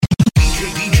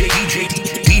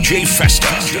DJ Festa.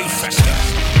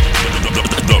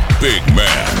 The big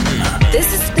man.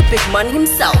 This is the big man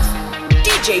himself,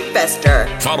 DJ Festa.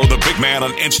 Follow the big man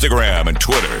on Instagram and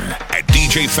Twitter at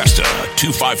DJ Festa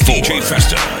 254. DJ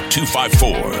Festa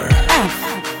 254.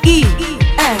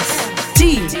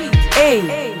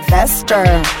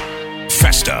 Festa.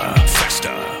 Festa.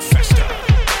 Festa. Festa.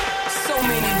 So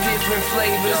many different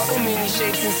flavors, so many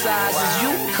shapes and sizes.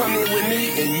 You come in with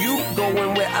me and you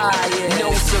going where I am.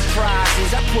 No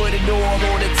surprises, I put it all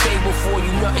on the table for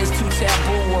you. Nothing's too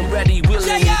taboo. I'm ready, willing,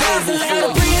 and able for you. There's a lot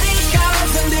of pretty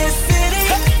girls in this city.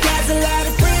 There's a lot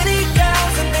of pretty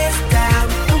girls in this town.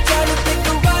 I'm trying to pick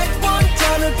the right one,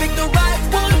 trying to pick the right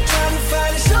one, trying to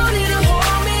find a shorty to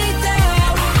hold me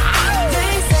down.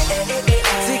 They say,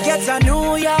 to get a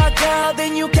New York girl,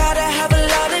 then you gotta have a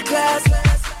lot of class.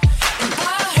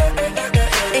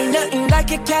 Ain't nothing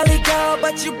like a Cali girl,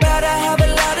 but you better have a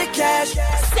lot of cash.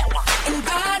 And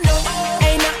I know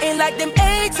ain't nothing like them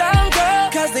A-Town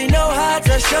girls, cause they know how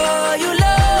to show you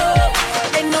love.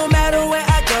 And no matter where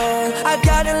I go, I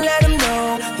gotta let them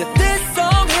know that this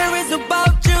song here is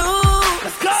about you.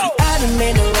 Let's go! See, I done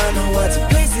made around the world to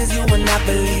places you would not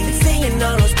believe. Seeing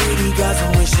all those pretty girls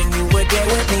and wishing you were there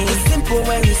with me. It's simple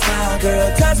when you smile,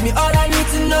 girl, tells me all I need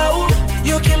to know.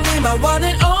 You can be my one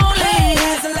and only.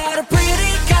 There's a lot of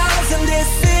pretty girls in this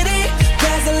city.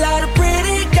 There's a lot of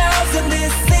pretty girls in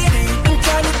this city. I'm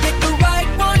trying to pick the right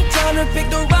one, trying to pick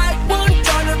the right one,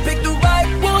 trying to pick the right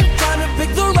one, trying to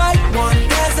pick the right one.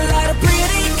 There's a lot of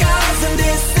pretty girls in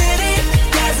this city.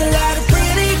 There's a lot of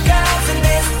pretty girls in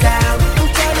this town. I'm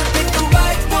trying to pick the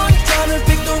right one, trying to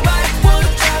pick the right one,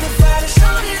 trying to find a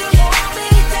shorty to hold me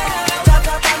down. Talk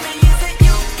about me, is it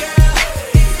you, girl?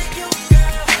 Is it you,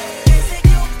 girl? Is it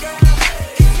you, girl?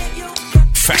 Is it you, girl?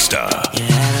 Festa. You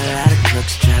had a lot of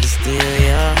crooks try to steal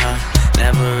your heart.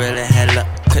 Never really had luck,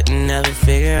 couldn't never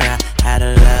figure out how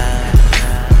to love.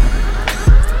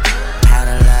 How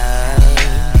to love.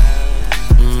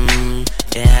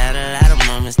 You had a lot of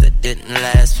moments that didn't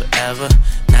last forever.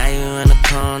 Now you in the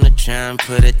corner trying to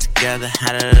put it together.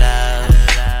 How to love.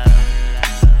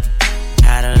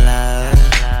 How to love.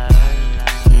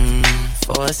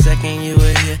 For a second you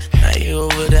were here, now you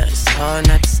over there. It's hard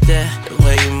not to stare. The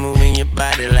way you moving your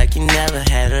body like you never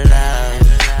had a love.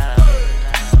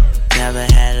 Never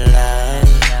had a love.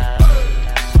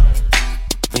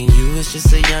 When you was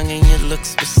just a young and your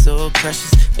looks were so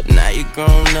precious, but now you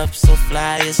grown up so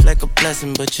fly, it's like a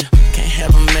blessing. But you can't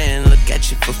have a man look at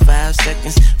you for 5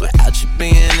 seconds without you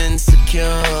being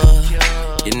insecure.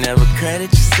 You never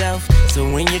credit yourself, so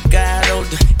when you got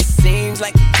older, it seems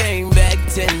like you came back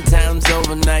 10 times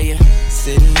over. Now you're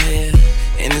sitting here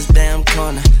in this damn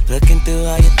corner, looking through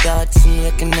all your thoughts and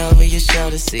looking over your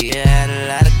shoulder. See, you had a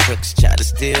lot of crooks try to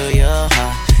steal your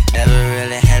heart. Never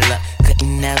really had luck,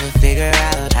 couldn't never figure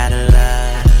out how to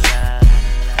love.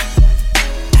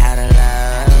 How to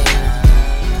love.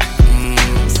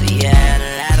 See, you had a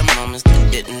lot of moments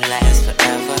that didn't last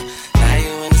forever. Now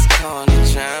you in this corner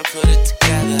trying to put it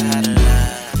together. How to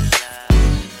love.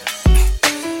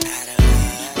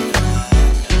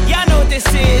 Y'all know what this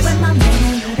is. When my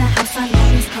man leave the house, I know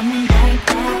he's coming right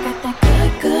back. Got that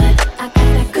good, good. I got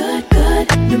that good, good.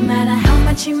 No matter how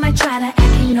much he might try to act,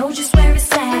 he knows just where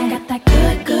it's at. I got that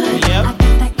good, good. Yep. I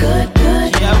got that good,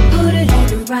 good. Yep. I put it on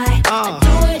the right. I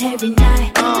do it every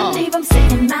night. I leave him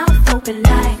sitting mouth open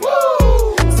like.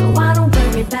 Woo! So I don't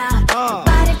worry about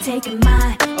nobody taking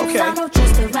mine. Okay. 'Cause I know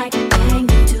just the right thing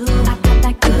to do. I got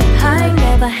that good. I ain't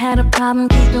never had a problem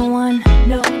keeping one.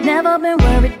 No, never been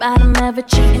worried about him ever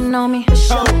cheating on me for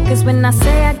sure. 'Cause when I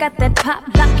say I got that pop,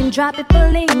 lock and drop it,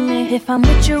 believe me. If I'm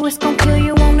with you, it's gon' kill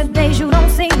you on the days you don't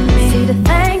see me. See the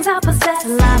things I possess, a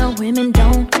lot of women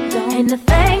don't. And the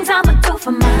things I'ma do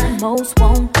for mine, most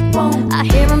won't. I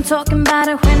hear them talking about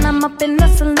it when I'm up in the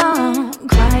salon,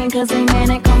 crying 'cause they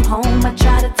man ain't come home. I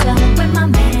try to tell him when my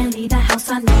man leave the house,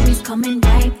 I know he's coming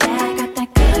right back. Got that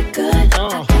good, good. I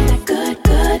got that good,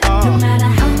 good. No matter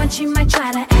how much he might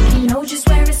try to act, he knows just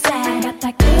where it's at. Got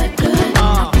that good, good. I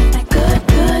got that good,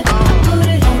 good. I put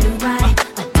it on the right.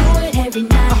 I do it every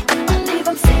night. I leave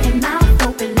him sitting mouth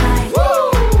open like.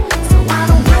 So I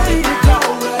don't worry about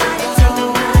nobody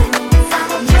taking mine. 'Cause I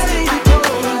know just the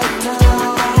right thing.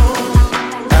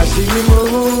 I see you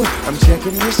move, I'm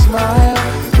checking your smile,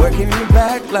 working your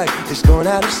back like it's going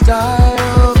out of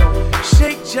style.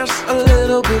 Shake just a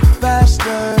little bit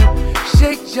faster,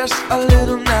 shake just a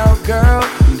little now, girl.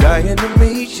 I'm dying to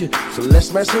meet you, so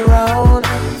let's mess around.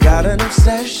 Got an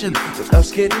obsession with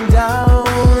us getting down.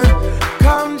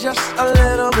 Come just a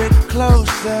little bit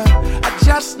closer, I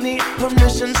just need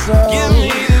permission, so give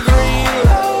me the green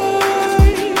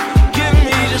light, give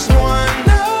me just one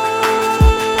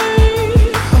night.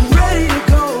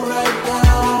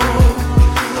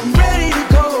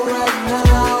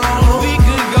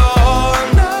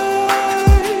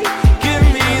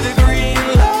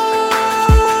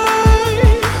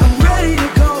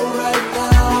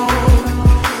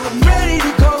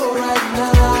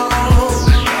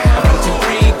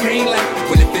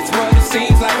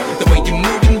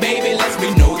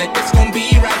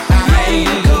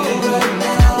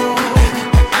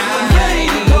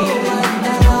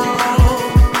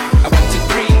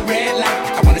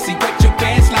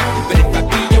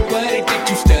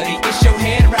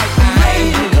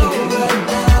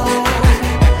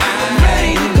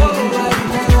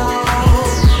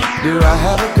 Do I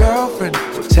have a girlfriend?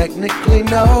 Well, technically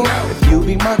no. If you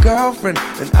be my girlfriend,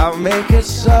 then I'll make it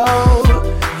so.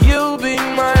 You'll be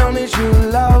my only true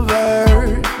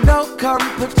lover. No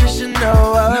competition,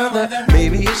 no other.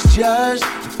 Maybe it's just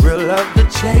the thrill of the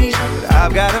chase, but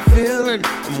I've got a feeling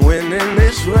I'm winning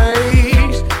this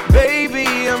race. Baby,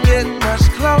 I'm getting much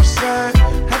closer.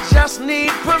 I just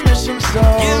need permission, so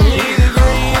give me the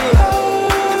green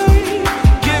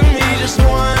light. Give me just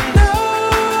one.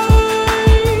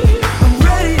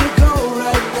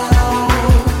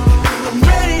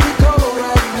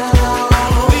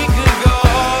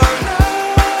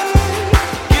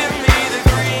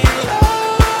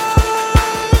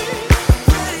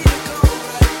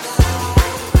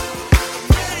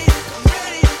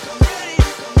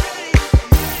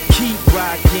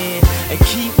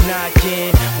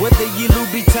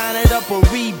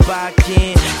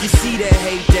 You see the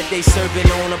hate that they serving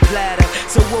on a platter.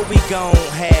 So what we gon'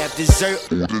 have,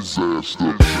 dessert or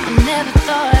disaster? I never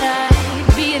thought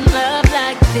I'd be in love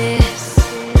like this.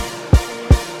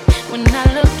 When I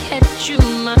look at you,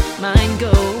 my mind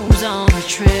goes on a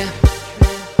trip.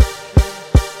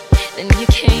 Then you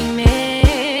came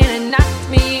in and knocked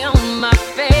me on my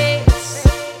face.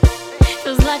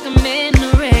 Feels like I'm in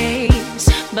a race,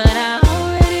 but I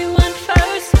already won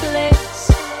first place.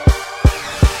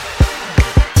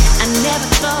 I never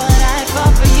thought I'd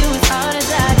fall for you as hard as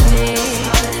I did.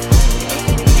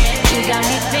 You got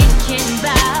me thinking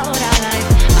about our life,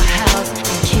 our house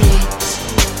and kids.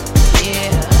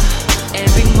 Yeah.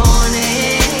 Every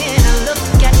morning I look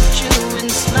at you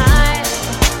and smile.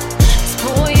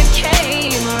 Boy, you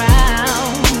came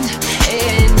around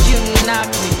and you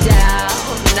knocked me down.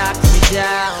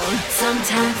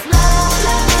 Sometimes love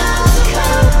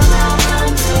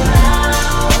comes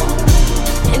around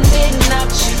and it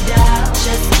knocks you down.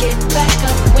 Just get back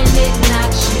up when it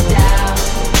knocks you down.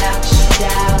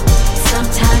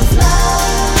 Sometimes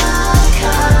love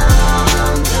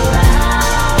comes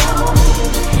around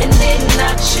and it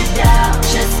knocks you down.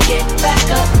 Just get back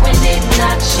up when it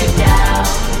knocks you down.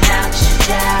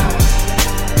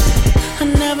 I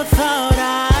never thought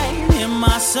I'd hear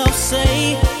myself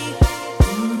say,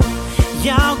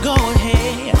 y'all go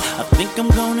ahead. I think I'm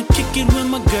gonna kick it with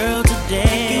my girl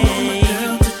today.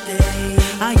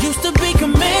 I used to be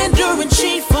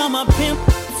commander-in-chief for my pimp,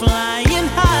 flying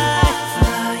high.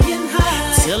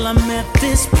 Till I met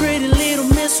this pretty little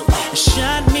missile,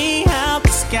 shot me out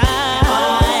the sky.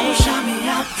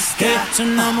 Hate to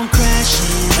know I'm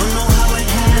crashing, don't know how it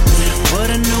happened, but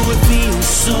I know it feels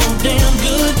so damn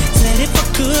good. Said if I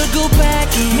could go back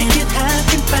and make it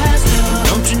happen faster,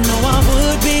 don't you know I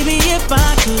would, baby, if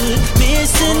I could. Miss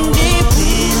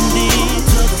independent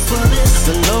to the fullest,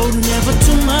 the load never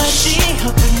too much. She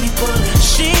helping me bullet,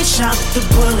 she shot the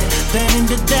bullet, that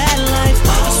ended that life.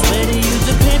 I swear to you,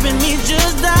 the pimpin' me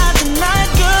just died tonight,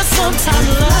 girl. Sometimes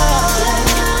love,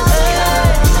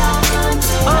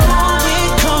 oh,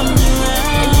 it comes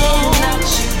around and it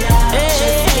knocks you down.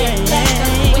 Just get back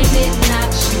up when it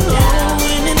knocks you down.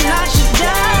 When it knocks you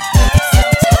down.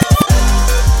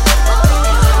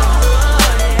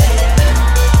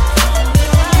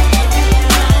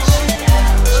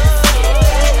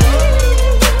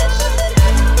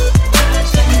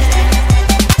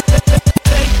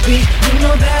 Baby, you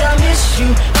know that I miss you.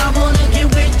 I wanna get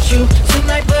with you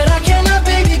tonight, but I cannot,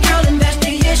 baby girl, and that's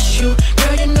the issue.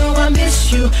 Girl, you know I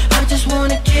miss you. I just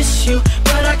wanna kiss you,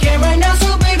 but I can't right now.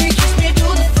 So baby, kiss me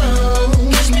through the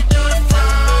phone. Kiss me through the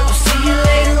phone. I'll see you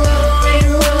later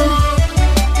on.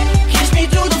 Kiss me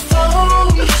through the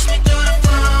phone. Kiss me through the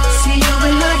phone. See you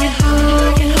when I get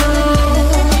home.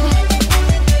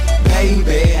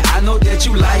 Baby, I know that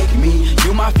you like me.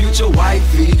 You my future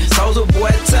wifey. Soldier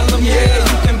boy, tell him yeah,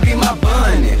 you can be my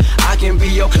bunny. I can be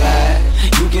your Clyde.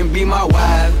 You can be my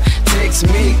wife. Text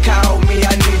me, call me,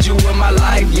 I need you in my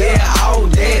life. Yeah, all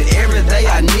that, every day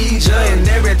I need you. And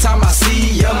every time I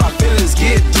see you, my feelings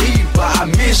get deeper. I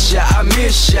miss ya. I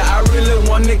really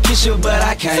wanna kiss you, but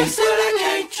I can't.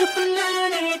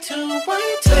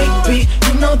 Baby,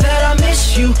 you know that I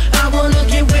miss you. I wanna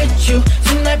get with you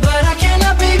tonight, but I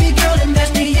cannot, baby girl, and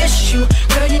that's the issue.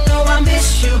 Girl, you know I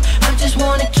miss you. I just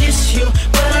wanna kiss you,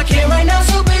 but I can't right now.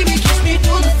 So baby, kiss me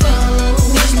through the phone.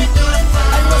 Kiss me through the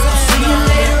phone. I'll see you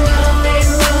later on.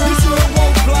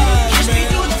 Kiss me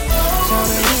through the phone.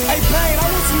 Hey, Payne, I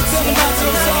want you to tell him about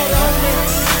your soul, homie.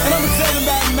 And I'ma tell him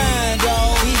about mine,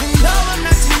 dog. Even though I'm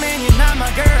not your man, you're not my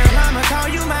girl, I'ma call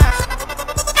you mine.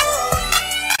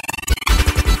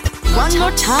 One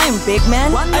more time, big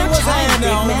man. One more time,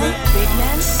 big man. Big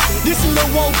man. This is the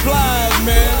Won't Flies,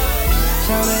 man.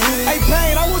 Hey,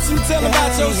 Payne, I want you to tell him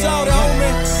about your soul,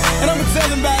 homie. And I'ma tell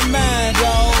him about mine,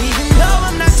 dog. Even though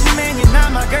I'm not your man,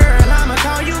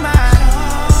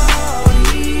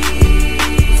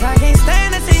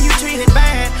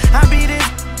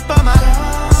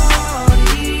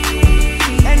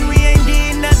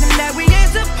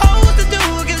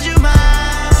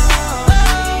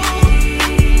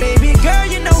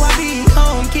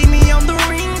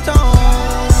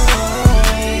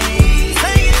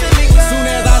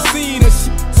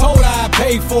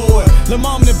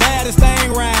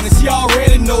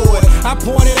 I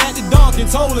pointed at the dunk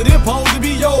and told her this supposed to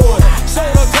be yours.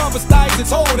 Showed her a couple stipes and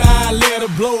told her I'd let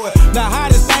her blow it. The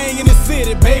hottest thing in the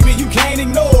city, baby, you can't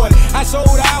ignore it. I showed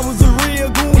her I was a real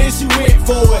goon and she went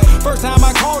for it. First time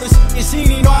I caught her and she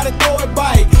didn't know how to throw it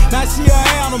bite. Now she an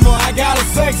animal, I got a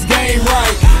sex game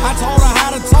right. I taught her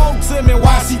how to talk to me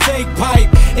while she take pipe.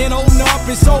 And open up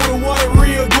and show her what a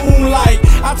real goon like.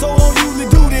 I told her don't usually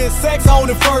do this, sex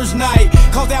on the first night.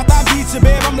 Cause after I beat you,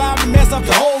 babe, I'm liable to mess up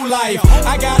your whole life.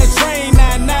 I got a train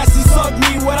now she suck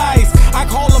me with ice. I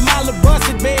call her my little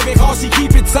busted baby, cause she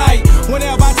keep it tight.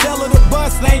 Whenever I tell her to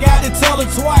bust, ain't got to tell her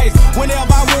twice.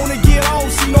 Whenever I wanna get on,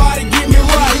 she know how to get me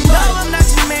right. You know I'm not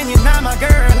your man, you're not my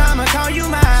girl, I'ma call you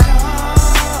mine.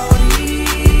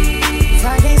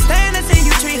 I can't stand to see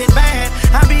you treated bad.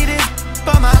 I be this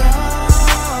for my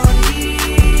shorty.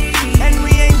 And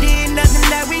we ain't did nothing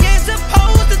that we ain't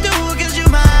supposed to do, cause you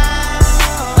mine.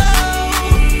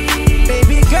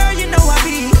 Baby girl, you know I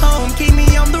be home, keep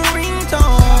me on the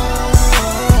ringtone.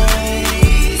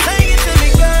 Sing it to me,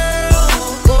 girl.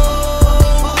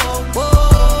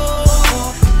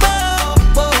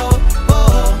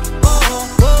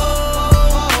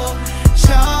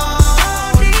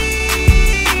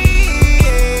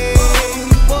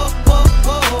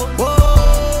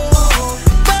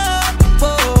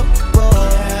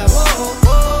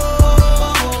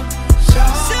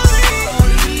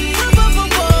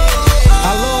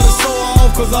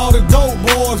 Cause all the dope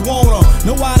boys want her.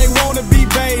 Know why they wanna be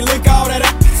babe, look all that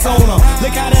ass on her.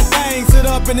 Look how that thing sit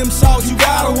up in them shorts, you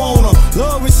gotta want her.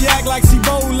 Love when she act like she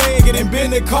bow-legged and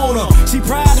bend the corner. She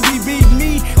proud to be beating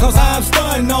me, cause I'm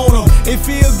stunning on her. It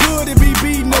feels good to be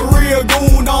beating a real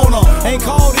goon on her. Ain't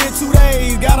called in 2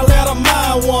 days, gotta let her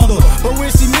mind wander. But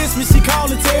when she miss me, she call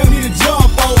and tell me to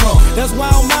jump on her. That's why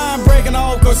I'm mind breaking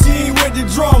off, cause she ain't with the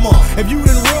drummer. If you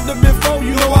done ripped her before,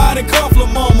 you know how to cuff her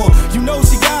mama. You know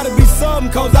she gotta be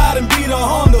something, cause I done beat her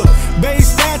Honda.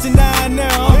 Bass snatching down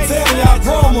there, I'm telling you, I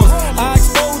promise. I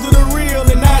exposed her to real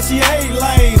and now she hate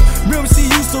lame. Remember she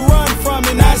used to run from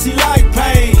it, now she like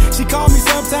pain. She call me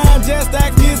sometimes just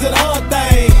ask me, is it her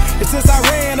thing? And since I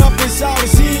ran up and shot her,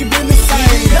 she ain't been the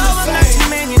same. No, I'm not your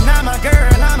man, you're not my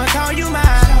girl, I'ma call you mine.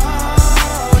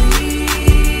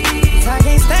 I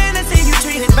can't stand to see you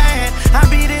treated bad. I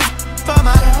be this for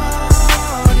my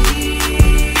shorty.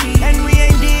 And we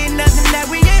ain't did nothing that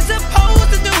we ain't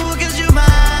supposed to do, cause you mine.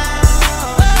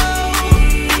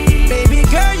 Baby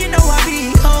girl, you know I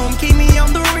be home, keep me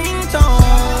on the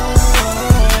ringtone.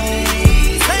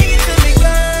 Sing it to me,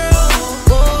 girl.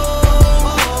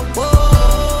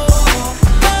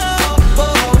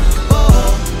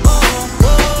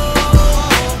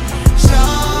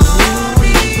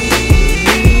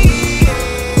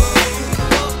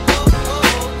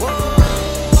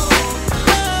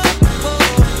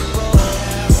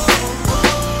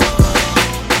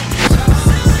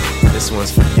 This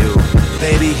one's for you.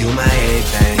 Baby, you my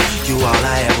everything. You all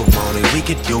I ever wanted. We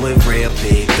could do it real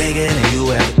big, bigger than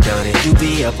you ever done it. You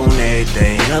be up on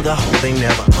everything, the whole thing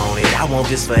never own it. I want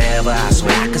this forever, I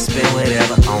swear I could spend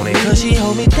whatever on it. Cause she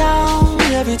hold me down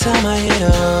every time I hit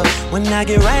her. When I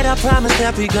get right, I promise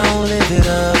that we gon' live it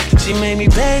up. She made me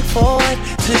beg for it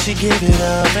till she give it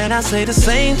up. And I say the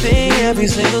same thing every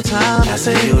single time. I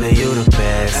say you the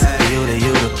best, you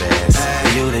the best,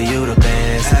 you the best, you the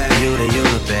best, you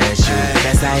the best, you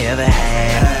best I ever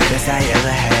had, best I ever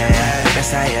had,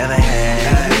 best I ever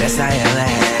had, best I ever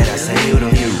had. I say you the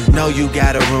you. Know you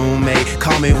got a roommate,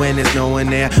 call me when there's no one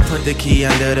there. Put the key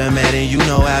under the mat and you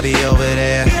know I'll be over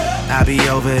there. I be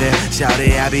over there, shout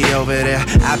it, I be over there.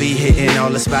 I be hitting all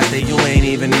the spots that you ain't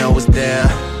even know was there.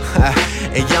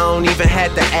 And you don't even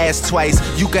have to ask twice.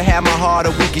 You can have my heart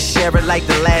or we can share it like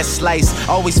the last slice.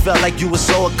 Always felt like you were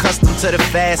so accustomed to the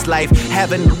fast life.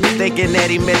 Having thinking that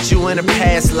he met you in a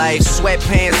past life.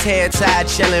 Sweatpants, hair tied,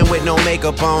 chilling with no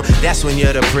makeup on. That's when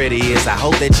you're the prettiest. I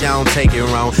hope that you don't take it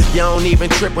wrong. You don't even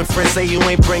trip when friends say you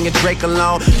ain't bringing Drake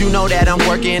along. You know that I'm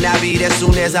working, I'll be there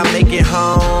soon as I make it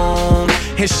home.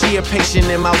 And she a patient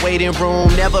in my waiting room.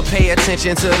 Never pay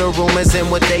attention to the rumors and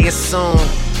what they assume.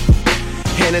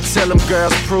 And until them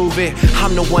girls prove it,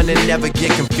 I'm the one that never get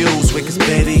confused with. Cause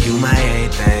baby, you my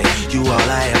everything, you all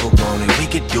I ever wanted. We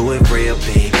could do it real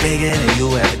big, bigger than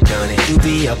you ever done it. You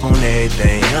be up on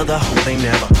everything, the whole thing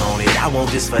never own it. I want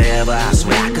this forever, I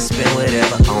swear I could spend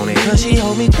whatever on it. Cause she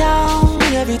hold me down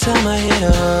every time I hit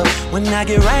her. When I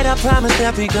get right, I promise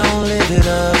that we gon' live it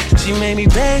up. She made me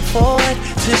beg for it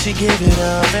till she give it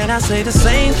up. And I say the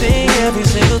same thing every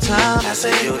single time. I say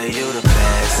you the best, you the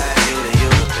best.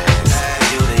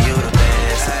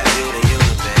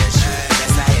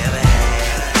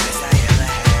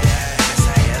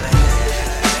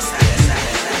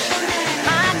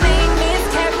 My name is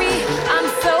Carrie.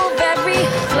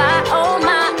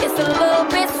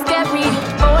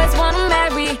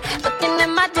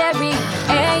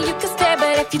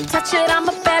 touch it, I'm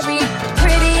a berry.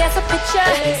 Pretty as a picture,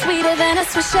 sweeter than a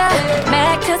swisher.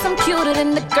 Mad cause I'm cuter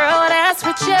than the girl that's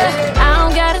with you. I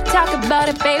don't gotta talk about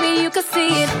it, baby, you can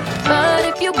see it. But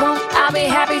if you won't, I'll be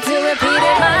happy to repeat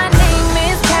it. My name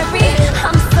is Carrie,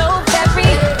 I'm so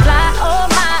very fly, oh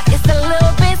my, it's a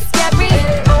little bit scary.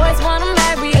 Boys wanna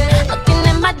marry, looking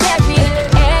at my dairy.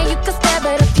 And you can stare,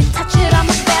 but if you touch it, I'm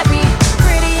a berry.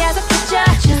 Pretty as a picture,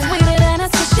 sweeter than a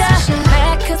swisher.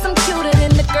 Mad cause I'm cuter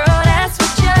than the girl that's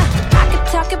with you. I could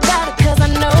talk about it cause I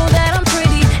know that I'm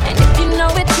pretty. And if you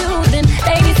know it too, then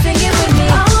ladies sing it with me.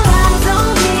 All eyes on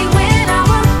me when I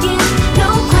walk in. No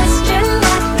question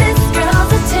that this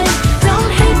girl's a 10. Don't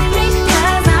hate me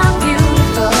cause I'm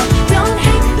beautiful. Don't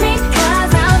hate me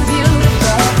cause I'm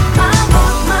beautiful. My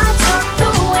walk, my talk, the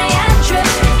way I drip.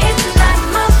 It's not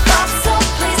my fault, so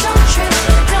please don't trip.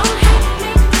 Don't hate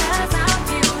me cause I'm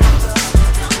beautiful.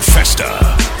 Festa,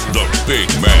 the big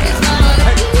man.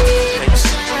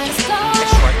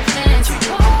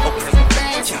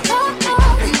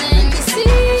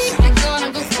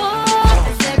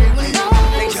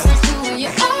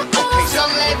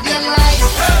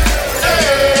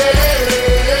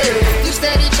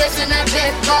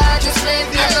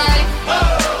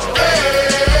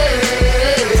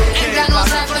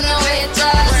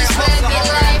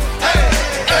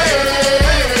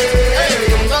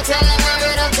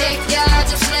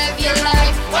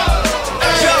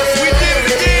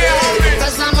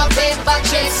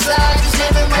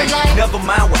 Never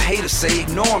mind what haters say,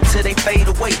 ignore them till they fade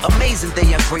away. Amazing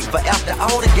they are great, but after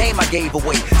all the game I gave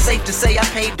away. Safe to say I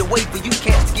paved the way for you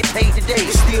cats to get paid today.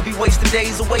 Still be wasting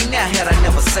days away now had I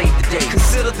never saved the day.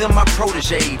 Consider them my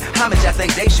protege, homage I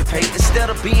think they should pay.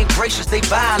 Instead of being gracious, they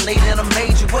violate in a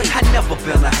major way. I never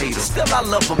been a hater, still I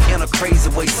love them in a crazy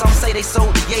way. Some say they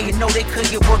sold the yay, you know they couldn't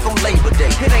get work on Labor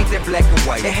Day. It ain't that black and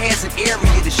white, it has an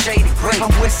area that's shaded gray. I'm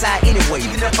west side anyway,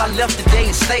 even if I left today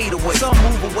and stayed away. Some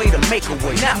move away to make a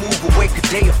way, not move away cause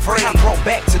they afraid. I brought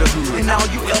back to the hood, and all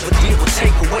you ever did was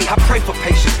take away. I pray for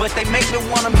patience, but they make me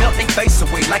wanna melt their face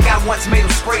away. Like I once made them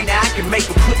spray, now I can make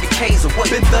them put the K's away.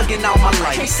 Been thugging all my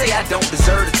life, can't say I don't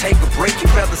deserve to take a break.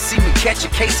 You'd rather see me catch a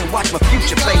case and watch my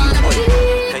future fade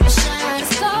away. That's right.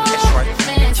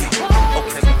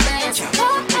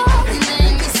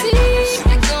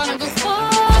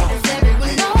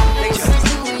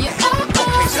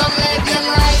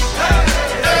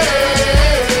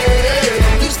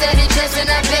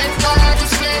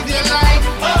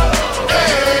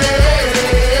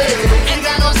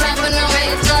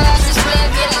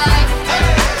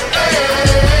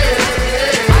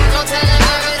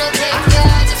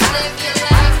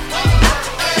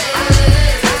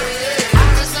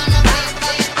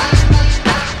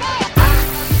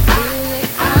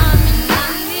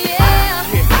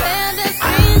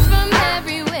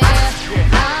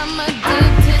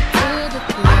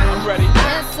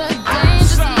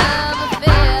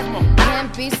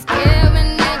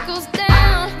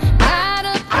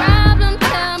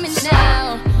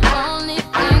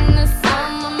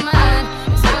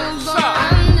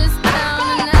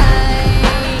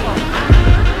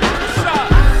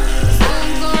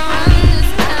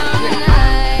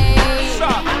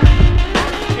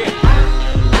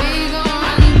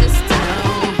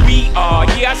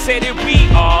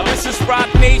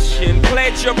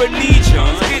 Your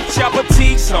allegiance, get your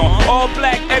boutiques on. All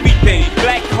black everything,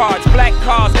 black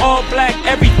cars, all black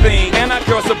everything. And our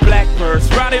girls are blackbirds,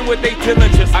 riding with they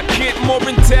diligence. I get more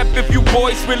in depth if you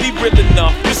boys really real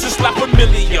enough. This is not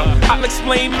familiar, I'll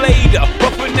explain later.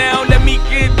 But for now, let me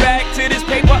get back to this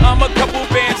paper. I'm a couple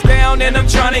bands down and I'm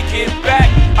trying to get back.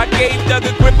 I gave Doug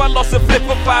a grip, I lost a flip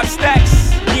for 5 stacks.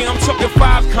 Yeah, I'm talking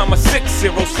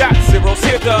 5,60, shot zeros.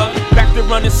 Here, Doug, back to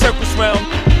running circles round.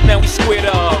 Now we squared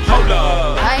up, hold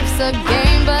up. Life's a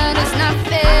game, but it's not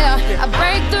fair. I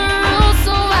break the rules,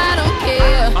 so I don't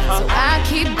care. So I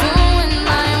keep doing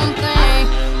my own thing,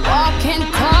 walking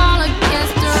tall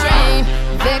against the rain.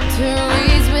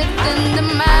 Victories within the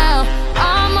mile,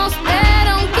 almost there,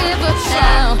 don't give up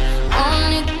now.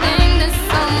 Only thing that's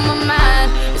on my mind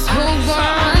is who's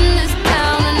gonna run this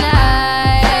town tonight.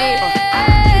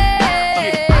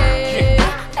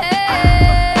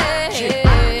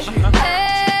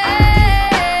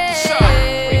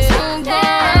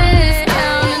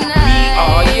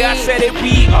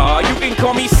 We are, you can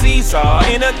call me Caesar,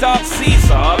 in a dark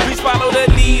Caesar, please follow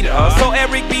the leader. So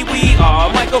Eric B, we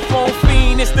are, microphone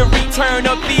fiend, it's the return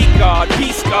of the God,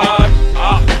 peace God.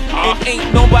 It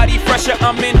ain't nobody fresher,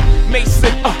 I'm in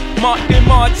Mason, Martin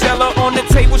Margiela on the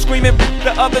table screaming,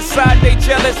 the other side they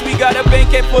jealous. We got a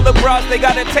banquet full of bras, they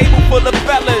got a table full of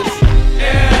fellas.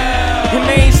 Yeah. And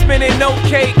they ain't spinning no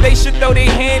cake, they should throw their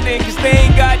hand in, cause they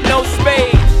ain't got no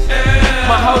spades.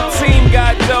 My whole team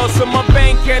got dough, so my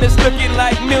bank account is looking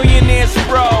like millionaires,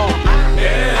 bro.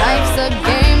 Life's a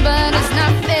game, but it's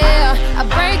not fair. I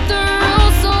break the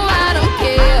rules, so I don't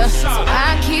care. So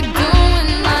I keep doing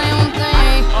my own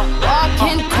thing,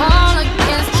 walking tall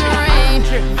against the rain.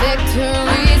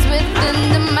 Victories within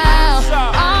the mile,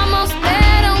 almost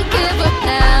there, don't give up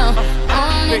now.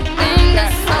 Only thing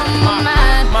that's on my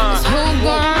mind is who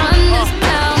gon' run this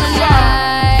town tonight.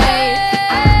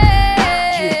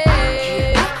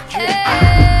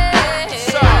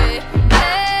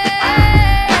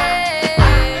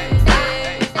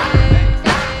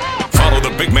 Follow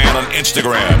the big man on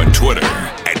Instagram and Twitter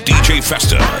at DJ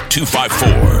Festa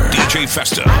 254. DJ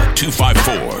Festa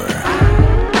 254.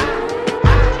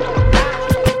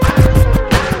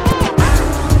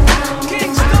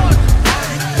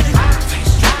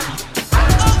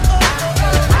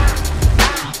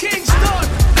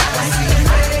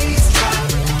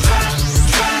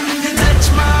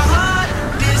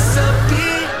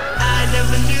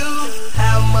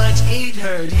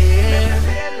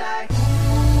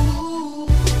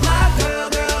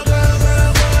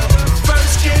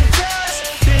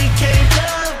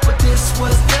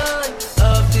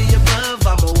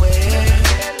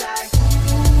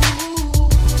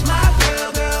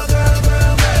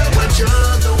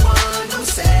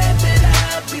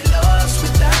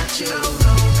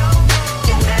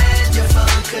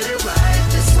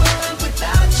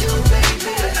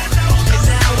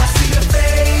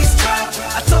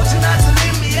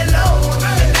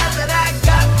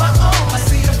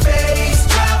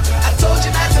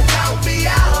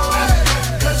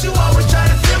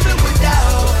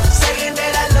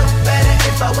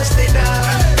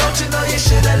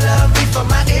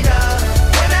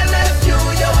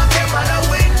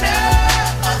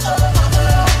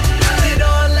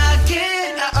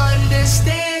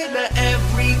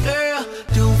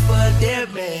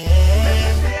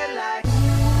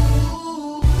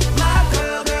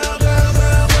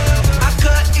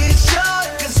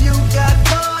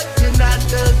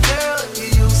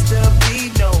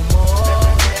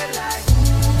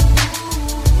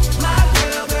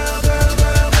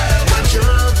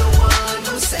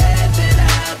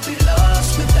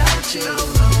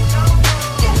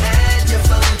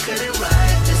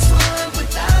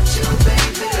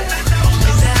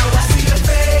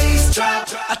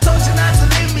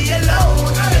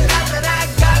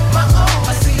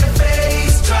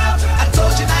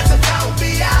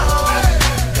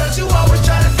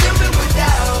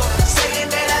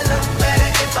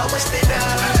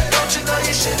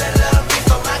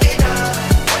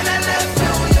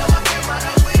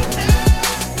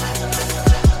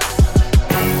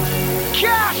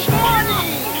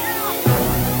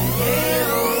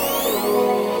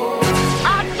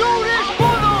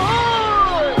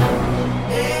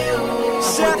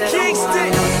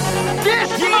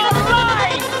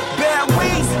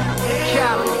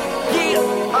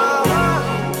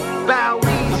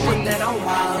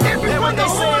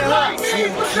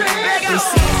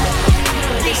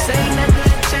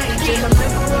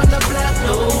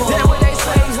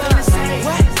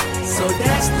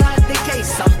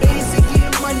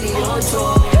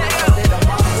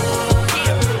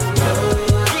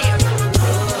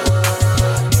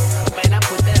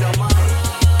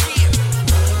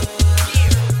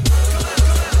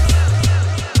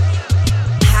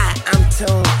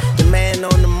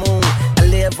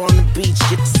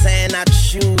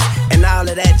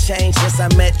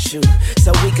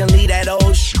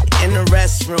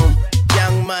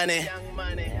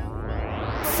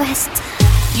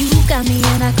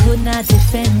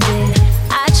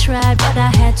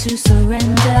 To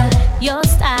surrender, your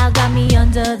style got me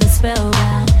under the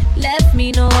spellbound. Left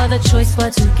me no other choice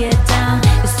but to get down.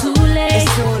 It's too late.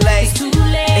 It's too late. It's too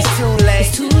late. It's too late.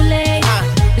 It's too late.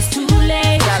 It's too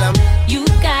late. Got 'em. You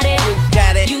got it. You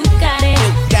got it. You got it.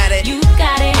 You got it. You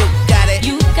got it. You got it.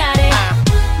 You got it.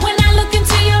 When I look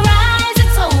into your eyes,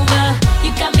 it's over.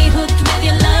 You got me hooked with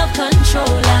your love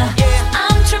controller.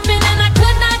 I'm tripping and I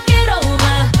could not get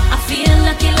over. I feel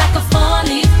lucky like a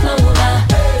 4-leaf clover.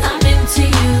 I'm into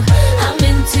you, I'm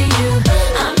into you,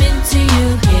 I'm into you,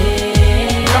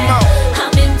 yeah. Come on.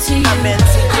 I'm into you, I'm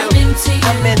into you, I'm into you,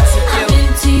 I'm into you, I'm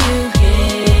into you,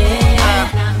 yeah.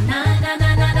 Na na na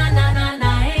na na na na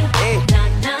na, eh. Na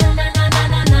na na na na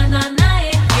na na na na,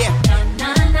 yeah. Na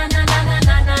na na na na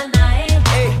na na na,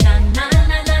 eh. Na na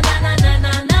na na na na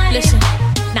na na. Listen,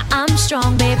 now I'm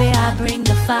strong, baby, I bring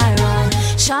the fire on.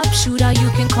 Sharpshooter, you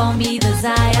can call me the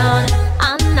Zion.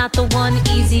 I'm not the one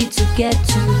easy to get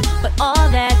to, but all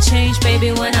that changed,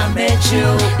 baby, when I met you.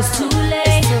 It's too late.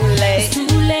 It's too late. It's too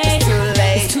late.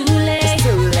 It's too late. It's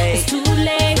too late. It's too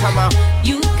late. Come on.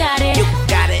 You got it. You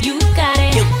got it. You got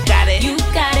it. You got it. You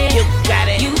got it. You got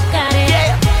it. You got it.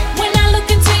 Yeah. When I look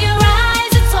into your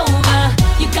eyes, it's over.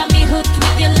 You got me hooked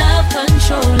with your love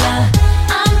controller.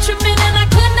 I'm tripping and I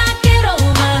could not get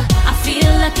over. I feel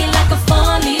lucky like a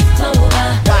four-leaf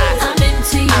clover. I'm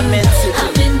into you. I'm into you.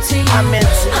 I'm into you. I'm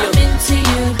into you. I'm into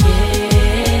you.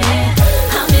 Yeah.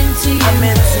 I'm into you. I'm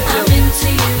into you. I'm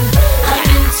into you.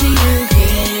 I'm into you.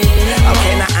 Yeah.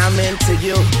 Okay, now I'm into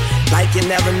you. Like you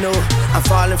never knew. I'm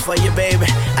falling for you, baby.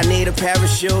 I need a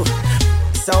parachute.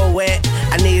 So wet,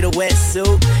 I need a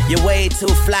wetsuit. You're way too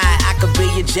fly, I could be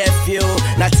your jet fuel.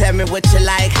 Now tell me what you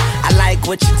like, I like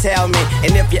what you tell me.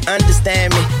 And if you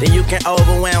understand me, then you can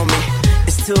overwhelm me.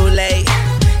 It's too late,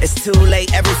 it's too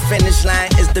late. Every finish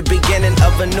line is the beginning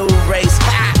of a new race.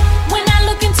 When I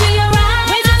look into your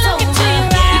eyes, it's over.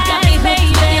 You got me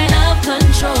hooked with your love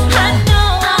controller. I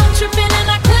know I'm tripping and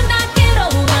I could not get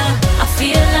over. I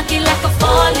feel lucky like a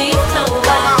four-leaf clover.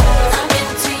 I'm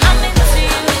into you. I'm into you.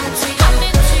 I'm into you. I'm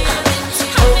into you. I'm into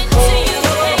you.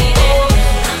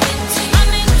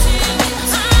 I'm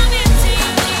into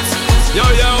you. Yo,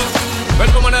 yo. When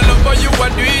woman I love for you, I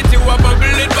do it. You a bubble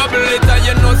it. And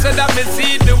you know, say that me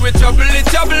see do it, trouble it.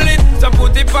 So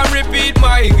put it and repeat,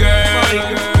 my girl.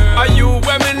 Are you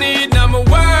where me need number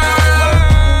one?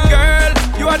 Girl,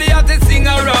 you are the hottest thing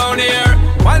around here.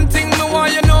 One thing me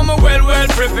want, you know me well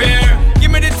prepare.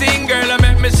 Give me the thing, girl, I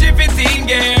make me shift it in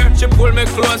gear. She pull me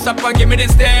close up and give me the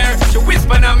stare. She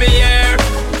whisper in my ear.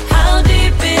 How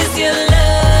deep is your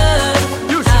love?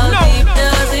 How deep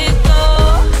does it go?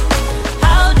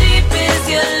 How deep is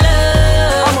your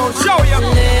love? I'm gonna show you.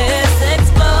 Let's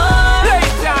explore.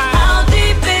 Playtime. How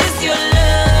deep is your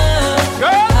love?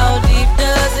 Girl. How deep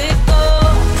does it go?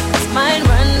 It's mine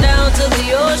run down to the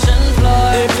ocean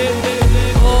floor.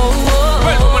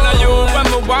 Well, woman, are you when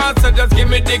me want, so just give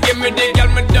me the, girl,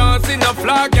 me dancing a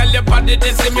floor, girl, your body,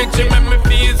 this symmetry make me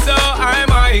feel so high,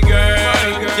 my girl.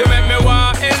 You make me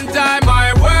want enter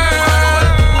my world,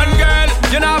 and girl,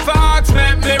 you know for ask,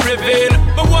 make me reveal.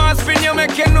 But once spin you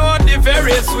make you know the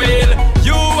Ferris wheel.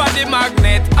 You are the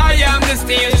magnet, I am the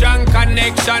station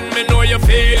connection. Me know you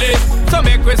feel it, so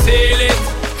make we seal it.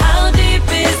 How deep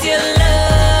is your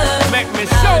love? Make me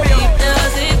show you. How deep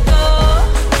does it go?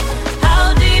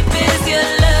 How deep is your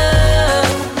love?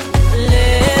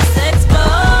 Let's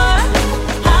explore.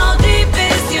 How deep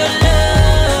is your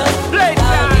love?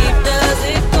 How deep does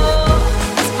it go?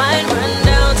 It's mine run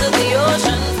down to the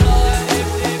ocean floor.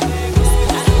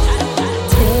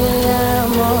 Te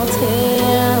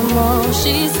amo,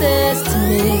 she says to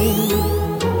me.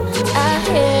 I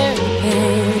hear the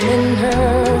pain in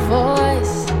her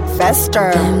voice.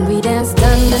 Fester. And we danced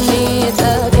underneath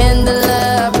the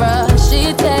candelabra.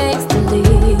 She takes the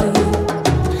lead.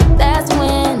 That's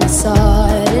when I saw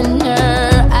it in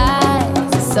her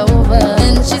eyes. It's over.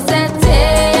 And she said, te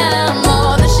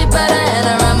amo. Then she put her hand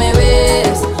around my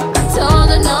waist. I told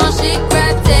her no, she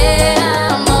cried, te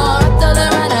amo. I told her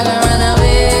run, I can run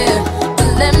away. But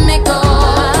let me go.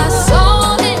 My soul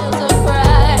needs a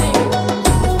cry.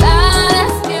 Without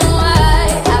asking why,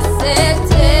 I said,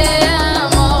 te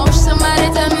amo. Somebody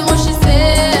tell me what she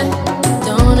said.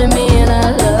 Don't it mean I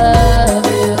love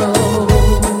you?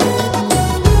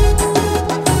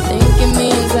 Think it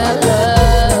means I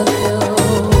love you.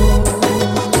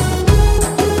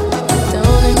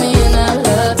 Don't it mean I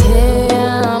love you?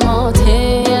 Te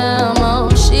amo.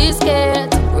 She's scared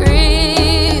to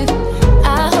breathe. I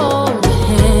hold her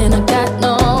hand, I got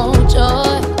no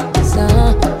choice.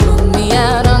 Put me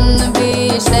out on the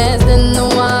beach, danced in the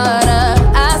water.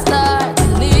 I start to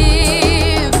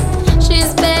leave.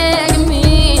 She's begging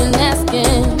me and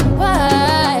asking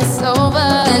why it's over.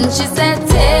 Then she said,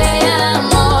 te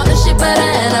amo. Then she put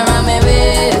her hand around my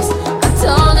waist. I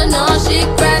told her no, she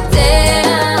cried, te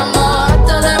amo. I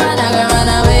told her run, I can run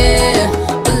away.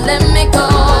 But let me go.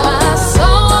 My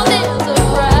soul needs a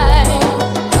cry.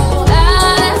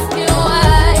 Without asking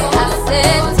why, I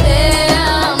said, te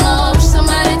amo.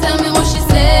 Somebody tell me what she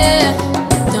said.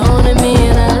 Don't it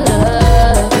mean I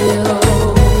love you?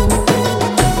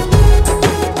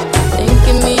 Think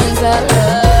it means I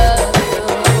love you.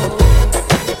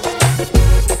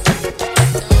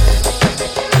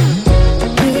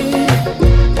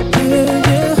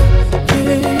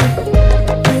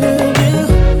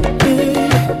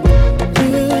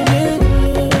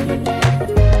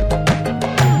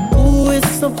 Ooh, it's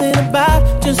something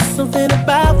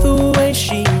about the way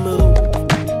she moves.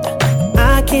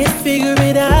 I can't figure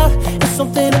it out. It's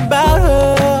something about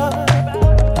her.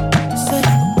 Say,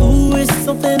 ooh, it's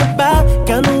something about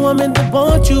kind of woman that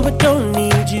wants you but don't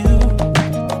need you.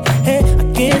 Hey, I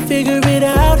can't figure it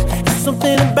out. It's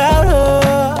something about her.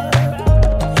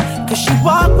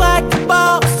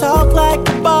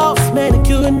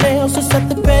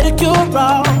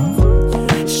 raw.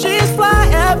 She's fly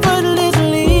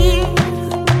effortlessly,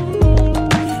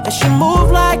 and she move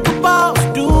like a boss.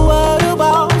 Do what a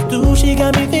boss do. She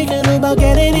got me thinking about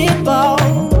getting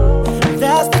involved.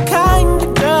 That's the kind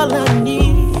of girl I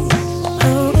need.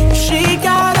 She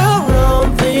got her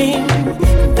own thing.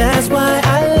 That's why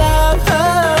I love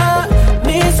her.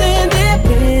 Miss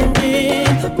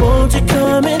Independent, won't you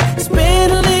come and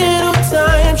spend a little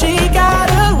time? She got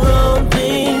her own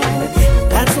thing.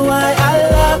 That's why I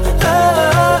love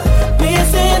her.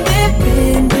 Miss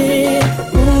Independent,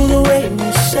 ooh, the way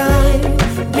you shine.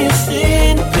 Miss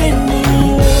Independent.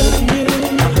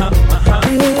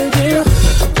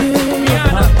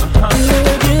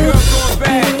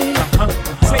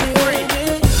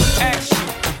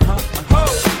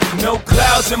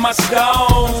 In my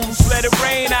stones, let it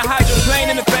rain. I hydroplane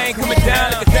in the bank, coming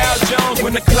down like a Dow Jones.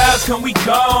 When the clouds come, we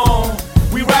gone.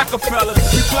 We Rockefellers,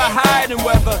 we fly higher than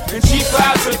weather, and cheap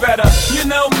vibes are better. You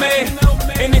know me,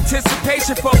 in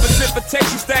anticipation for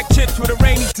precipitation, stack chips with a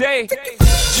rainy day.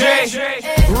 Jay,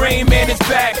 Rain Man is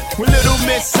back with Little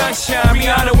Miss Sunshine.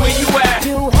 Rihanna, where you at?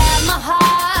 You have my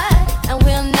heart, and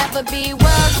we'll never be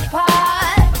worlds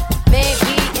apart.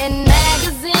 Maybe in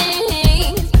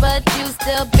magazines, but you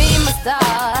still be my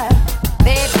star,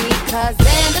 baby, 'cause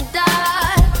in the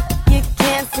dark you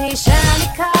can't see shiny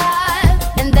cars,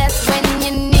 and that's when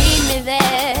you need me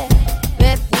there.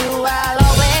 With you I'll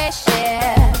always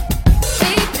share,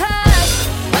 because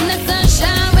when the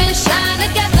sunshine we shine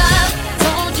together.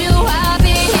 Told you I'll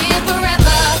be here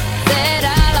forever, said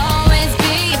I'll always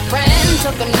be your friend.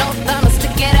 Took an oath I'ma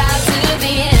stick it out to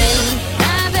the end.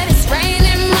 Now that it's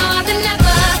raining more than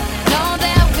ever, know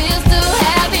that we'll still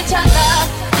have each other.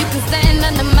 You can stand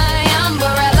under my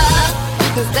umbrella. You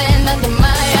can stand under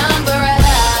my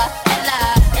umbrella. Ella,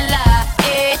 Ella,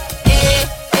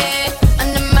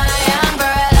 under my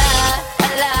umbrella.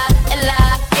 Ella, Ella,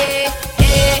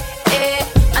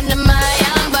 under my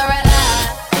umbrella.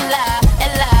 Ella,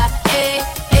 Ella,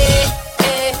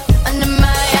 under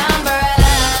my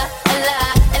umbrella. Ella,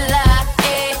 Ella,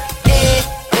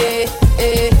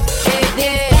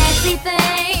 fancy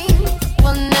things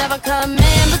will never come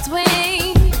in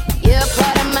between. You're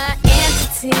part of my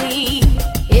entity,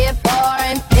 here for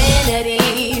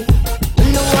infinity. When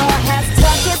the world has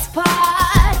took its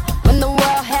part, when the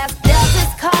world has dealt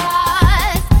its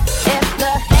cards, if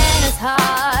the hand is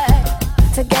hard,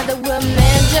 together we'll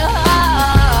mend your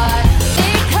heart.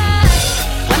 Because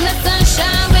when the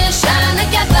sunshine will shine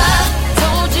together.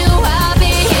 Told you I'll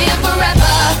be here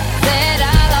forever, said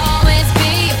I'll always be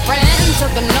your friend.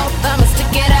 Took an oath I'ma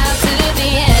stick it out to the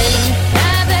end.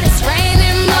 Now that it's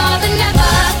raining more than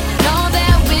ever, know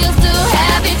that we'll still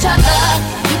have each other.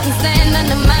 You can stand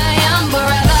under my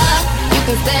umbrella. You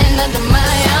can stand under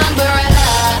my umbrella.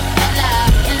 Ella,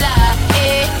 Ella,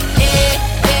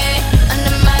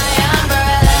 under my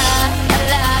umbrella.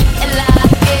 Ella, Ella,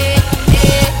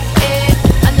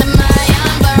 under my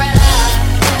umbrella.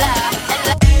 Ella,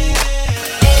 Ella,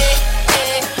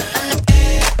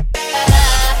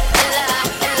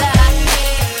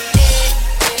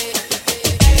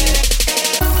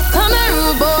 come here,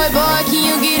 rude boy, boy, can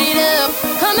you get it up?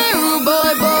 Come here, rude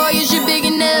boy, boy, is you big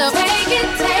enough? Take it,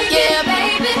 yeah,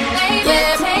 baby,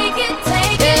 yeah, take it,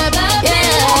 yeah.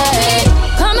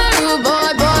 Come here, rude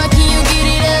boy, boy, can you get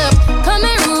it up? Come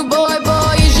here, rude boy,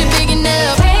 boy, is you big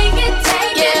enough? Take it,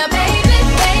 yeah, baby,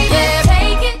 yeah,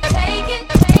 take it.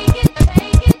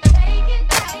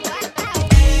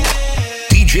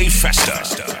 DJ Festa,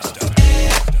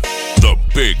 the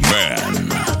big man.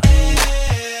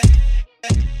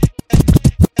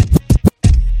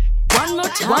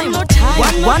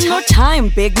 One more time,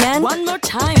 big man. One more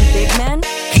time, big man.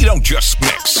 He don't just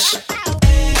mix,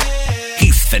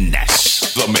 he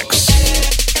finesse the mix.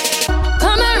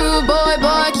 Come here, rude boy,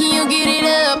 boy, can you get it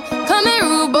up? Come here,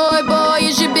 rude boy, boy,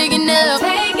 is you big enough?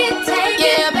 Take it,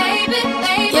 yeah, baby,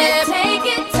 yeah, take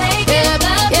it, yeah.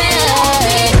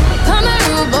 Come here,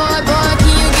 rude boy, boy,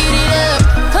 can you get it up?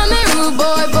 Come here, rude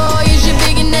boy, boy, is you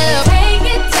big enough? Take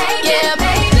it, yeah,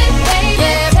 baby,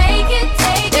 yeah, take it,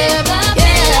 yeah.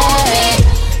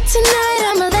 Tonight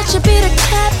I'ma let you be the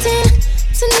captain.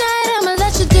 Tonight I'ma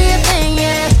let you do your thing,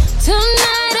 yeah.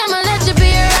 Tonight I'ma let you be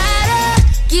a rider.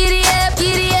 Giddy up,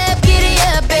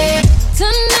 babe.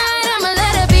 Tonight I'ma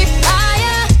let it be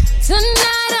fire.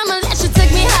 Tonight I'ma let you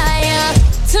take me higher.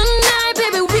 Tonight,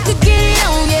 baby, we could get it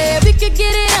on, yeah. We could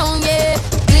get it on, yeah.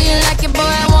 Do you like it, boy?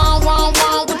 I want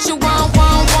what you want.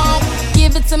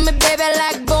 Give it to me, baby,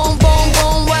 like boom, boom,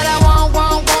 boom. What I want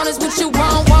is what you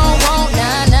want,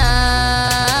 nah, nah.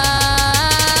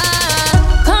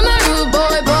 Come here, rude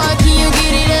boy, boy, can you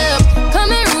get it up?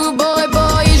 Come here, rude boy,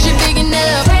 boy, is you big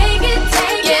enough? Take it,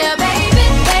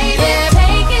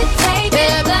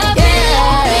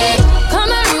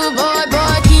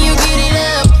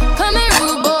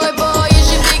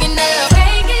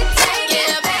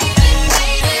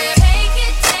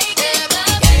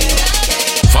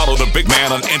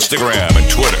 on Instagram and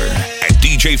Twitter at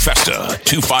DJ Festa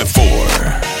 254.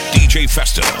 DJ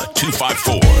Festa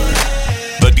 254.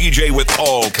 The DJ with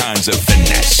all kinds of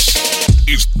finesse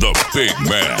is the big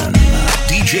man,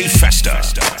 DJ Festa.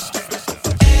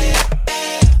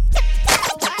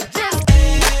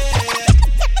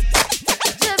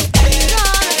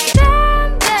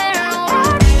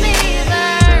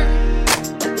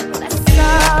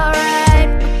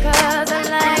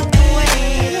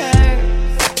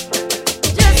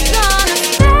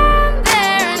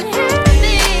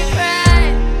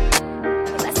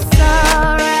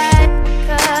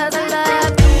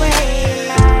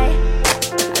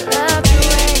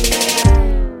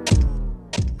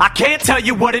 Can't tell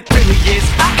you what it really is,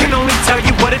 I can only tell you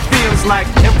what it feels like.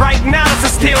 And right now it's a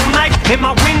steel knife in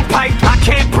my windpipe. I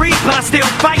can't breathe but I still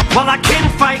fight, well I can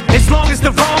fight. As long as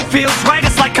the wrong feels right,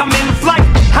 it's like I'm in flight.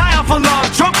 High off of love,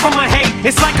 drunk from my hate.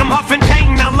 It's like I'm huffing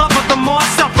pain, I love her the more I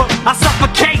suffer. I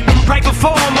suffocate, right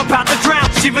before I'm about to drown.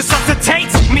 She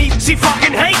resuscitates me, she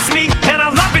fucking hates me. And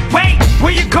I love it, wait,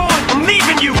 where you going? I'm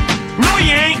leaving you. No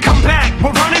you ain't come back,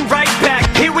 we're running right back.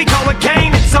 Here we go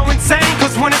again, it's so insane.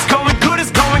 Cause when it's going good,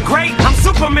 it's going great. I'm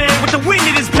Superman with the wind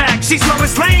in his back. She's slow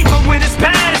as lame, but when it's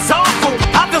bad, it's awful.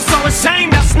 I feel so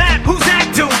ashamed, I snap, who's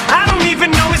that dude? I don't even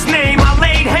know his name, I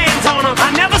laid hands on him. I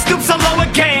never stoop so low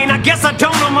again, I guess I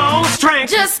don't know my own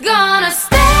strength. Just gonna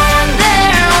stand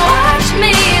there and watch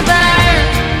me burn.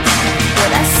 But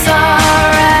that's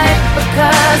alright,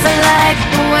 because I like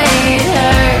the way it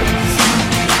hurts.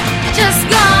 Just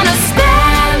gonna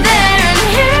stand there and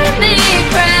hear me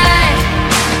cry.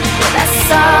 But that's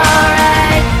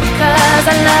alright, because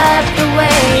I love the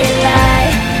way you lie.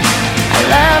 I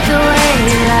love the way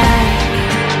you lie.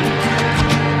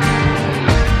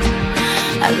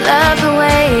 I love the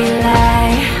way you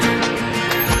lie.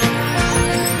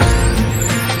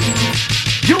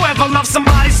 You ever love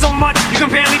somebody so much you can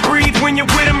barely breathe when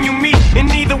you're with them? You meet and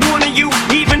neither one of you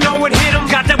even know it hit them.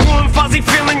 Got that warm fuzzy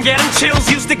feeling, yeah, them chills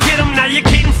used to get them. Now you're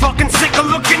getting fucking sick of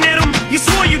looking at them. You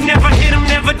swore you'd never hit them,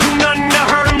 never do nothing to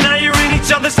hurt them. Now you're in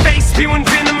each other's face, spewing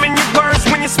venom in your words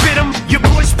when you spit them. You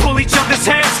push, pull each other's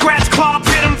hair, scratch, claw,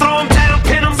 pit them, throw them down,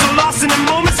 pin them. So lost in the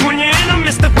moments when you're in them,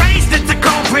 it's the race that's a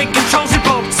cold break, controls your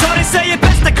boat. So they say it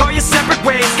best to go your separate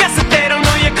ways. Guess that they don't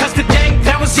know you, cause today,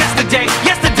 that was yesterday.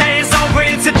 Yesterday is over,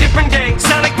 it's a different day.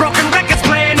 Sound like broken records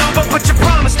playing over, but you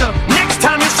promised her next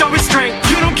time you show restraint.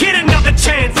 You don't get another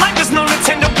chance, like there's no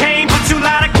Nintendo game, but you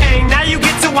lied again. Now you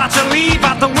get to watch her leave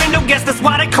out the window, guess that's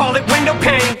why they call it window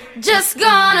pane. Just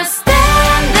gonna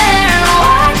stand there and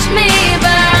watch me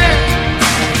burn.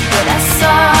 But that's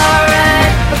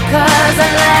alright, because I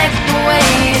like the way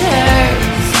it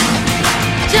hurts.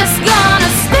 Just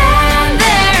gonna stand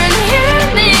there and hear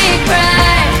me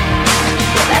cry.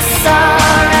 But that's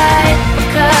alright,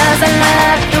 because I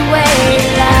love the way you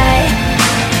lie.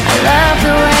 I love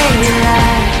the way you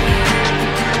lie.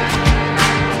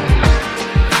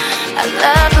 I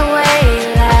love the way you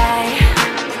lie.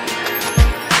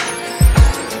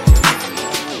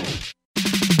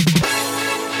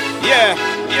 Yeah,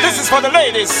 this is for the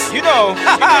ladies, you know.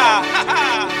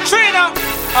 Trina,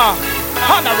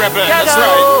 Honorable, that's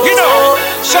right. You know,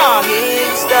 Sean.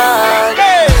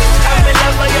 Hey. I'm in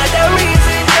love, but you're the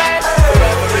reason, girl.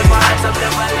 Forever in my heart, I'm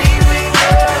never leaving,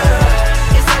 girl.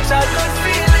 It's such a good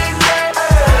feeling, girl.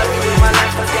 Love you in my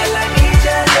life, 'cause girl, I need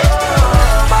your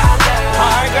love. My girl,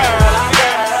 my girl, my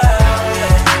girl.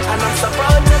 And I'm so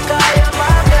proud to call you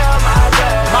my girl, my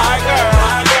girl. My girl,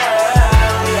 my girl.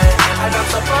 And I'm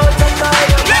so proud to call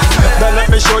you my girl. Then let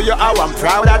me show you how I'm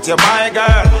proud that you're my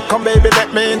girl. Come baby,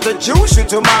 let me introduce you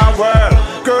to my world.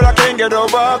 Girl, I can't get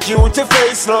over cute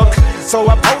face look. So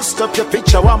I post up your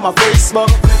picture on my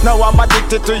Facebook. Now I'm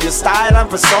addicted to your style and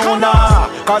persona,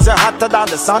 'cause you're hotter than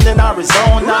the sun in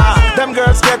Arizona. Them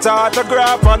girls get an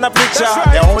autograph on a picture.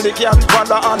 They only can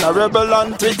follow Honorable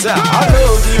on Twitter. I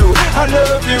love you,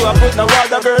 I put no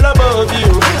other girl above you.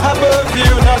 Above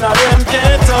you, none of them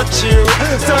can touch you.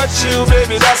 Touch you,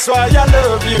 baby, that's why I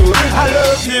love you. I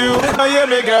love you, now hear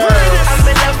me girl. I'm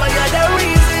in love, but you're the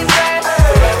reason, girl.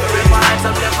 Forever in my heart,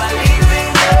 I'm never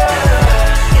leaving, girl.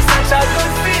 It's such a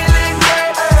good feeling,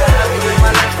 girl. Love you in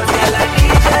my life, 'cause girl, I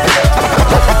need your love.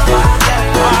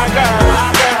 My girl, my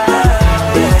girl.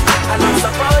 And I'm so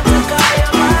proud to call you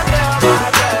my girl, my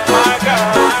girl, my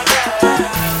girl.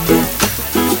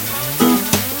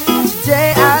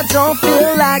 Today I don't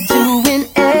feel like doing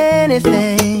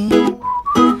anything.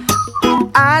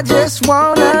 I just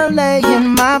wanna lay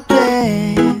in my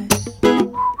bed.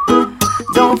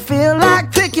 Don't feel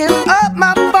like picking up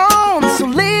my phone, so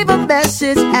leave a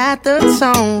message at the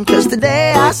tone. 'Cause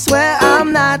today I swear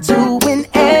I'm not doing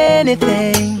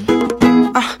anything.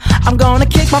 I'm gonna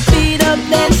kick my feet up,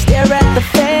 then stare at the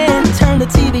fan. Turn the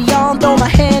TV on, throw my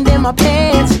hand in my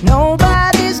pants.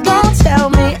 Nobody's gonna tell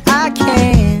me I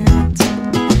can't.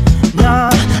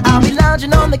 Nah, I'll be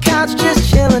lounging on the couch, just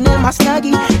chilling in my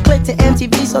Snuggie. Click to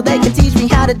MTV so they can teach me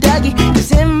how to Dougie.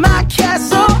 Cause in my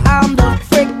castle, I'm the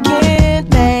freaking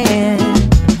man.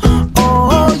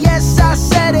 Oh, yes, I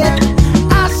said it.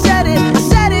 I said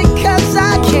it cause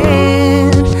I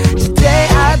can. Today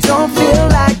I don't feel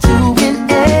like doing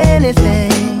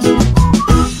anything.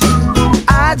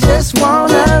 I just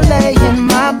wanna lay in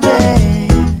my bed.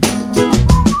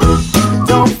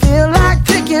 Don't feel like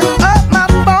picking up my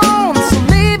phone, so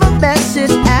leave a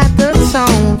message at the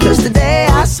tone. Cause today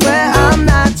I swear I'm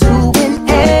not doing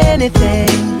anything.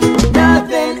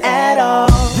 Nothing at all.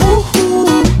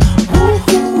 Woo-hoo,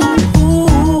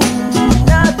 woo-hoo,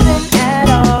 nothing at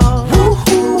all.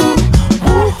 Woo-hoo,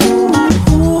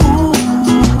 woo-hoo.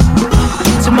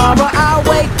 Tomorrow I'll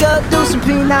wake up, do some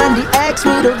P90X,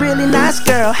 meet a really nice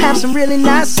girl, have some really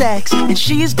nice sex, and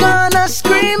she's gonna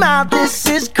scream out, "This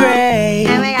is great."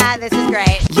 Oh my god, this is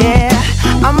great. Yeah,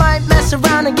 I might mess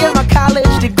around and get my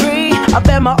college degree. I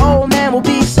bet my old man will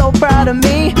be so proud of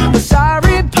me. But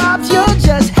sorry, Pops, you'll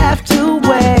just have to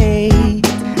wait.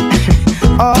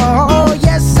 Oh,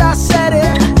 yes, I said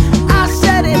it. I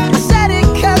said it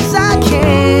cause I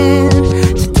can.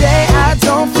 Today I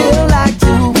don't feel like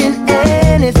doing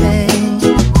anything.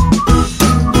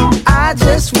 I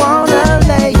just wanna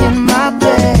lay in my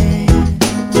bed.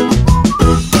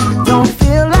 Don't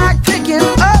feel like picking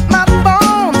up my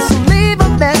phone, so leave a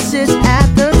message at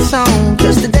the tone.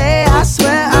 Cause today I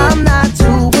swear I'm not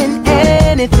doing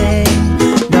anything.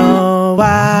 No,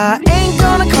 I ain't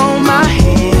gonna comb my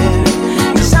hair,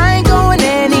 cause I ain't going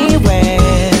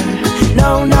anywhere.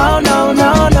 No, no, no,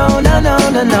 no, no, no, no,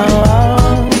 no, no.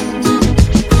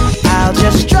 I'll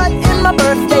just strut in my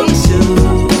birthday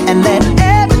suit and let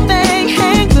everything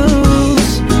hang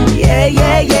loose. Yeah,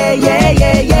 yeah, yeah, yeah,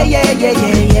 yeah, yeah, yeah, yeah,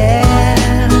 yeah,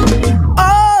 yeah.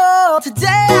 Oh,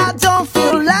 today I don't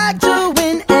feel like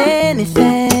doing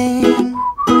anything.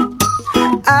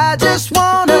 I just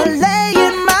wanna lay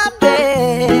in my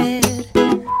bed.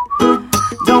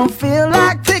 Don't feel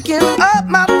like picking up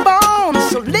my phone,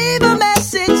 so leave a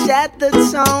message at the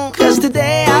tone. Cause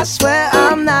today I swear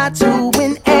I'm not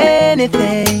doing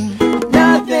anything.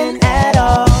 Nothing at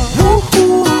all.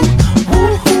 Woo-hoo,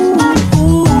 woo-hoo,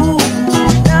 woo-hoo.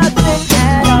 Nothing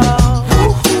at all.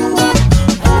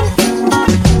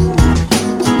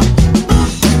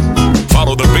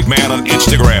 Follow the big man on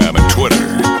Instagram and Twitter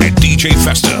at DJ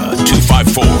Festa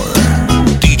 254.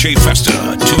 DJ Festa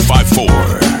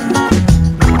 254.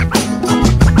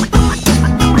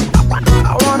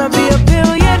 I wanna be a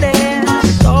billionaire,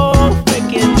 so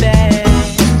freaking bad.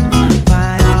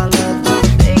 Buy all of the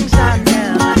things I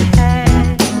never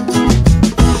had.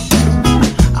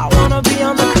 I wanna be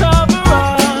on the cover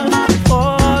of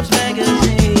Forbes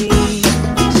magazine,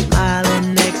 smiling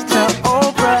next to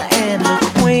Oprah and the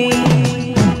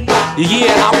Queen.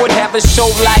 Yeah, I would have a show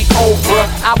like Oprah.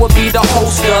 I would be the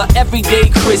host of Everyday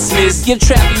Christmas. Give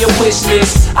Travi a wish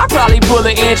list. I'd probably pull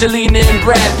a Angelina and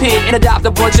Brad Pitt and adopt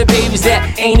a bunch of babies that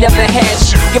ain't never had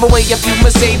shit. Give away a few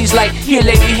Mercedes like, here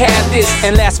lady, have this.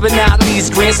 And last but not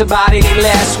least, grant somebody their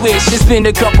last wish. It's been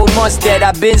a couple months that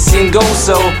I've been single,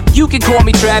 so you can call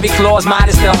me Travi Claus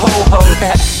minus the ho-ho.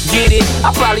 Get it?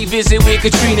 I'll probably visit where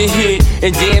Katrina hit,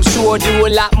 and damn sure do a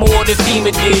lot more than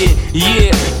FEMA did.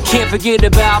 Yeah, can't forget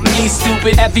about me,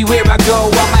 stupid. Everywhere I go,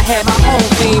 I'ma have my own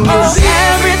theme music.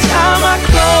 Oh, every time I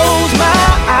close my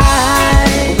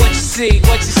eyes, what you see,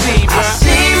 bro? I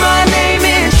see my name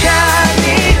in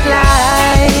shining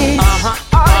lights.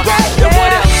 Oh, yeah,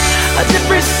 What else? a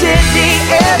different city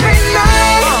every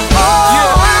night.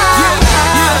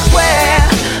 I swear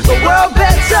the world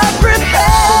better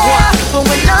prepare for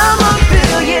when I'm a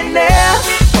billionaire.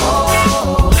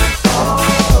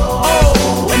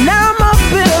 When I'm a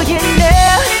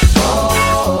billionaire.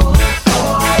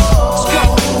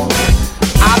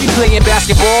 I'll be playing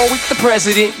basketball with the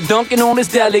president, dunking on his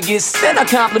delegates. Then I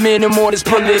compliment him on his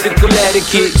political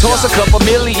etiquette. Toss a couple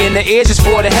million in the air just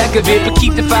for the heck of it, but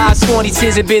keep the 5s, 20s,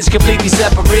 10s, and bids completely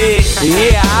separate.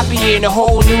 Yeah, I'll be in a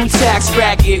whole new tax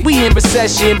bracket. We in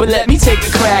recession, but let me take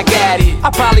a crack at it.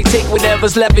 I'll probably take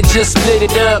whatever's left and just split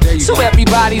it up, so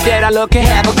everybody that I love can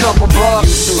have a couple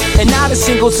bucks. And not a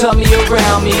single tummy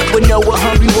around me would know what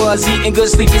hungry was, eating good,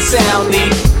 sleeping soundly.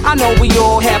 I know we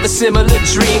all have a similar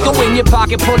dream. Go in your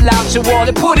pocket, pull out your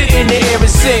wallet, put it in the air and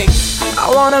sing. I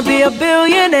wanna be a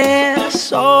billionaire,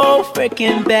 so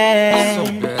freaking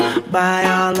bad. buy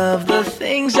all of the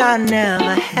things I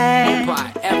never had.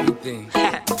 Buy everything.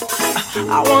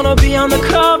 I wanna be on the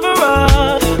cover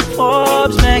of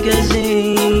Forbes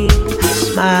magazine,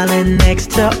 smiling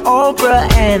next to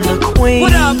Oprah and the Queen.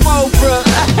 What up, Oprah?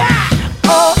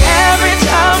 Oh, every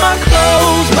time I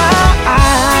close my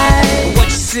eyes, What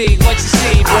you see, bro?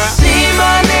 I see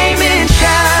my name in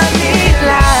shining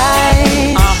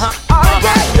lights.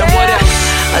 Alright, yeah. What else?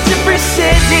 A different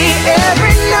city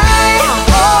every night.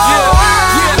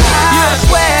 I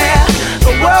swear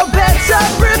the world better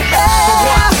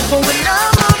prepare for when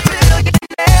I'm a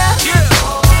billionaire.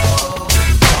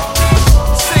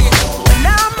 Sing it. When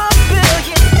I'm a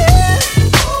billionaire.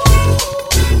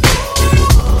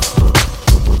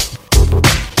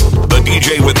 The DJ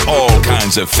with all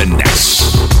kinds of finesse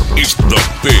is the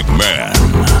big man,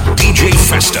 DJ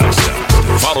Festa.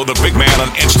 Follow the big man on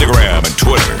Instagram and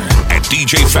Twitter at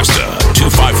DJ Festa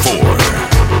 254.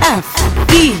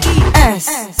 F-E-S-T-A.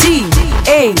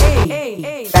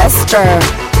 Fester.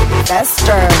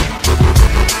 Fester.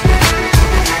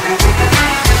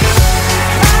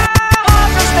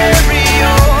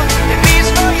 Stereo, it beats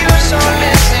for you, so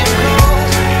listen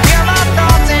close. Hear my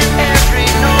thoughts in every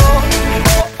note.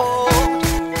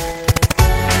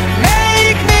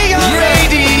 Make me your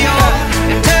radio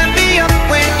and turn me up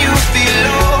when you feel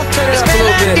low. This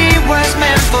melody was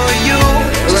meant for you.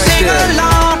 So sing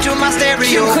along to my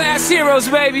stereo. Class heroes,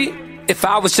 baby. If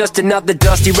I was just another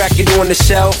dusty record on the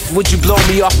shelf, would you blow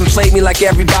me off and play me like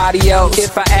everybody else?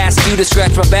 If I asked you to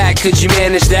scratch my back, could you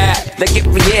manage that? Like if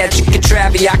we had chicken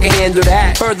Travie, I can handle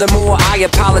that. Furthermore, I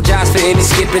apologize for any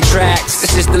skipping tracks.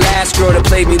 This is the last girl that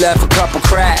played me, left a couple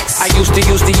cracks. I used to,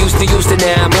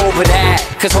 now I'm over that.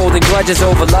 Cause holding grudges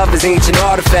over love is ancient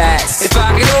artifacts. If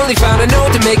I could only find a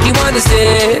note to make you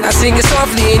understand, I sing it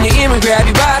softly in your ear and grab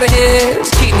you by the hand.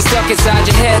 Just keep me stuck inside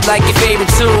your head like your favorite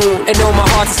tune, and know my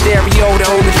heart's a stereo, the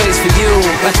only place for you.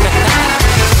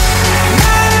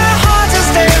 My heart's a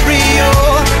stereo,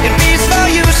 it beats for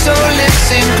you, so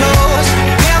listen close.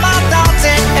 Hear my thoughts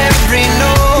in every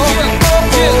note.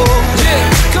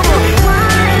 Come on.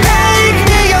 Make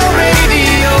me your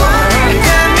radio and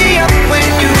turn me up when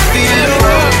you feel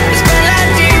low. This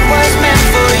melody was meant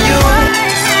for you.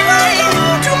 Sing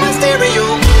along to my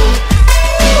stereo.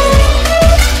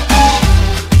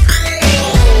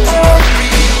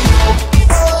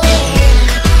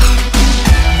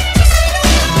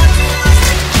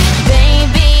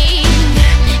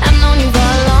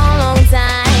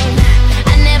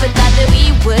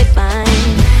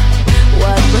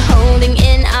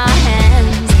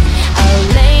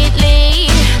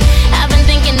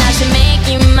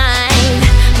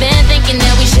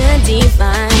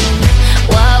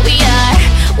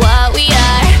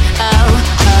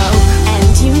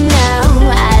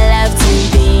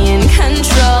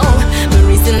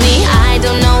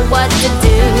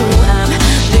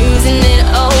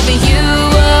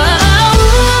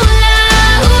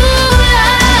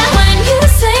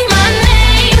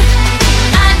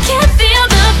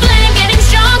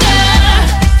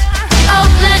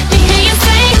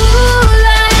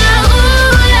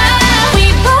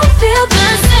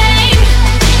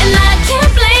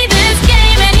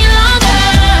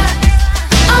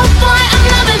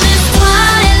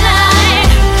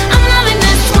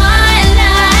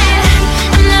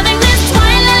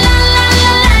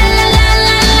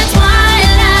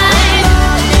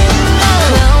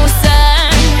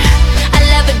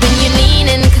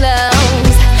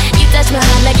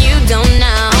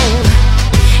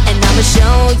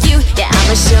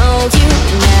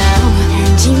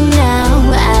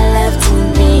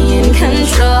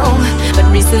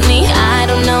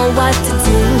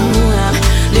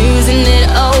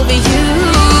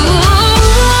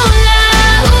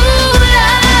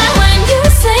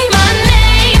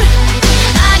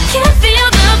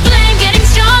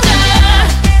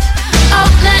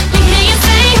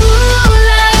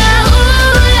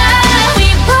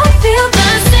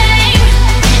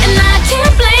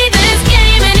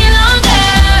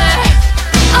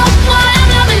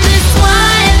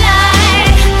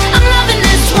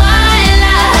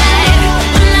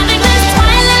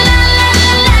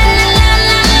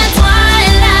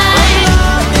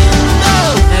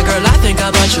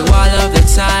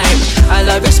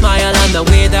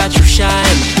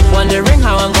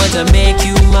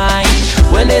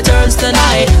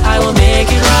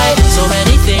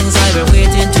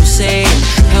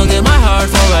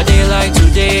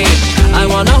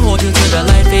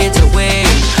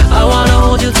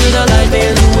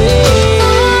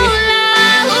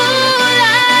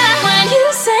 When you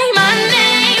say my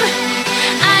name,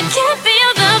 I can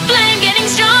feel the flame getting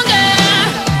stronger.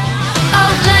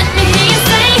 Oh, let me hear you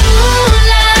say, ooh.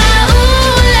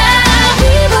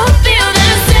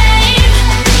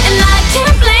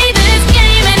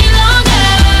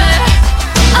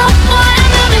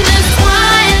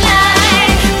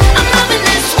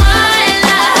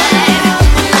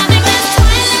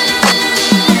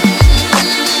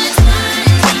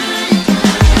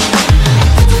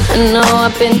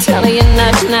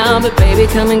 now, but baby,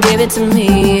 come and give it to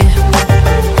me.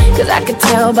 Cause I could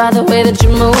tell by the way that you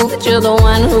move that you're the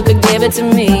one who could give it to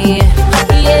me.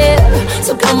 Yeah,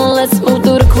 so come on, let's move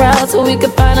through the crowd so we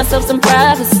can find ourselves some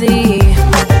privacy.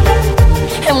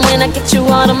 And when I get you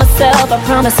all to myself, I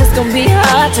promise it's gonna be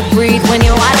hard to breathe when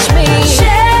you watch me.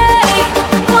 Shake,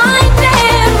 wind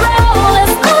and roll,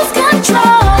 let's lose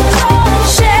control.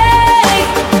 Shake,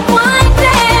 wind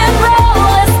and roll,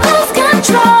 let's lose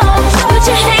control. Put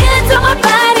your hands on my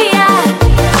body, I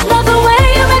love the way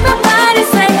you make my body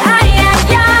say ay,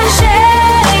 ay, ay.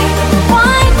 Shake,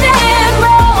 wind and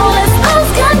roll, let's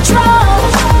lose control.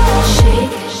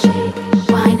 Shake, shake,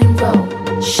 wind and roll.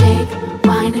 Shake,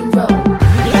 wind and roll.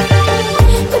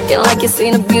 Looking like you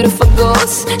seen a beautiful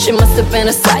ghost. She must have been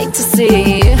a sight to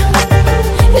see.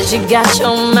 Cause you got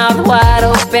your mouth wide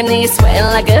open and you're sweating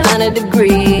like 100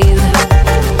 degrees.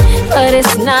 But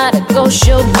it's not a ghost,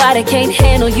 your body can't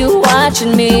handle you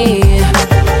watching me.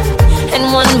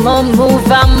 And one more move,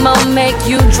 I'ma make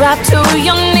you drop to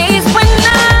your knees when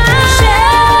I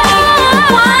shake,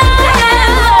 wind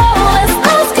and roll, let's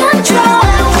lose control.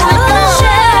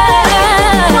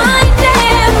 Shake, wind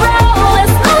and roll,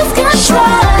 let's lose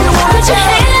control. Put your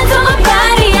hands on my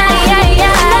body, ay, ay,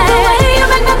 ay. Love the way you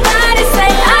make my body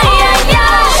say ay, ay,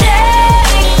 ay.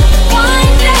 Shake,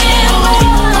 wind and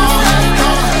roll.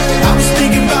 I was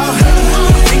thinking about her,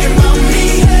 thinking about me,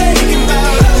 thinking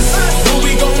about us. Who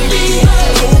we gon' be?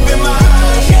 Open my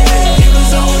eyes, yeah. It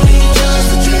was only just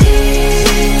a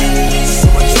dream. So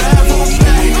I travel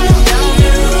back down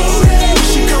the road. When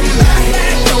she come back,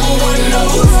 no one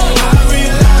knows. I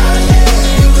realized,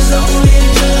 yeah, it was only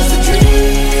just a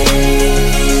dream.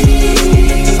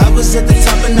 I was at the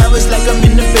top and I was like I'm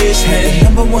in the basement.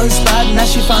 Number one spot, now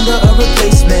she found her a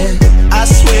replacement. I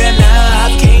swear now I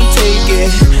can't take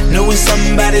it, knowing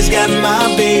somebody's got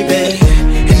my baby.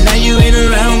 And now you ain't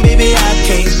around, baby, I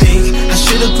can't think. I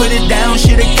should've put it down,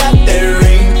 should've got that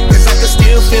ring. Cause I can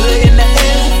still feel it in the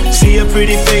air. See her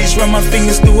pretty face, run my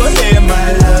fingers through her hair.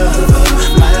 My love,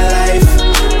 my life,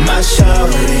 my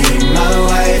shawty, my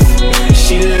wife.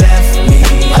 She left me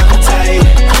uptight,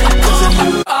 cause I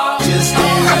knew just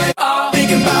ain't right.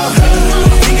 Thinking about her,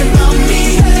 thinking about me,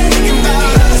 thinking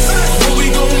about us. What we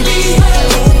gon' be?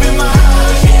 Open my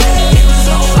eyes, yeah. It was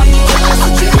only just a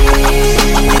dream.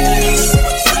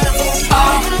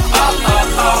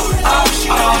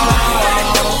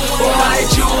 Why'd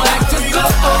you have to go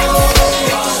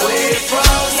away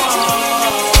from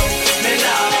me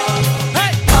now?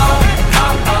 Hey!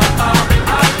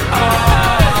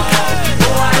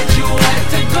 Why'd you have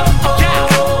to go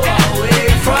away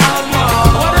from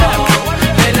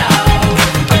me now?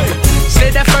 Say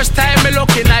the first time me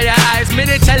looking at your eyes, me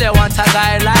they tell you want a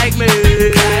guy like me.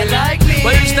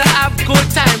 We used to have good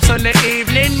times on the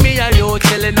evening, me and you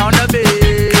chilling on the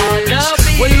beach.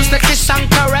 We used to kiss and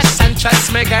caress and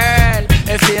trust me, girl.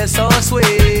 It feels so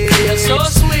sweet.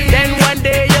 Then one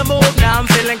day you move, now I'm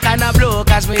feeling kinda blue,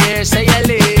 cause me here say you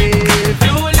leave. I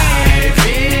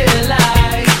feel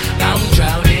like I'm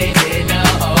drowning in the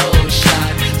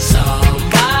ocean.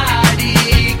 Somebody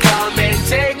come and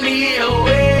take me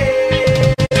away.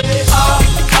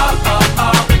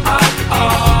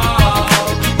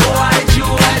 Why'd you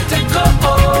have to go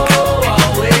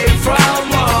away from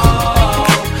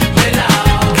me now?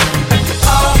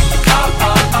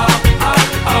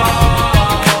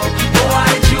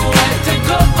 Why'd you have to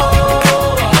go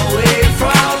away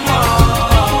from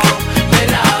me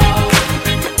now?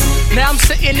 Now I'm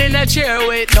sitting in a chair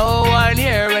with no one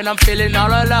here, and I'm feeling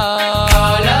all alone.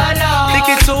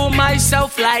 Thinking to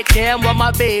myself like, damn, what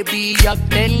my baby up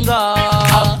then go.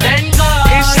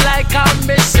 It's like I'm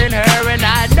missing her, and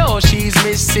I know she's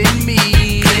missing me.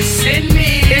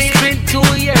 It's been 2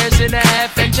 years and a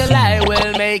half, and July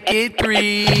will make it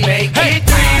 3. I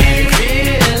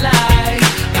feel like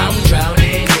I'm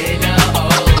drowning in the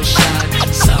ocean.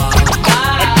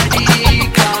 Somebody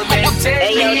come and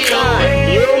take me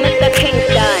away. You, Mr.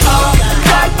 Kingston.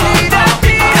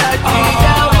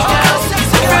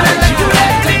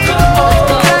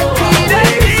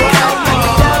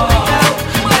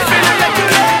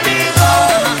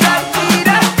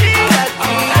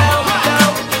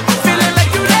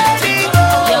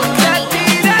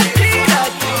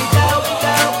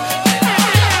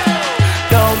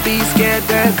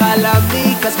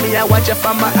 I watch you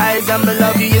from my eyes and me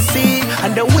love you, you see.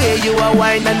 And the way you are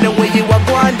wine and the way you are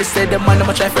going, they say the man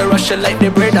I'ma try to rush you like the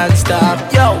bird and stop.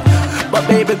 Yo, but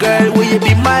baby girl, will you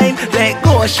be mine? Let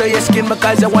go, show your skin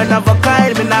because you're one of a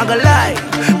kind. Me not gonna lie,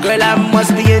 girl, I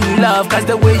must be in love, cause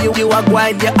the way you are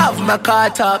going, you have my car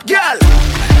top. Girl,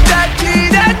 I'm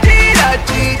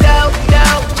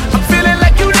feeling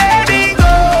like you let me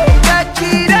go.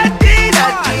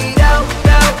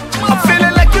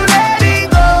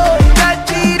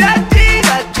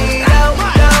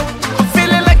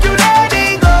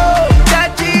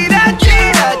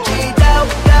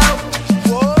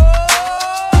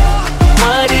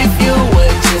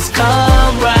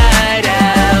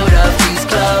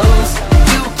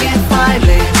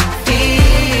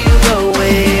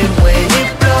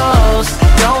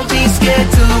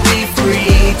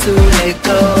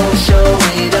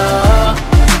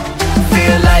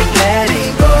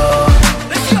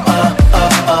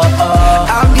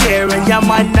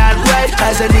 and not right.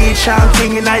 Cause I need Sean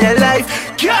King in your life.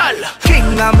 Girl, King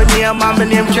on my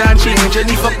name can't change. And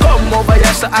if I come over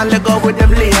here, so I'll go with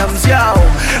them limbs, yo.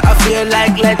 I feel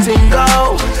like letting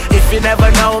go. If you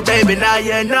never know, baby, now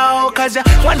you know. Cause you're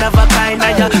one of a kind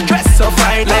and you dress so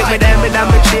fine. Like me them in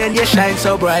my chain, you shine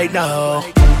so bright now.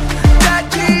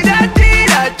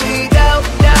 Da-dee-da-dee-da-dee, down,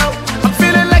 down. I'm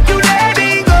feeling like you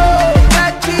letting go.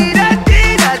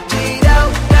 Da-dee-da-dee-da-dee, down,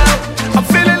 down. I'm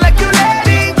feeling like you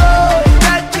letting go.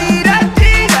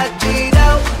 Da-dee-da-dee-da-dee,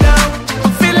 down, down.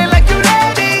 I'm feeling like you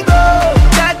letting go.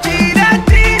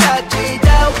 Da-dee-da-dee-da-dee,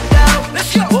 down, down.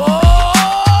 Let's go.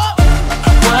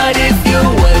 What if you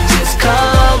would just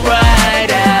come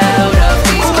right out of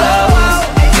these clothes?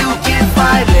 You can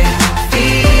finally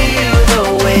feel the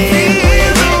way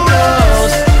it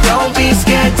goes. Don't be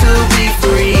scared to be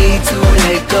free, to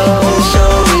let go.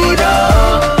 Show it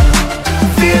all.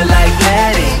 Feel like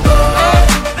letting go.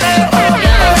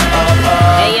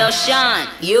 Hey yo, Sean,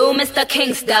 you Mr.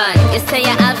 Kingston. You say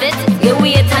you have it, you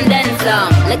wait and then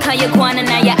some. Look how you go on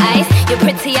and your eyes. You're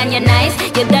pretty and you're nice.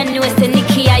 You done know it's the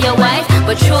Nikki or your wife.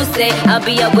 But true say, I'll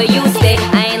be up where you stay.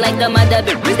 I ain't like the mother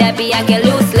bitches that be I get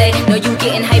loosely. No, you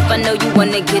getting hype, I know you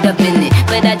wanna get up in it.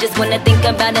 But I just wanna think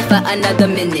about it for another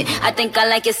minute. I think I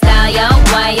like your style, yo.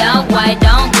 Why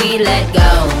don't we let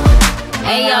go?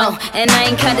 Ayo, and I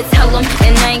ain't gotta tell them,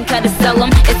 and I ain't gotta sell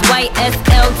them. It's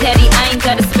YSL, daddy, I ain't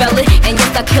gotta spell it. And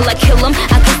yes, I kill them,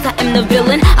 I guess I am the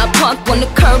villain. I park on the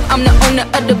curb, I'm the owner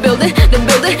of the building.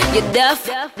 You deaf?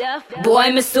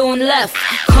 Boy, me soon left.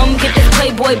 Come get this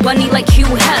Playboy bunny like you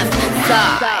have.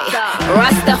 Sigh,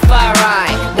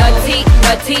 Rastafari, dirty.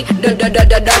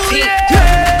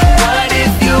 What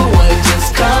if you would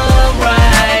just come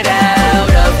right out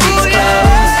of these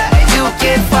clothes? You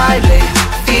can finally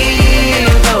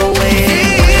feel the way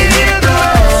it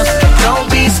goes. Don't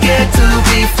be scared to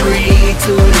be free,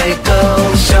 to let go.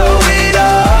 Show it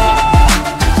all.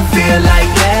 Feel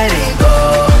like letting go.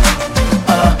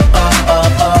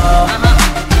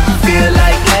 Feel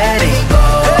like letting go.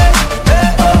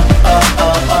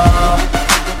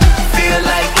 Feel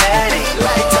like letting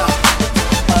go.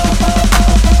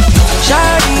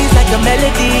 Shawty's like a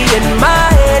melody in my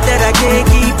head that I can't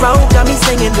keep out. Got me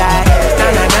singing like na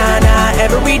na na na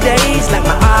every day's like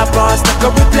my iPod stuck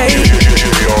on replay.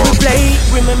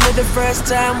 Remember the first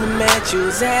time we met? You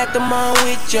was at the mall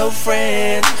with your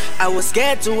friends. I was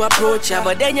scared to approach ya,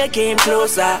 but then you came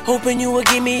closer, hoping you would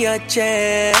give me a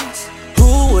chance.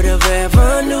 Who would have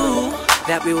ever knew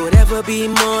that we would ever be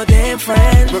more than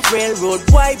friends? But railroad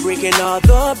white breaking all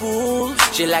the rules.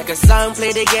 She like a song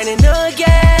played again and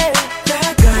again.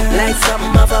 That girl, like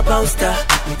something of a poster.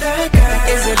 That girl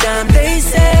is a dime, they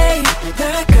say.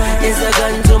 That girl is a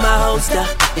gun to my holster.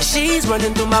 And she's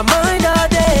running through my mind all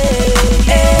day.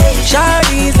 Hey,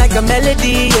 Shawty's like a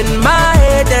melody in my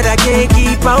head that I can't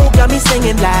keep out. Got me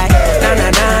singing like na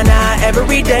na na na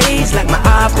every day's like my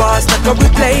iPod stuck on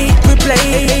replay.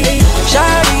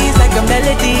 Shawty's like a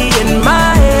melody in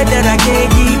my head that I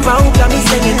can't keep out. Got me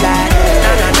singing like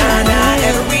na na na na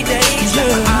every day's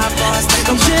like my iPod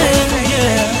stuck on replay.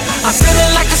 I'm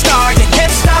feeling like a star, you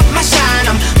can't stop my shine.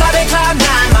 I'm Bobby Cloud 9,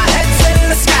 my head's in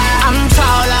the sky. I'm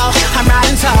solo, I'm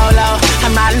riding solo.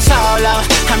 I'm riding solo,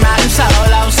 I'm riding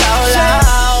solo.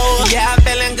 Yeah, I'm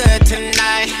feeling good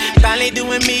tonight. Finally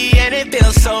doing me and it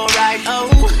feels so right.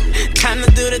 Oh, time to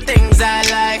do the things I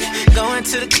like. Going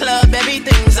to the club,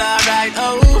 everything's alright.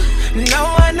 Oh,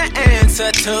 no one to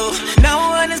answer to, no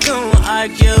one is gonna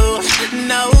argue.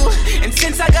 No, and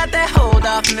since I got that hold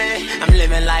off me, I'm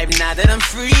living life now that I'm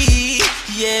free.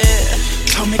 Yeah,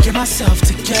 told me get myself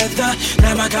together.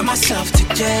 Now I got myself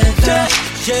together.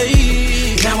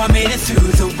 Yeah, now I made it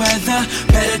through the weather.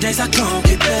 Better days are gonna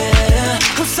get better.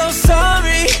 I'm so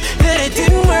sorry that it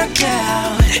didn't work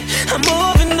out. I'm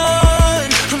moving on.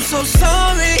 I'm so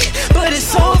sorry, but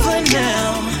it's over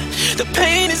now. The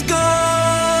pain is gone.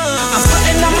 I'm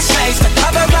putting on my shades to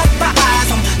cover up my eyes.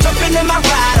 I'm jumping in my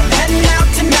ride. I'm heading out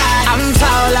tonight. I'm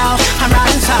solo. I'm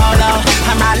riding solo.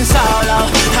 I'm riding solo.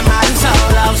 I'm riding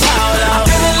solo. I'm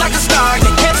feeling like a star.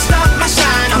 You can't stop my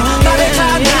shine. I'm riding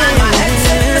cloud 9. My head's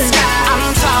in the sky.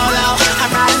 I'm solo.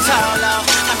 I'm riding solo.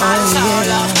 I'm riding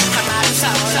solo. I'm riding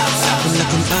solo. I'm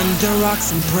looking under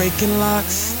rocks and breaking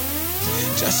locks,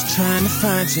 just trying to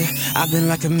find you. I've been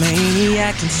like a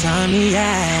maniac,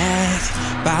 insomniac.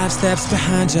 5 steps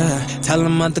behind you, tell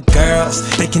them other girls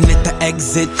they can hit the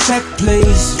exit check,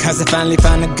 please. Cause I finally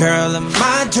found a girl of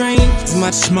my dreams. It's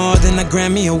much more than a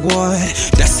Grammy award.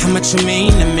 That's how much you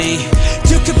mean to me.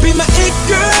 You could be my it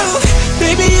girl,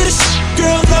 baby, you're the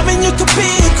girl. Loving you could be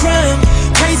a crime.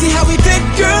 Crazy how we fit,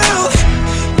 girl.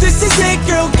 This is it,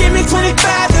 girl. Give me 25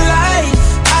 to life.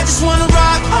 I just wanna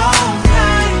rock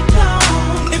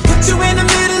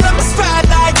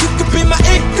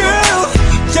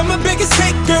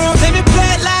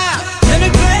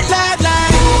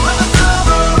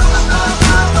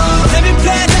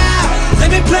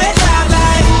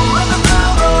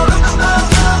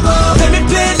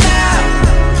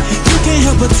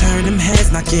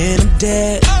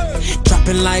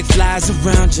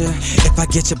you. If I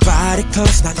get your body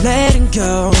close, not letting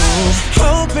go.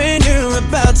 Hoping you're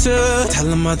about to tell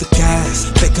them other guys,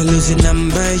 fake or lose your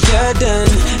number, you're done.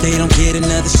 They don't get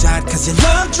another shot cause you're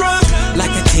love drunk,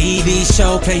 like a TV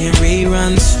show playing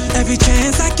reruns. Every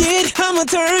chance I get, I'ma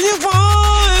turn you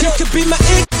on. You could be my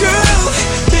it girl,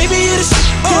 baby you're the shit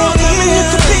girl. Loving you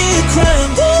could be a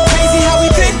crime. Crazy how we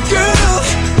did, girl.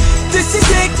 This is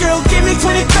it, girl. Give me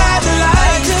 25 to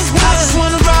life. I just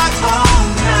wanna rock all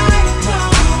night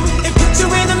long and put you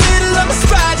in the middle of my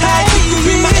spotlight. You could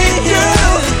be my it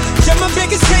girl. You're my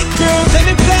biggest hit, girl. Let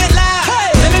me play it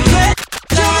loud. Let me play it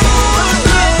loud.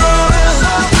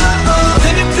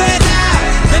 Let me play it loud.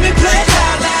 Let me play it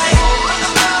loud.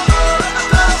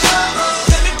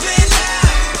 Let me play it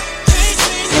loud.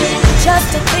 Just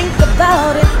to think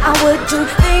about it, I would do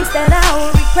things that I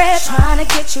would regret. Trying to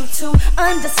get you to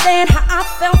understand how I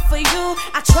felt for you.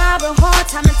 I tried real hard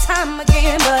time and time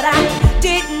again, but I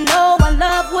didn't know my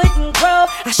love wouldn't grow.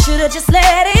 I should've just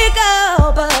let it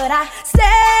go, but I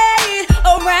stayed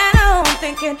around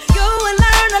thinking you would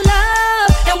learn to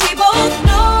love. And we both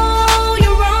know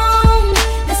you're wrong.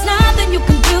 There's nothing you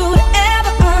can do to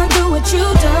ever undo what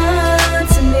you've done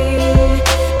to me.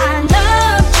 I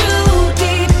loved you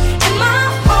deep in my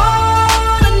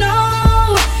heart. I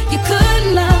know you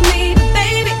couldn't love me, but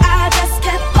baby, I just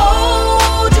kept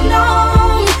holding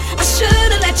on. I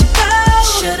should've let you go.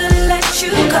 Should've let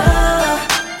you go.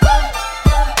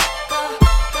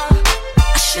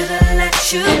 I should've let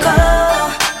you go.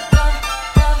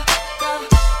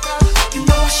 You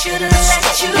know I should've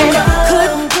let you go.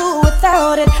 Couldn't do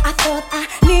without it. I thought I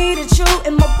needed you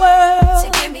in my world to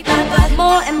give me back, but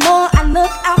more and more I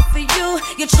look out for you.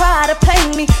 You try to play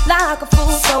me like a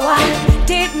fool, so I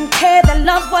didn't care that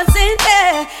love wasn't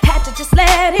there. Had to just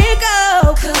let it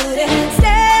go. Couldn't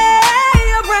stay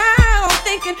around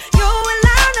thinking you would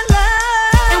learn to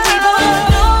love. And we both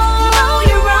know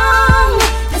you're wrong.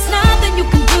 There's nothing you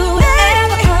can do to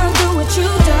ever undo what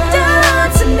you've done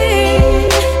to me.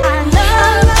 I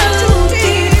love you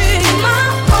deep in my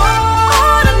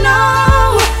heart. I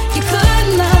know you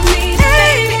couldn't love me,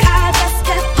 baby. I just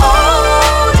kept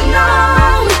holding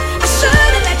on. I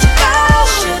should've let you go.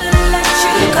 Should've let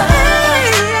you go.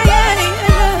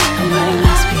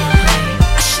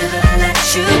 I should've let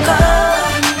you go.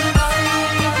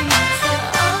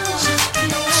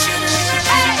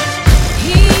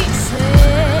 He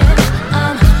said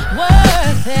I'm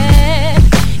worth it.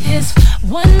 His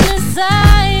one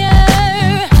desire.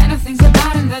 And the things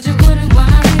about him that you wouldn't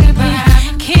worry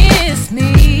about. Kiss me,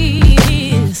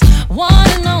 his one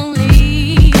and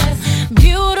only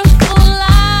beautiful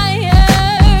liar.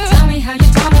 Tell me how you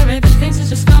tolerate the things that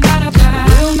just come out of that.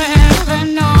 We'll never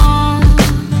know.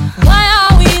 Why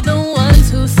are we the ones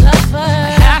who suffer?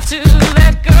 I have to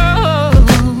let go.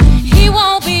 He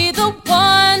won't be the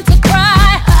one to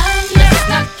cry. Let's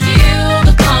not kill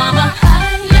the karma.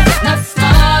 Let's not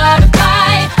start a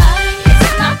fight.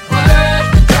 It's not worth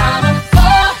the drama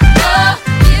for a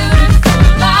beautiful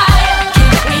life.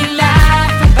 Can't we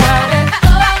laugh about it?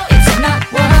 It's not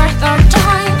worth our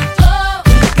time.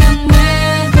 We can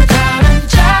win without him.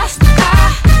 Just a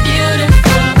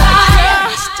beautiful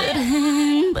life. Trusted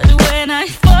him, but when I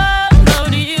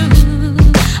followed you,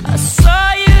 I saw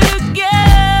you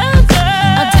together.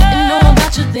 I didn't know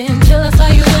about you then till I saw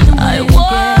you with him. I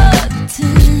walked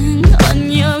in on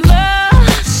your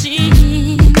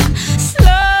machine,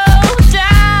 slow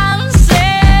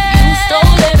dancing. You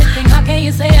stole everything. How can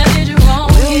you say I did you wrong?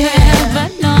 We'll never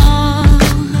know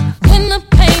when the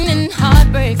pain and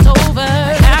heartbreak's over.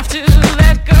 I have to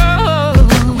let go.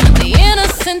 The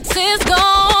innocence is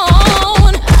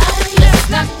gone. Let's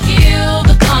not kill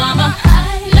the karma.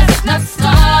 Let's not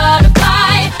start a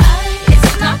fight.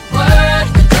 It's not worth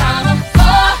the drama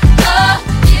for a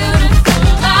beautiful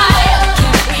life.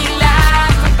 Can't we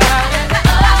laugh about it?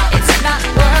 It's not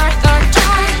worth our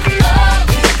time.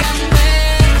 We can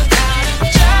win without it.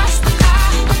 Just a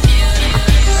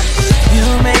beautiful. You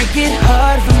make it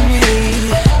hard for me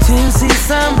to see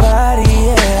somebody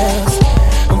else.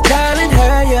 I'm calling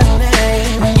her your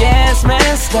name. Yes,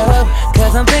 messed up,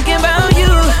 cause I'm thinking about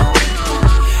you.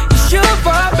 It's your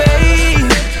fault,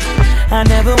 babe. I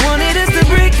never wanted us to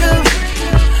break up.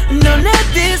 No, not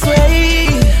this way.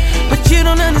 But you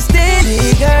don't understand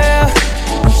it, girl.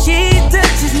 When she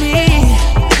touches me,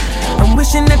 I'm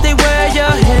wishing that they were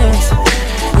your hands.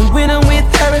 And when I'm with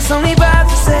her, it's only about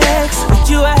the sex. With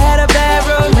you, I had a bad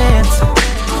romance.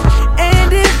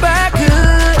 And if I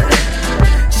could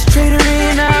just trade her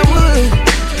in, I would.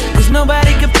 Cause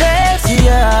nobody compares to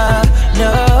you,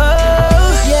 no.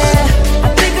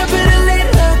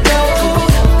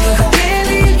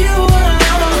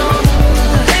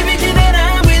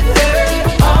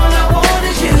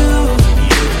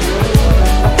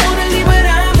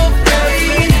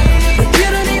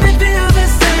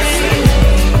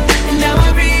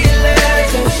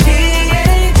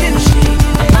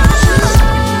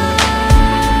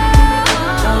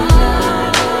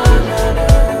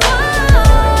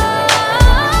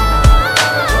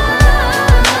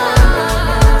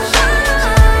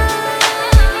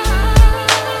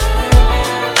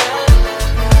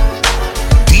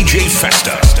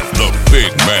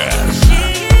 big man.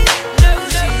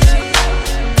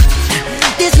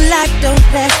 This life don't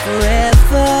last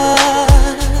forever.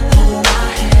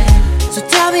 So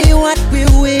tell me what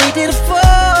we're waiting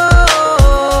for.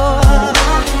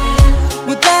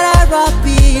 We better all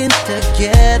be in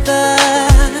together.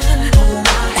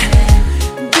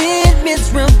 Being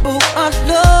miserable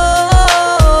alone.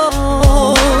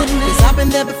 'Cause I've been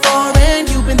there before and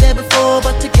you've been there before,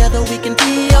 but together we can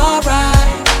be alright.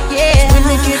 Yeah. When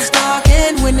it gets dark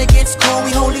and when it gets cold,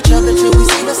 we hold each other till we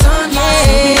see the sunlight.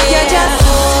 Yeah. If you just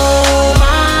hold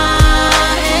my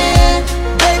hand,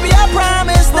 baby, I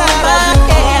promise that I'll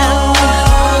do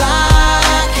all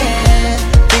I can.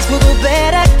 Things will go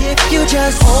better if you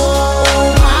just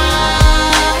hold my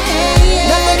hand.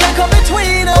 Nothing can come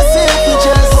between us if you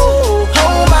just hold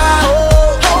my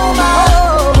hand. Hold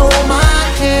my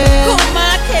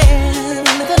hand.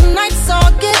 The nights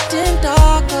are getting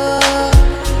darker.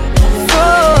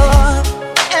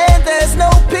 And there's no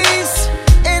peace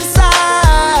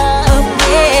inside. Oh,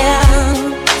 yeah.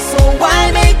 So why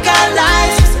make our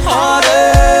lives harder?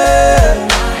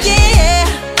 Yeah,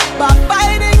 by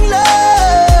fighting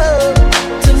love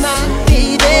tonight,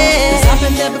 baby. 'Cause I've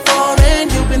been there before and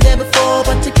you've been there before,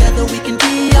 but together we can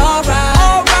be alright.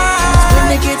 Alright. When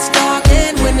it gets dark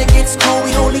and when it gets cold,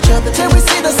 we hold each other till we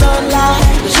see the sunlight.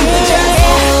 Yeah. You can just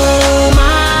hold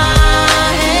my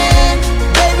hand,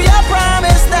 baby. I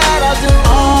promise that I'll do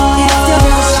all I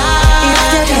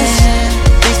can.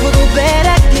 Things will go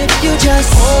better if you just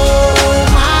hold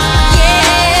my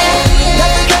hand.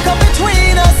 Nothing can come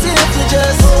between us if you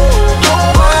just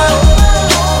hold my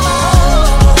hand.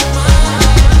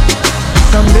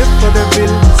 Some live for the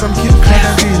bill, some kill for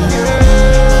the bill.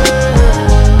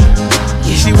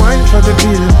 She whine for the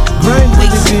bill, grind for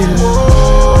the bill.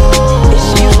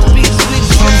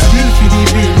 Some steal for the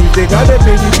bill, they gotta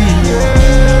pay the bill.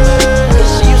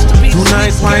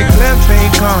 Tonight my Clef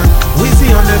ain't gone, Wizzy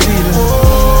on the bill.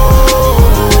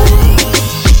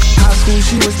 High school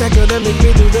she was that girl that make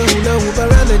me do the hula hoop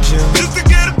around the gym. Just to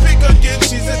get a pick again,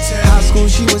 she's a 10. High school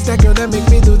she was that girl that make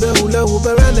me do the hula hoop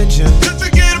around the gym. Just to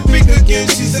get a pick again,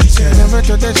 she's a 10. Never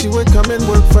thought that she would come and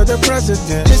work for the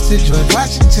president. Just to George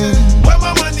Washington. Where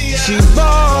my money at? She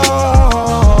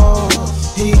bought,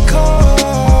 he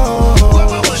called.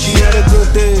 She had a good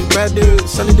day, bad day,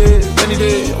 sunny day, rainy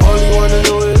day. All you wanna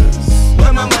know is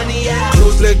where my money at?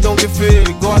 Close leg don't get fit.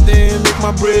 Go out there and make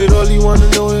my bread. All you wanna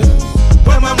know is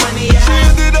where my money at? She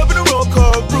ended up in a roll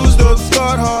call, bruised up,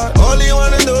 scarred heart. All you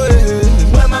wanna know is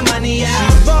where my money at?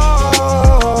 She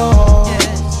bought,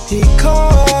 he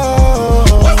called.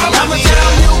 I'ma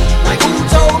tell you, like who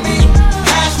told me,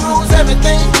 cash rules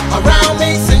everything around me.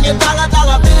 Sing your dollar,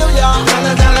 dollar bill, y'all.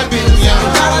 Dollar, dollar bill, y'all.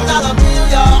 Dollar, dollar bill,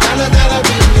 y'all. Dollar, dollar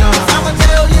bill, y'all. I'ma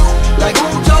tell you, like who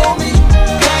told me,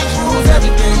 cash rules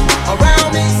everything around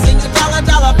me. Sing your dollar,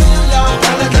 dollar bill, y'all.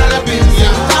 Dollar, dollar bill,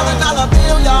 y'all. Dollar, dollar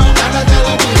bill, y'all. Dollar,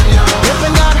 dollar bill, y'all.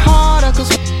 Ripping got harder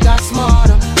 'cause got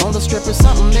smarter. On the strip is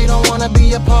something they don't wanna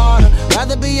be a part of.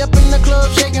 Rather be up in the club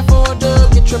shaking for a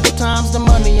dub. Get triple times the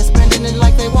money and spending it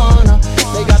like they wanna.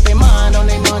 They got their mind on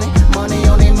their money, money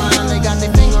on their mind. They got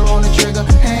their finger on the trigger,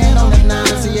 hand on the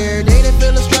nine. See, every day they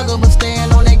feel the struggle, but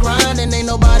staying on their grind. And ain't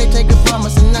nobody take it from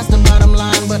us, and that's the bottom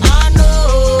line. But I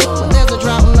know when there's a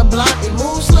drop in the block, it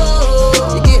moves slow.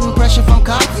 You're getting pressure from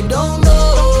cops, you don't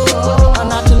know. I'm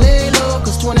not to lay low,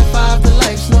 'cause 25 to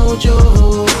life's no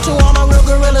joke. To all my real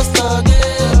gorillas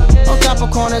thugging, on top of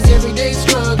corners every day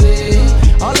struggling.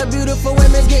 All the beautiful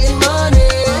women's getting money,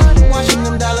 washing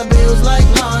them dollar bills like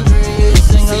laundry.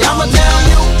 Sing See, I'ma tell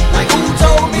you, like who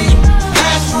told me,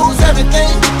 cash rules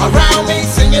everything around me.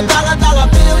 Sing your dollar, dollar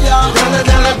bill, y'all. Dollar,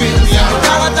 dollar bill, y'all.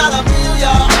 Dollar, dollar bill,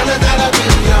 y'all. Dollar, dollar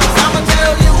bill, y'all. I'ma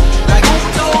tell you, like who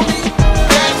told me,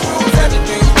 cash rules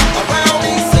everything around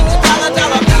me. Sing your dollar,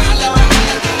 dollar bill, y'all.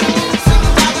 Sing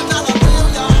your dollar, dollar bill,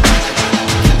 y'all.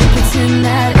 Pretend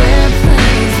that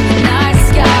airplanes in the night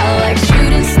sky like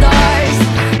shooting stars.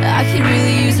 I could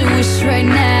really use a wish right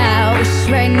now, wish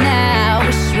right now,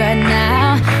 wish right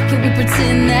now. Could we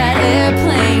pretend that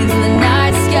airplanes in the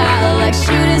night sky like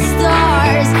shooting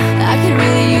stars? I could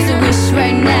really use a wish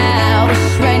right now,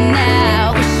 wish right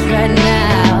now, wish right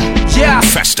now. Yeah,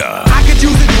 Festa. I could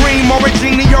use a dream or a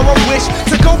genie or a wish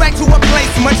to go back to a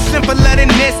place much simpler than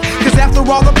this. 'Cause after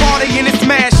all the partying and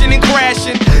smashing and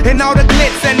crashing, and all the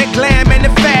glitz and the glam and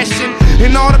the fashion,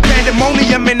 and all the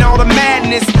pandemonium and all the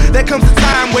madness, there comes a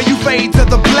time where you fade to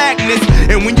the blackness.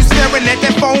 And when you staring at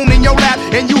that phone in your lap,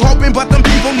 and you hoping but them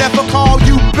people never call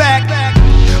you back.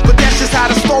 But that's just how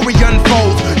the story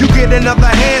unfolds. You get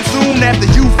another hand soon after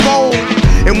you fold.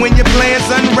 And when your plans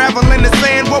unravel in the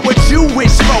sand, what would you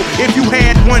wish for if you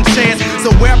had one chance? So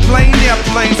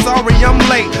airplane, sorry I'm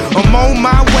late. I'm on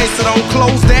my way, so don't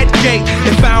close that gate.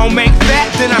 If I don't make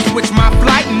that, then I switch my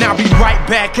flight, and I'll be right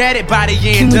back at it by the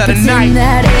end of the night.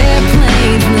 That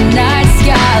airplane in the night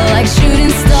sky like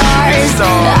shooting stars.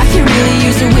 I can really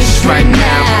use a wish right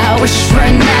now. Wish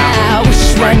right now.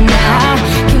 Wish right now.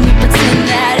 Can we pretend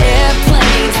that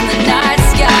airplanes in the night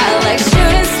sky like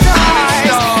shooting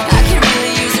stars? I can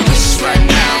really use a wish right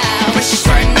now. Wish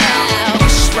right now.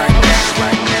 Wish right now.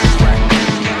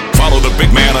 Follow the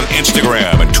big man on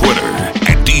Instagram and Twitter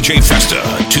at DJ Festa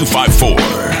 254.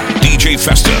 DJ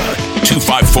Festa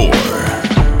 254.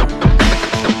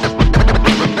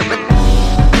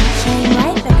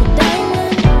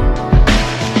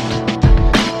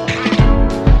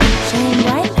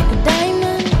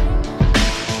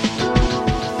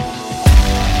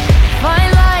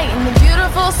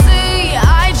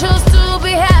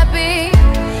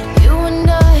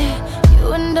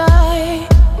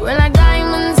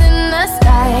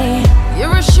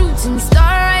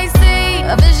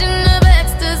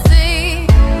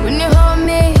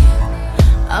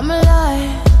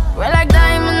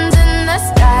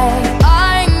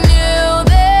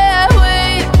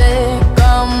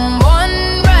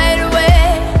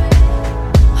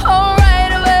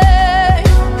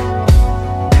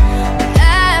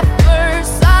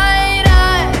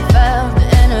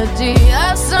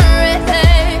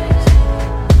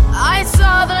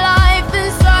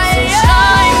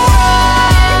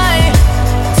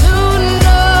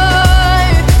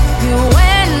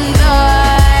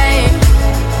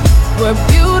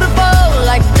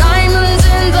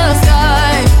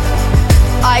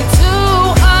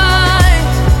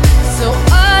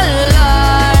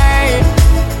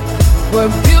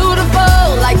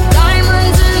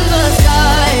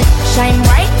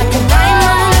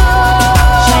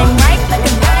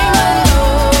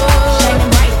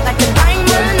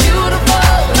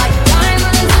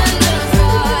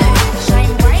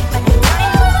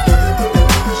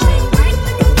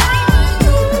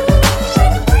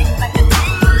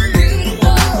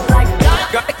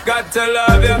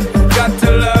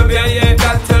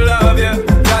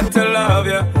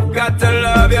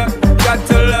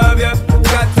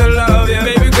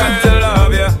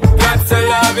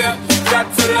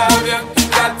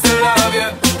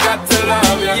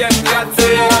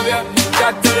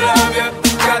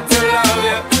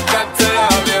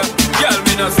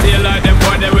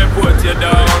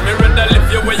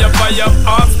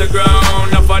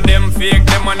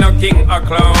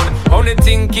 Only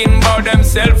thinking about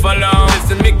themself alone.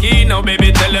 Listen me key now,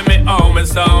 baby, telling me how me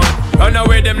sound. Run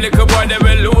away, them little boy, they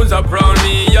will lose up round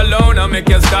me alone. I make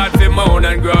you start to moan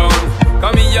and groan.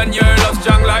 Come here and you're love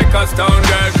strong like a stone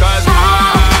girl. Cause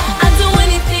I'd do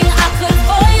anything I could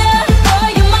for you. For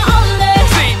you my only.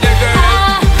 See the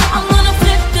girl. I'm gonna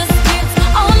flip the script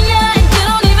on ya and you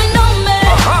don't even know me.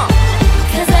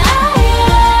 Cause I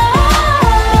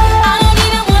don't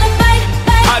even wanna fight.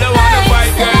 I don't wanna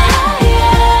fight, girl.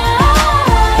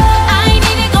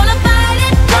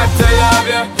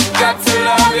 Got to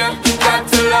love you, got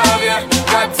to love you,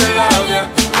 got to love you,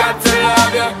 got to love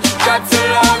you, got to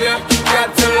love you, got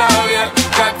to love you,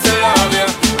 got to love you.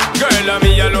 Girl, I'm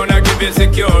me alone, I give you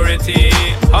security.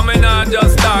 I'm not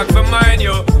just talk for mine,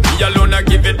 you. Me alone, I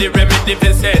give you the remedy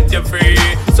to set you free.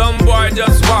 Some boy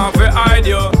just want to hide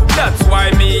you. That's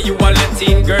why me, you are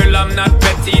letting. Girl, I'm not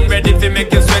betting. Ready to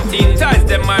make you sweating. Ties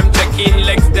them, I'm checking.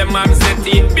 Legs them, I'm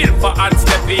setting. Built for hard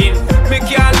stepping. Me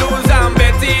can't lose, I'm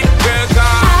betting. Girl,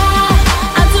 come.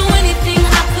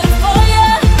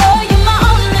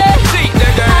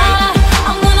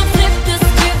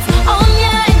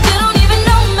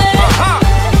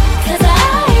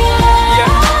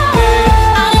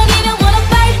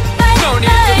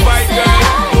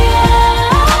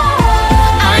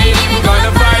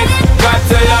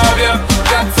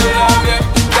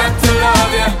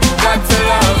 Got to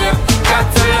love you, got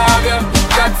to love you,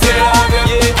 got to love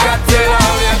you, got to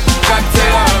love you.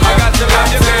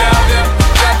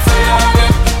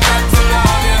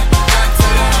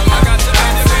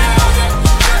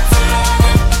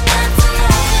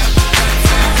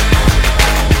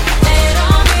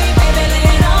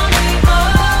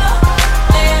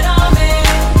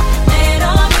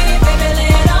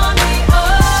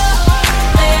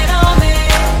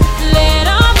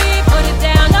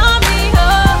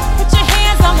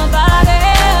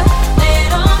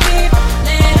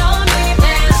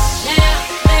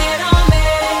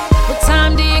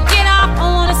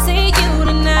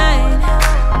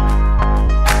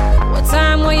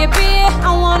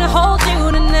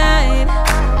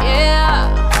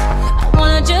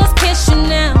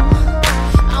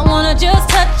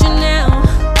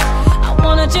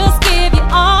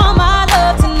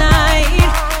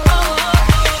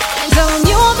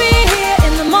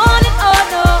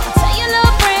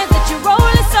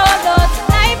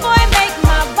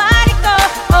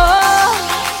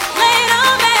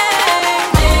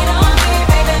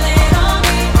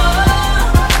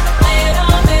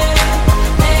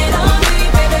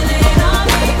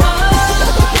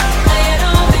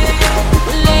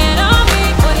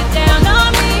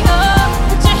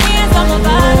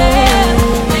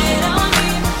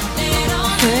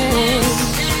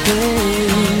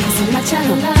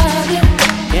 love you.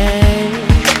 Yeah.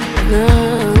 No.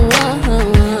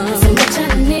 So much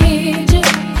I need you.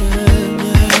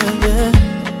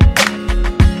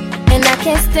 And I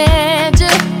can't stand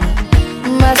you.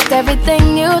 Must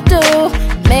everything you do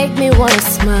make me wanna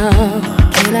smile.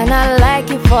 Can I not like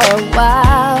you for a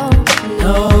while?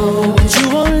 No, but you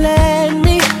won't let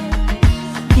me.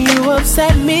 You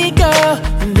upset me, girl,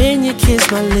 and then you kiss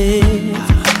my lips.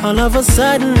 All of a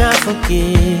sudden I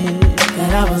forget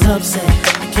that I was upset.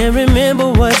 I can't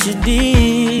remember what you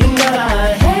did, but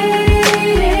I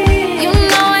hate it. You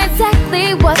know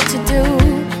exactly what to do,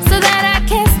 so that I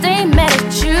can't stay mad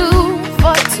at you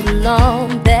for too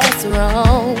long. That's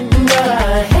wrong, but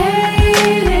I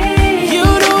hate it. You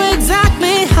know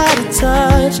exactly how to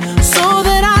touch, so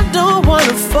that I don't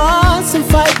wanna fuss and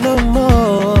fight no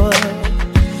more.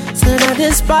 Said I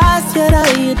despise, yet I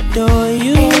adore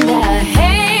you. And I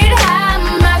hate how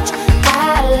much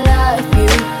I love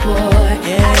you, boy.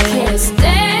 I can't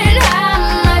stand how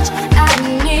much I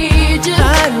need you. I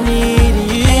need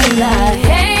you. And I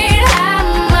hate how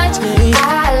much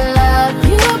I love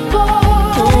you,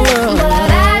 boy. But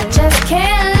I just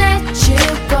can't let you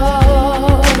go.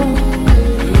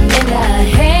 And I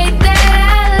hate that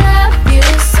I love you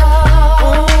so.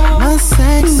 My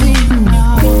sexy,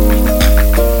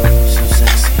 so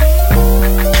sexy.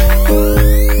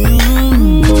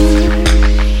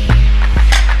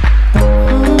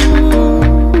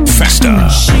 Festa.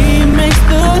 She makes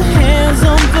the hands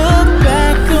on the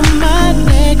back of my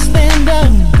neck stand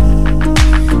up.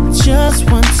 Just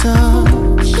one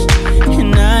touch,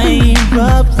 and I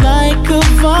erupt like a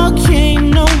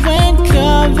volcano and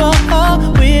cover up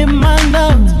with my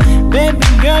love. Baby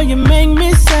girl, you make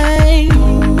me say,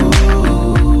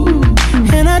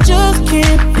 and I just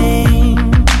can't think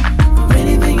of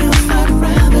anything else I'd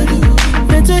rather do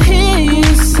than to hear you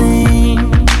sing.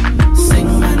 Sing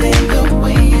my name the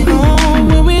way you do.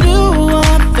 When we do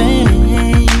our thing,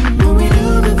 when we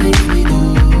do the things we do.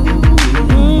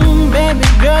 Baby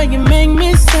girl, you make me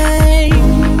say,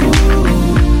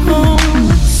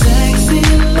 sexy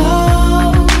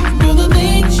love, do the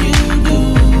things you do.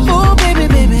 Oh baby,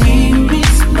 baby, keep me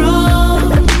strong,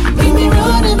 keep me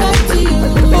running back to you.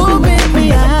 Oh baby,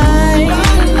 I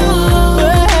love,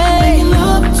 make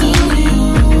love to you.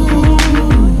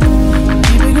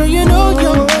 Baby girl, you know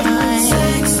you're mine.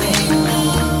 Sexy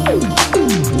love.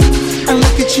 I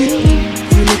look at you,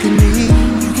 you look at me.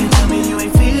 You can tell me you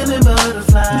ain't feeling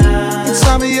butterflies. It's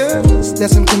obvious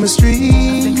there's some chemistry.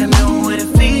 I think I know what it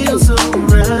feels so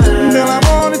right. Girl, I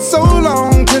wanted so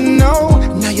long to know.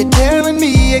 Now you're telling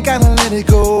me you gotta let it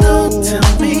go. Don't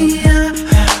tell me I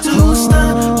have to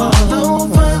start all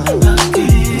over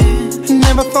again.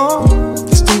 Never thought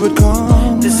this day would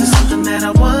come. This is something that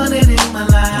I wanted in my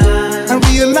life. I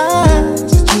realize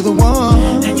that you're the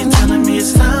one, and you're telling me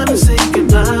it's time to say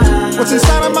goodbye. What's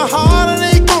inside of my heart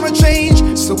it ain't gonna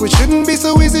change, so it shouldn't be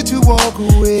so easy to walk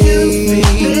away. You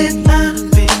feel it, I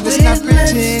feel Let's it, not pretend.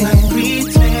 let's not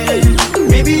pretend.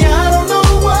 Maybe I don't know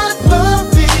what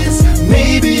love is.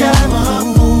 Maybe I'm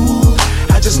a fool.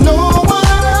 I just know what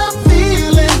I'm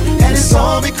feeling, and it's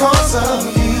all because of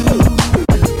you.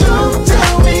 Don't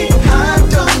tell me I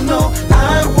don't know.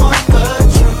 I want the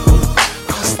truth.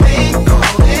 'Cause they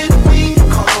call it, we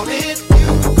call it, you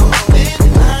call it,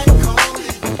 I call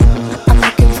it. I'm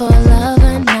looking for a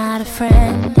lover, not a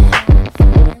friend.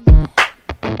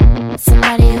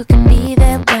 Somebody who can be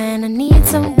there when I need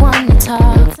someone to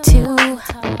talk to.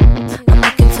 I'm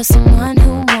looking for someone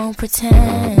who won't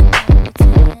pretend.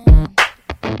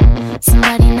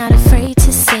 Somebody not afraid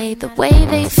to say the way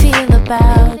they feel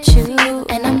about you.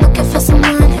 And I'm looking for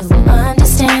someone who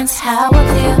understands how I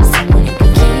feel. Someone who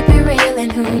can keep it real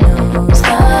and who knows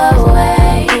the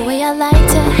way I like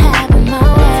to have it my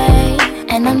way.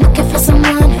 And I'm looking for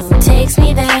someone who takes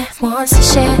me there, wants to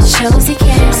share, shows he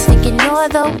cares. Thinking you're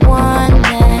the one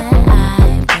that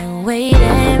I've been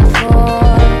waiting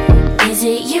for. Is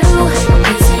it you?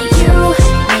 Is it you?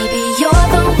 Maybe you're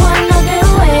the one I've been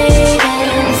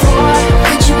waiting for.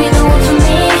 Could you be the one for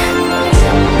me?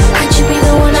 Could you be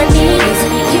the one I need? Is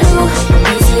it you?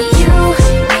 Is it you?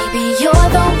 Maybe you're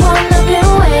the one I've been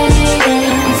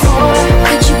waiting for.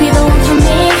 Could you be the one for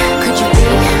me? Could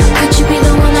you be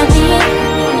the one I need?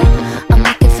 I'm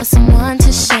looking for someone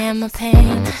to share my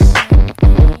pain.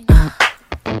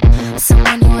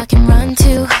 Someone who I can run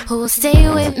to, who will stay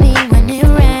with me when it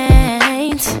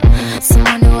rains.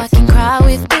 Someone who I can cry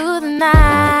with through the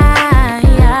night.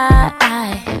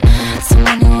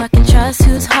 Someone who I can trust,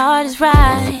 whose heart is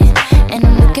right. And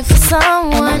I'm looking for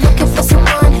someone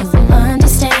who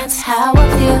understands how I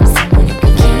feel. Someone who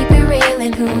can keep it real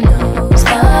and who knows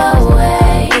the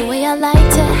way I like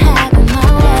to have it my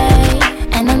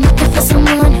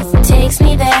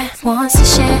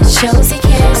chose to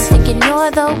kiss. I'm thinking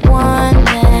you're the one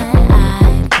that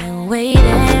I've been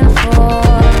waiting for.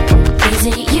 Is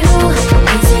it you?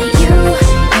 Is it you?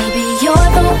 Maybe you're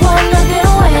the one I've been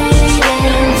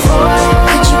waiting for.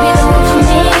 Could you be the one for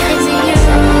me? Is it you?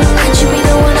 Could you be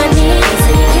the one I need? Is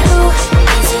it you?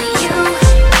 Is it you?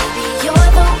 Maybe you're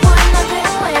the one I've been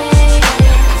waiting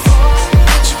for.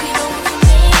 Could you be the one for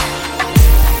me?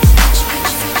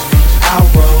 I'll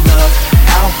roll up,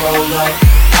 I'll roll up,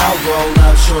 I'll roll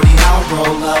up, shorty, I'll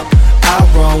roll up, I'll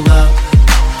roll up,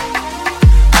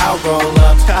 I'll roll up.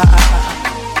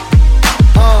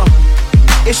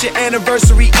 It's your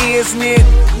anniversary, isn't it?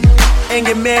 And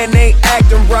your man ain't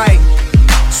acting right.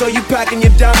 So you packing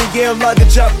your dummy gear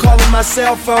luggage up, calling my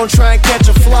cell phone, trying to catch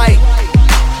a flight.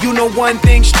 You know one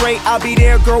thing straight, I'll be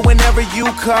there, girl, whenever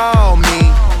you call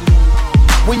me.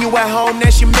 When you at home,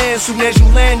 that's your man. Soon as you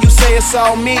land, you say it's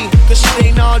all me. Cause shit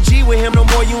ain't all G with him no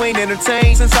more, you ain't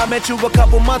entertained. Since I met you a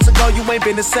couple months ago, you ain't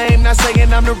been the same. Not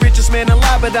saying I'm the richest man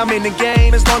alive, but I'm in the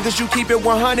game. As long as you keep it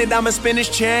 100, I'ma spin this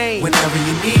chain. Whenever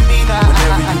you need me,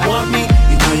 whenever you want me,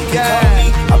 you know you can call me.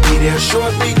 I'll be there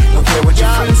shortly. Don't care what your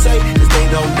friends say, cause they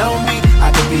don't know me. I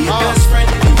could be your best friend,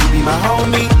 and you be my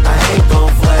homie. I ain't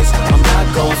gon' flex, I'm not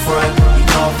gon' front. You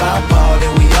know if I ball, then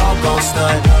we all gon'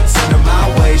 stunt. Send her my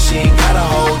way, she ain't gotta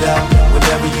hold up.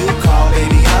 Whenever you call,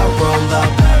 baby, I'll roll up.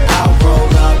 I'll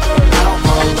roll up, I'll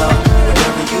roll up.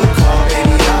 Whenever you call,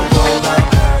 baby, I'll roll up.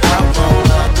 I'll roll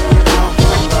up, I'll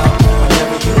roll up.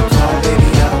 Whenever you call, baby,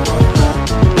 I'll roll up.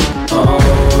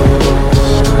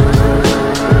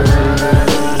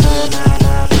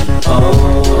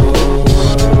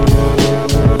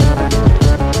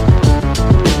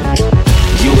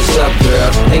 What's up, girl?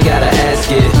 Ain't gotta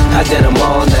ask it. I did them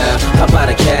all now. How about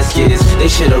the caskets? They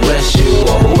should arrest you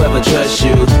or whoever trusts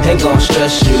you. Ain't gon'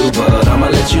 stress you, but I'ma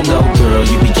let you know, girl.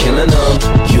 You be killing them.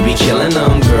 You be killing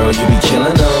them, girl. You be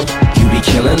killing them. You be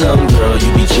killing them, girl.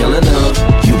 You be killing them.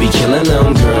 You be killing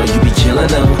them, girl. You be killing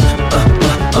them.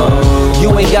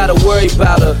 You ain't gotta worry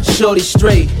about her, shorty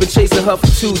straight. Been chasing her for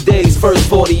 2 days, first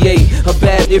 48. Her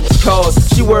bad if cause,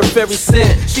 she worth every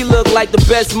cent. She look like the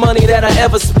best money that I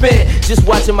ever spent. Just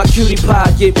watching my cutie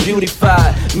pie get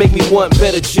beautified. Make me want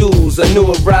better jewels, a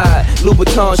newer ride.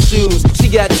 Louboutin shoes, she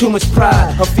got too much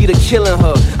pride. Her feet are killing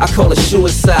her, I call it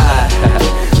suicide.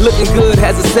 Looking good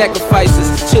has its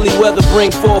sacrifices. Chilly weather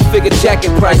bring 4-figure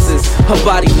jacket prices. Her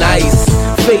body nice,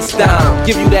 FaceTime,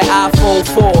 give you that iPhone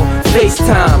 4,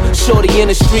 FaceTime. Shorty in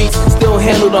the streets, still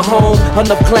handle the home.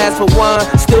 Enough class for wine,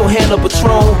 still handle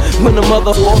Patron. When the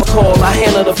mother call, I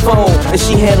handle the phone, and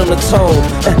she handle the tone.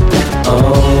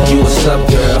 You what's up,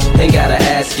 girl? Ain't gotta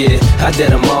ask it. I did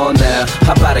them all now.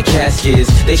 How about the caskets?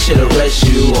 They should arrest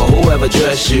you or whoever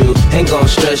dress you. Ain't gon'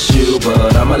 stress you,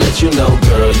 but I'ma let you know,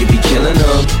 girl. You be killing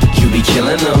them. You be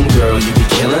killing them, girl. You be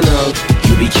killing them.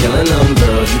 You be killing them,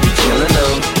 girl. You be killing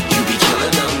them. You be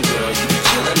killing them, girl. You be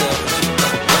killing them.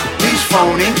 He's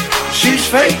phony, she's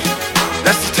fake.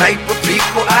 That's the type of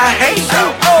people I hate.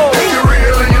 If you're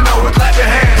real and you know it, clap your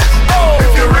hands.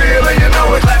 If you're real and you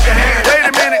know it, clap your hands. Wait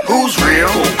a minute, who's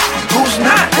real? Who's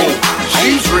not?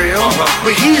 She's real,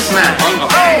 but he's not.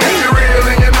 If you're real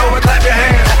and you know it, clap your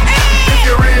hands. If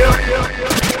you're real.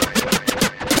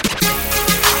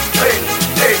 Hey,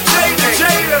 hey, hey,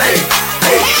 hey, hey,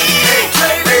 hey,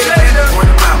 point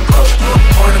him out,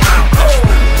 point him out,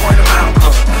 point him out.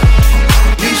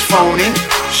 He's phony,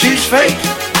 she's fake.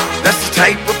 That's the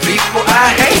type of people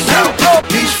I hate.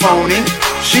 He's phony,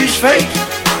 she's fake.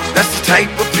 That's the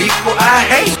type of people I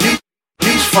hate.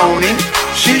 He's phony,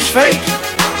 she's fake.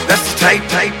 That's the type.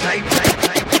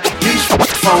 He's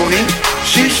phony,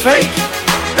 she's fake.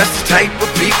 That's the type of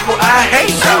people I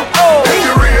hate. If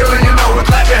you're real and you know it,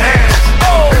 clap your hands.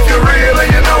 If you're real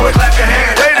and you know it, clap your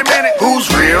hands. Wait a minute, who's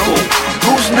real?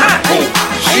 Who's not?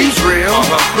 She's real,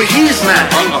 but he's not.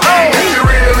 If you're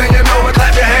real and you know it,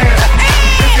 clap your hands.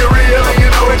 If you're real and you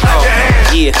know it, clap your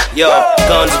hands. Yeah, yo,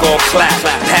 guns gon' clap,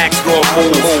 packs gon'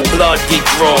 move, blood get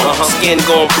drawn, skin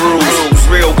gon' bruise,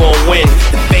 real gon' win,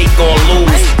 the fake gon'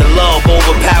 lose, the love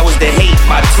overpowers the hate,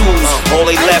 my tools, all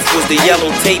they left was the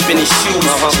yellow tape in his shoes,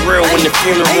 it's real when the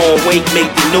funeral on wake make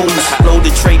the news, load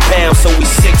the tray pound so we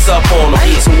 6 up on them,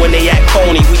 so when they act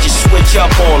phony, we just switch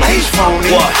up on them. He's phony,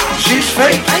 what? She's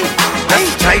fake, that's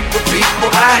the type of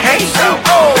people I hate.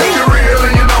 If you're real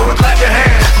and you know it, clap your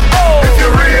hands. If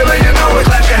you're real and you know it,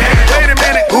 clap your hands. Wait a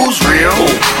minute, who's real?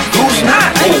 Who's not?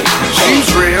 She's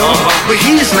real, but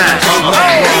he's not. If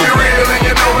you're real and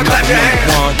you know it, clap your hands.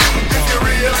 If you're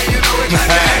real and you know it, clap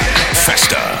your hands.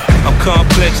 Festa. I'm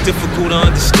complex, difficult to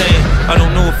understand. I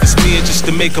don't know if it's me or just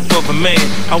the makeup of a man.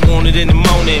 I want it in the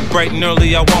morning, bright and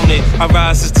early I want it. I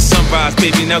rise as the sunrise,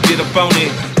 baby, now get up on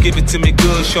it. give it to me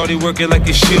good, shorty work it like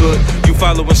you should. You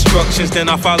follow instructions, then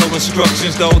I follow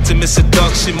instructions. The ultimate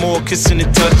seduction, more kissing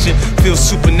and touching. Feel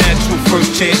supernatural,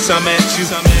 first chance I'm at you.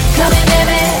 Come here,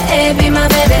 baby, hey, be my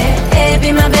baby, hey,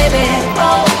 be my baby.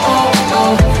 Oh, oh,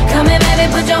 oh. Come here,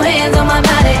 baby, put your hands on my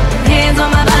body, hands on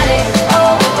my body.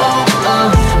 Oh, oh, oh.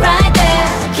 Right there,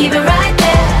 keep it right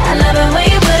there. I love it when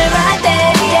you put it right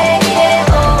there. Yeah, yeah.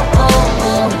 Oh, oh,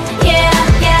 oh. Yeah,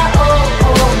 yeah. Oh,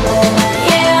 oh, oh.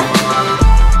 Yeah.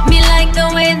 Me like the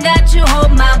way that you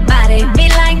hold my body. Me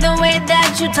like the way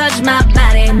that you touch my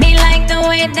body. Me like the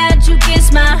way that you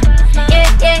kiss my. Yeah,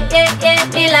 yeah, yeah, yeah.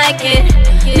 Me like it.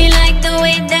 Me like the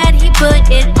way that he put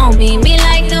it on me. Me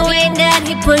like the way that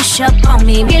he push up on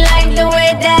me. Me like the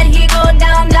way that he go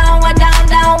down, down, down,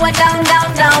 down, down, down,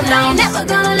 down, down. Never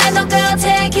gonna let no girl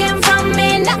take him from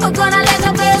me. Never gonna let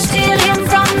no girl steal him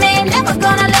from me. Never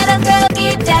gonna let a girl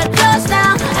get that close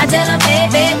now. I tell her,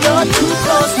 baby, you're too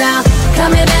close now.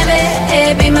 Come here, baby,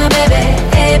 hey, be my baby,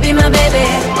 hey, be my baby.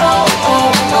 Oh,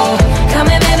 oh, oh. Come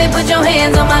here, baby, put your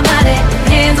hands on my body,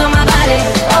 hands on my body.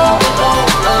 Oh, oh,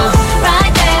 oh.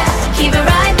 Right there, keep it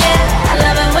right there. I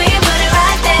love it when you put it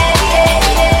right there. Yeah,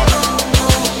 yeah.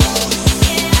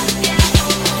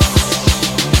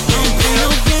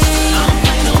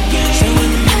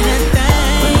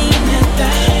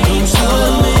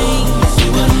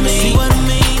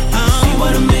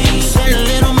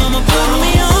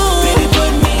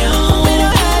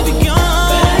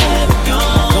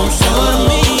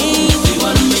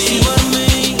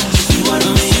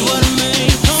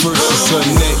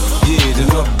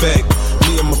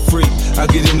 I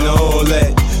get into all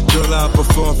that. Girl, I'll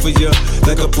perform for you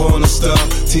like a porn star.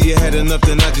 Till you had enough,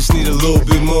 then I just need a little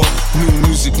bit more. New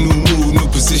music, new mood, new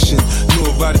position. New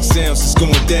erotic sounds, it's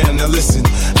going down. Now listen,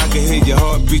 I can hear your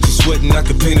heartbeat, you sweating. I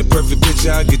can paint a perfect picture.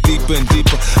 I get deeper and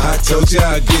deeper. I told you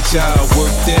I'd get you. I'll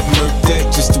work that, murk that,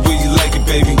 just the way you like it,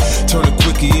 baby. Turn a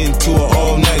quickie into an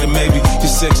all-nighter, maybe. Your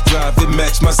sex drive, it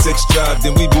match my sex drive.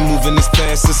 Then we be moving as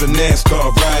fast as a NASCAR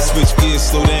ride. Switch gears,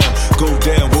 slow down, go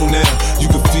down, whoa now.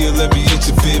 You can feel every inch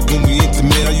of it when we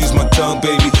intimate. I use my tongue,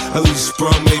 baby. I leave you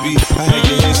sprung, maybe. I had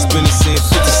your head spinning, saying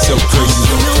 50 so crazy,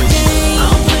 so crazy. I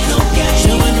don't play no games.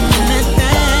 You in a minute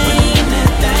thing.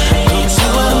 Come see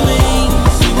what I mean.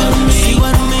 See what I mean. See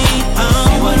what I mean.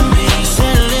 See what I mean.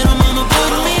 Said a little mama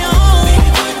put me on. Baby,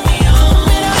 put me on.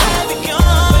 Better have it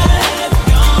gone. Better have it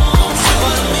gone. See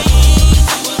what I mean.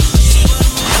 See what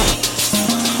I mean.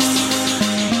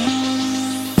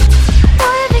 Boy,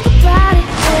 I think about it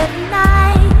every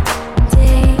night,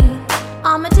 day.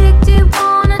 I'm addicted,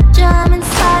 wanna jump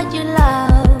inside your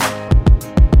love.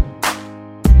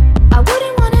 I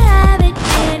wouldn't wanna have it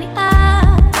any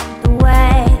other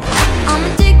way. I'm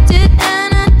addicted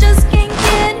and I just can't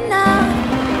get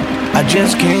enough. I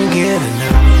just can't get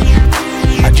enough.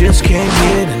 I just can't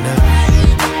get enough.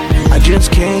 I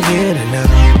just can't get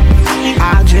enough.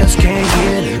 I just can't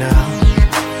get enough.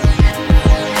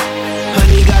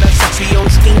 Honey got a sexy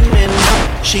old steaming.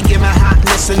 She give my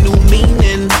hotness a new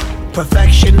meaning.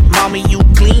 Perfection, mommy, you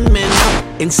gleaming.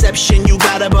 Inception, you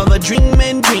got a brother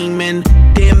dreaming, dreaming.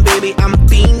 Damn, baby, I'm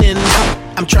fiending.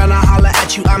 I'm tryna holler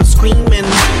at you, I'm screaming.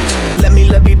 Let me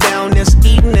love you down this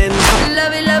evening.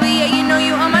 Love it, yeah, you know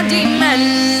you are my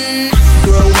demon.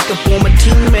 Girl, we can form a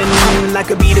team, and I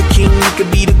could be the king, you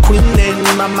could be the queen,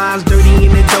 and my mind's dirty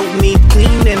and it don't need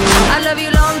cleaning. I love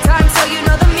you long time, so you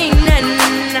know the meaning.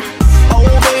 Oh,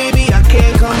 baby, I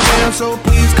can't come down, so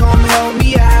please come help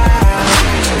me out.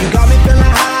 You got me feeling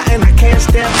high, and I can't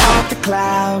step off the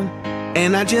cloud,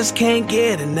 and I just can't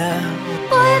get enough.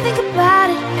 Boy, I think about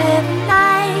it every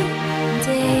night and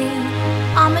day.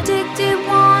 I'm addicted,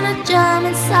 wanna jump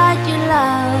inside your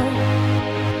love.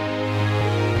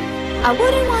 I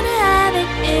wouldn't wanna have it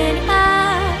any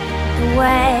other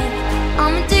way.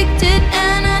 I'm addicted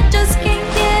and I just can't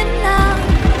get enough.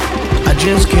 I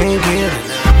just can't get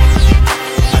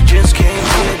enough. I just can't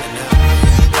get enough.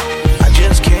 I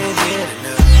just can't get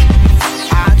enough.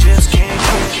 I just can't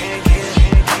get.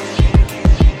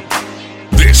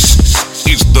 This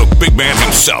is the big man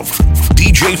himself,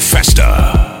 DJ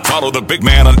Festa. Follow the big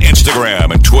man on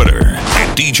Instagram and Twitter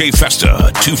at DJ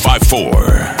Festa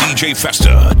 254. DJ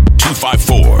Festa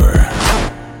 254.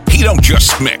 He don't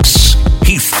just mix,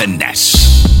 he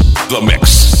finesse the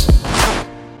mix.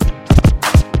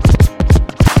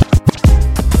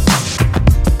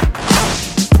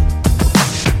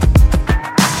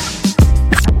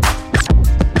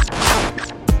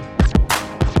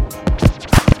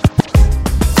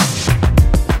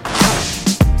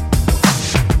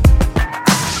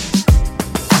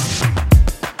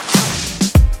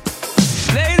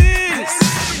 Ladies,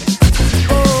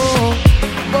 oh,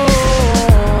 oh,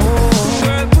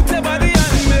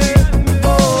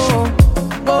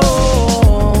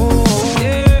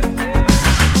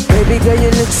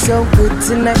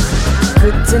 kryptonite,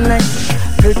 kryptonite,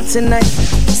 kryptonite.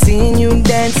 Seeing you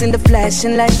dance in the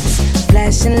flashing lights,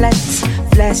 flashing lights,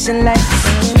 flashing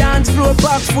lights. Dance floor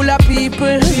packed full of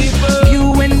people,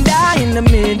 you and I in the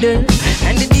middle,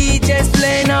 and the DJ's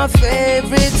playing our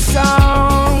favorite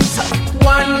songs.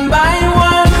 One by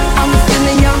one, I'm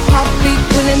feeling your heartbeat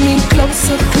pulling me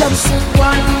closer, closer.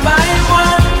 One by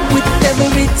one, with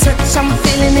every touch I'm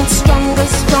feeling it stronger,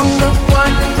 stronger.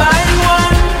 One by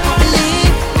one, believe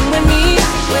you and me,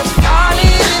 we're falling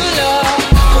in love.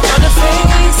 All the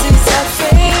faces are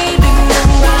fading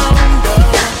around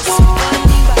us.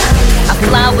 I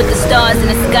fly with the stars in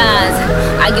the skies.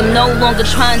 I am no longer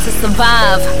trying to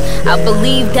survive. I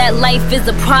believe that life is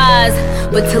a prize,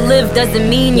 but to live doesn't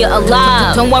mean you're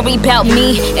alive. Don't worry about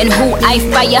me and who I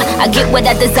fire. I get what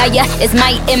I desire, it's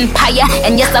my empire.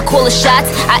 And yes, I call the shots,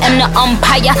 I am the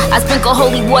umpire. I sprinkle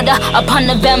holy water upon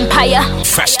the vampire.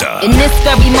 Festa. In this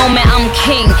very moment, I'm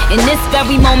king. In this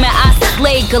very moment, I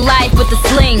slay Goliath with a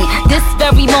sling. This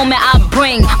very moment, I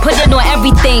put it on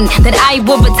everything. That I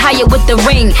will retire with the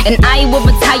ring, and I will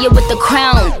retire with the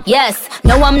crown. Yes,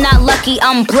 no, I'm not lucky,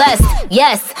 I'm blessed.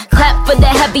 Yes, clap for the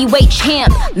heavyweight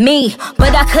champ, me.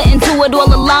 But I couldn't do it all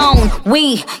alone.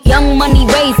 We, Young Money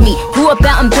raised me. Grew up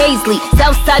out in Paisley,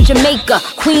 Southside Jamaica,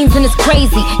 Queens, and it's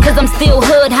crazy, cause I'm still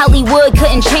hood, Hollywood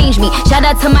couldn't change me. Shout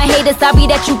out to my haters, sorry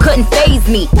that you couldn't faze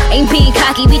me. Ain't being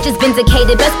cocky, we just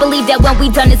vindicated. Best believe that when we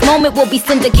done this moment, we'll be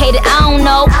syndicated. I don't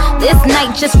know, this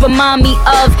night just remind me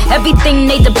of everything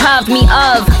they deprived me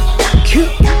of.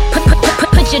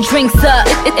 Put your drinks up,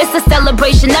 it's a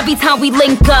celebration every time we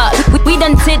link up. We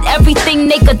done did everything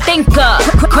they could think of.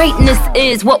 Greatness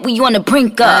is what we on the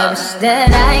brink of. I wish that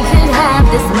I could have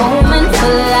this moment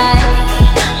for life,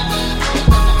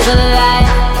 for life,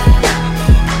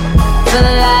 for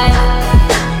life.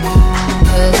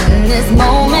 Cause in this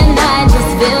moment I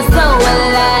just feel so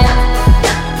alive,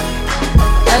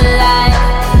 alive,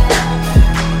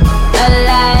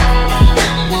 alive.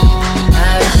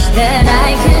 I wish that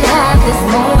I could have this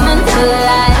moment for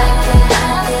life,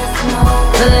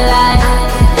 for life,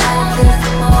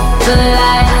 for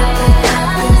life.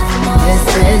 This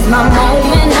is my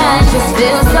moment, I just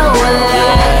feel so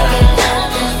alive,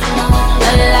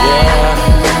 alive,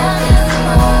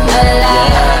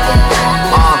 alive.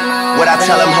 What I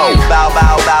tell him, ho, bow,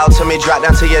 bow, bow to me, drop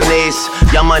down to your knees.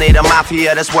 Young Money, the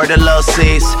mafia, that's where the love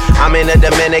sees. I'm in the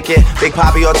Dominican, Big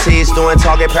Papi Ortiz, doing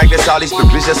target practice, all these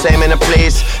bitches just aiming to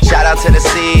please. Shout out to the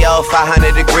CEO,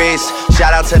 500 degrees.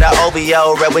 Shout out to the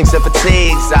OVO, Red Wings and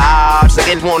Fatigues. So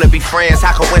they wanna be friends,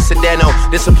 how coincidental.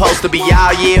 This supposed to be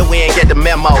our year, we ain't get the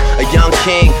memo. A young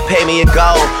king, pay me a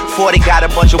gold. 40 got a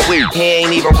bunch of weird, he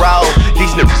ain't even roll.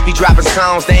 These niggas be dropping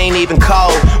songs, they ain't even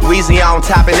cold. Weezy on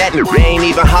top of that, they ain't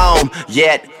even home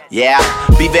yet. Yeah,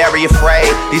 be very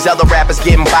afraid. These other rappers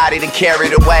getting bodied and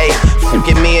carried away.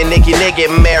 Get me and Nicki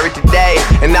getting married today.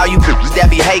 And now you bitches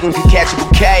that be hating can catch a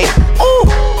bouquet. Ooh,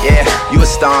 yeah, you a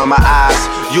star in my eyes.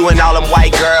 You and all them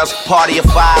white girls, party of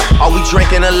 5. Are we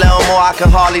drinking a little more? I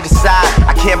can hardly decide.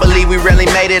 I can't believe we really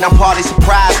made it, I'm partly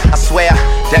surprised. I swear,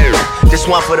 damn, this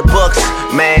one for the books,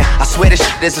 man. I swear this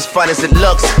shit is as fun as it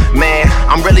looks, man.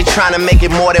 I'm really trying to make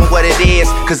it more than what it is.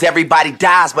 Cause everybody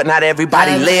dies, but not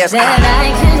everybody lives. That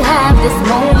I could have this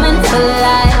moment for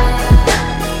life,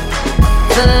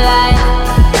 for life,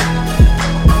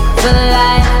 for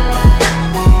life.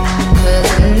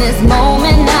 Cause in this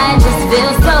moment I just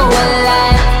feel so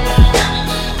alive,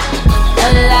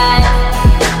 alive,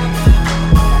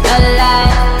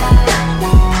 alive.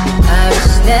 I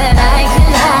wish that I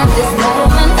could have this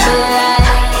moment for life,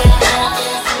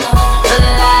 for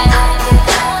life,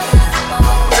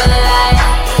 for life.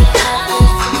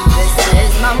 This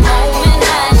is my moment,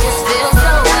 I just feel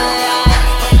so alive,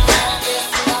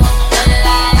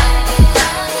 alive.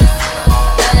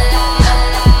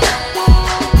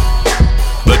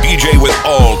 The DJ with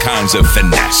all kinds of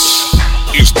finesse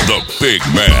is the Big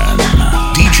Man.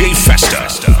 DJ Festa.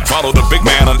 Follow the Big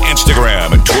Man on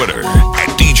Instagram and Twitter at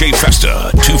DJ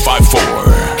Festa 254.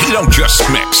 He don't just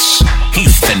mix, he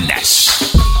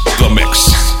finesse. The mix,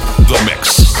 the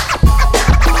mix.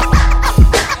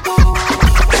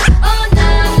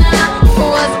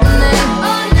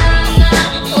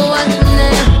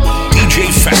 DJ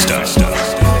Festa,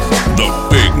 the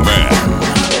Big Man.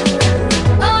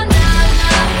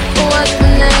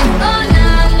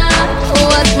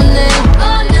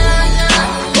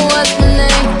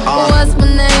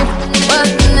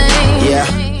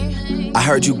 I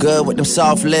heard you good with them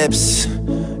soft lips.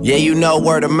 Yeah, you know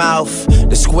word of mouth.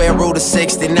 The square root of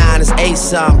 69 is 8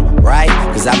 something, right?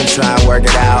 Cause I've been trying to work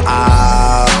it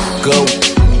out. Go.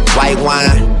 white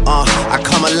wine. I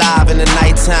come alive in the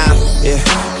nighttime. Yeah,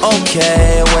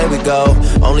 okay, away we go.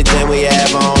 Only thing we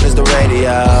have on is the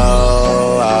radio.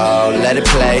 Oh, let it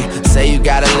play. Say you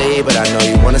gotta leave, but I know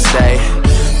you wanna stay.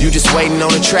 You just waiting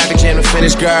on the traffic jam to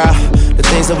finish, girl. The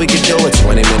things that we could do in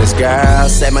 20 minutes, girl.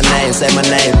 Say my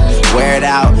name, wear it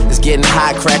out. It's getting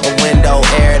hot, crack a window,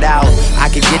 air it out. I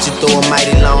could get you through a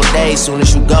mighty long day. Soon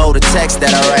as you go, the text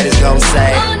that I write is gonna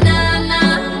say, oh, nah,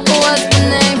 nah, what's my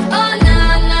name? Oh,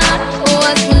 nah, nah,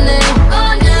 what's my name?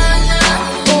 Oh, nah,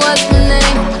 nah, what's my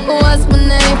name? What's my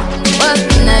name? What's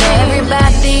my name?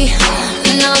 Everybody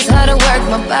knows how to work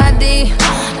my body,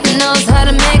 knows how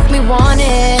to make me want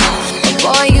it.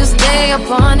 Boy, you stay up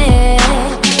on it.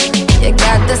 You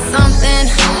got the something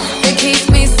that keeps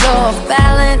me so off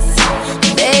balance.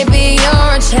 Baby,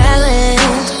 you're a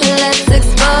challenge. Let's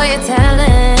explore your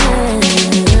talent.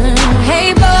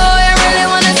 Hey boy, I really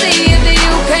wanna see if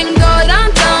you can go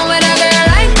downtown with a girl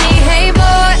like me. Hey boy,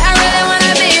 I really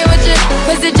wanna be with you,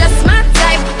 'cause you're just my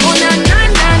type. Oh nah, nah,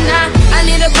 nah, nah. I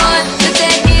need a boy to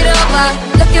take it over.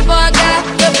 Looking for a guy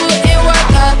to put in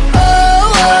work up.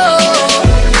 Oh, oh.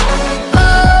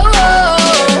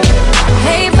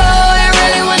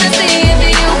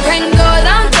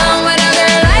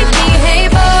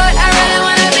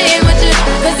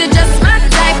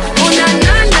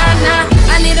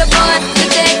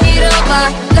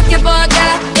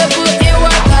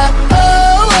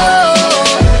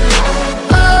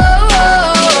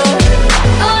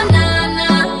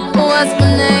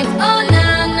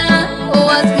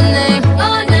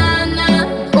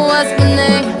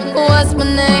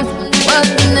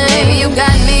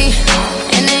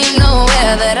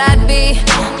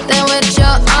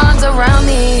 Around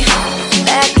me,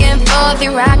 back and forth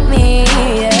you rock me,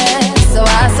 yeah. So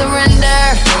I surrender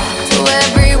to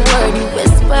every word you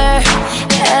whisper,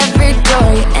 every door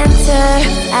you enter,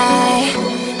 I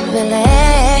will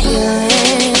let you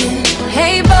in.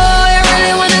 Hey boy, I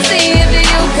really wanna see if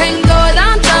you can go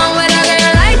downtown with a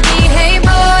girl like me. Hey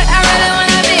boy, I really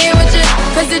wanna be with you,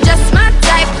 'cause you're just my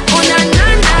type. Oh nah,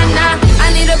 nah, nah, nah.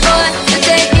 I need a boy to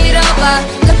take it over.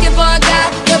 Looking for a guy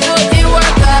to put in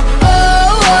work up.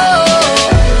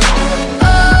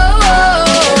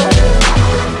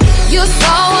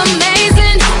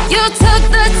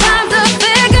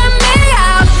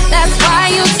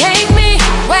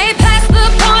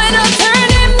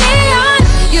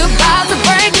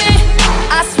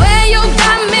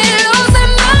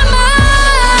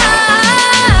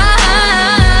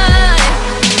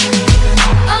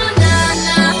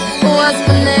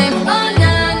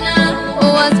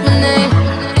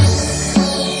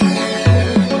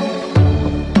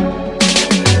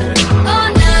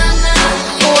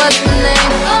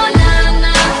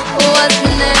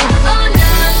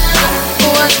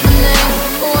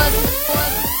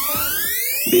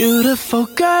 Beautiful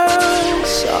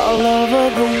girls all over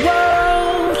the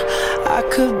world. I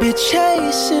could be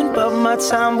chasing, but my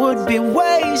time would be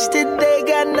wasted. They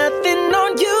got nothing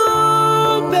on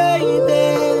you, baby.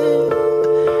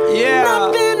 Yeah.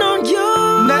 Nothing on you.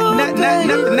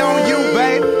 Nothing on you,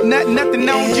 babe. Nothing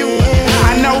on you.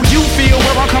 I know you feel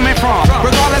where I'm coming from,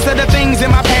 regardless of the things in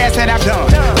my past that I've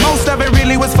done. Most of it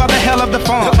really was for the hell of the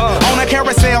fun. On a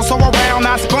carousel, so around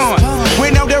I spun.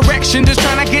 With no direction, just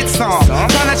trying to get some.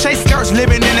 Trying to chase skirts,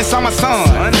 living in the summer sun.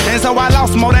 And so I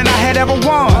lost more than I had ever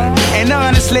won. And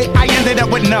honestly, I ended up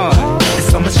with none. There's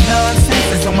so much nonsense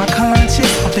that's on my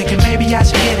conscience. I'm thinking maybe I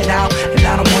should get it out. And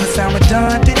I don't want to sound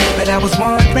redundant, but I was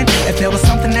wondering if there was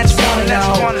something that you want to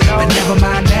know. But never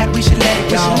mind that, we should let it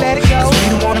go. 'Cause we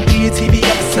don't want to be a TV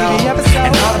episode.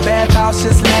 And all the bad thoughts,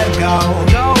 just let it go.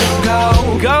 Go, go,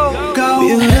 go, go.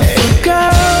 Beautiful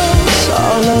girls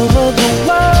all over the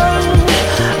world.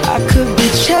 I could be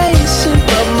chasing,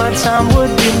 but my time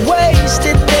would be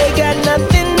wasted. They got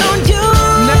nothing on you.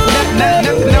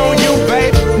 Nothing on you,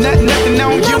 babe. Nothing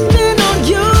on you. Nothing on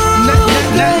you.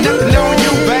 Nothing on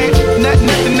you, babe.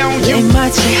 Nothing on you. They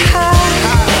might say hi,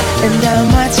 and I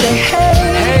might say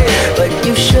hey, but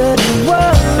you shouldn't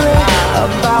worry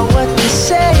about what they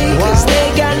say, 'cause they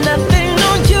got nothing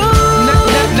on you.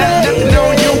 Nothing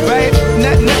on you, babe.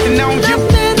 Nothing on you.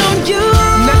 Nothing on you.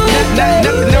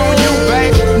 Nothing on you,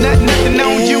 babe. Nothing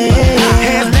on you.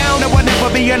 Hands down, there will never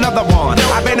be another one.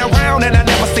 I've been around and I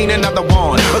never seen another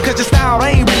one. Because your style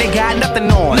ain't really got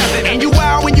nothing on. And you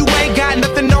wild when you ain't got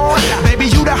nothing on. Baby,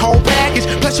 you the whole package.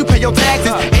 Plus you pay your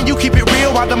taxes. And you keep it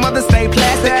real while the mothers stay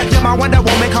plastic. You're my Wonder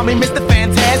Woman, call me Mr.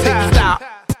 Fantastic. Stop.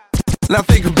 Now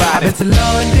think about it. I've been to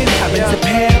London, I've been to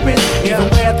Paris, even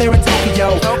way out there in Tokyo.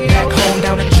 Back home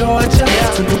down in Georgia,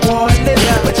 to New Orleans,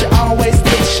 but you always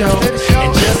did the show.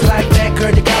 And just like that,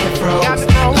 girl, you got me froze.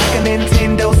 Like a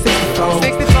Nintendo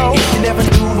 64.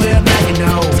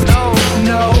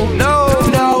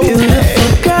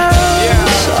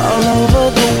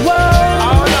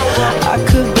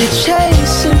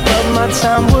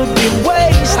 time would be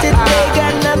wasted. They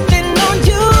got nothing on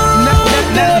you.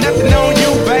 Nothing on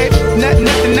you, babe.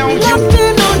 Nothing on you.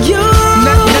 Nothing on you.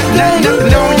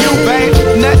 Nothing on you, babe.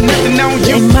 Nothing on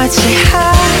you. They might say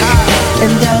hi,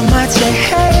 and I might say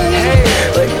hey,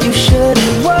 but you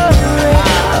shouldn't worry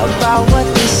about what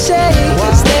they say,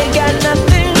 'cause they got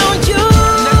nothing on you.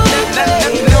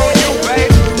 Nothing on you,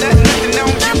 babe.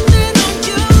 Nothing on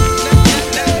you.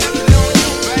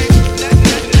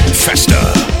 Festa.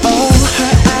 Oh,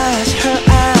 her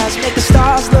eyes make the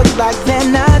stars look like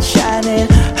they're not shining.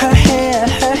 Her hair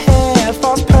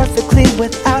falls perfectly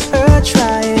without her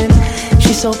trying.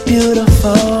 She's so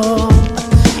beautiful,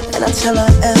 and I tell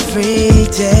her every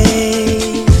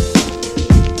day.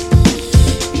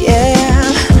 Yeah,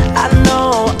 I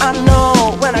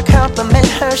know, when I compliment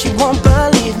her, she won't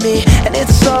believe me. And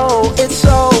it's so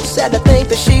sad to think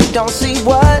that she don't see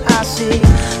what I see.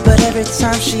 But every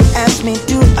time she asks me,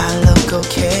 do I look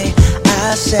okay,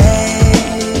 I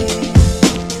say,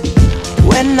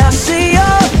 when I see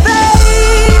your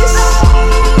face,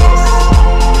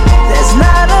 there's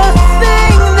not a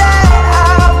thing that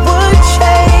I would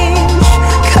change,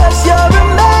 'cause you're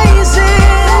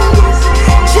amazing,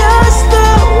 just the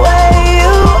way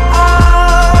you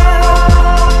are.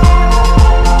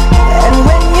 And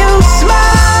when you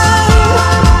smile,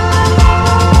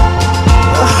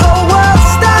 the whole world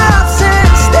stops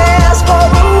and stares for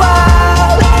a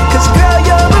while, 'cause girl,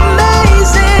 you're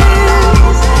amazing,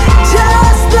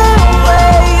 just the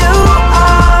way you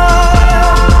are.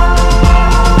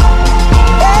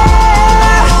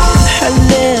 Yeah.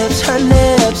 Her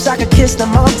lips, I could kiss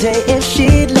them all day if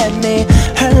she'd let me.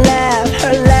 Her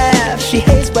laugh, she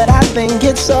hates, but I think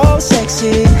it's so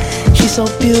sexy. She's so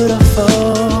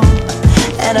beautiful,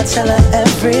 and I tell her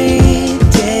every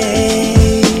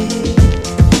day.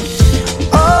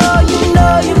 Oh, you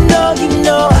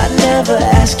know, I never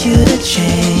ask you to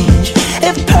change.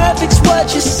 If perfect's what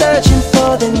you're searching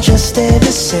for, then just stay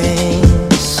the same.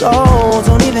 So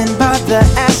don't even bother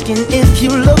asking if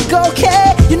you look okay.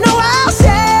 You know I'll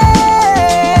say,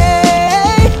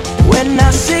 when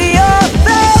I see your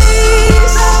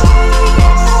face,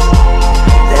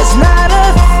 there's not a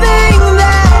thing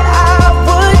that I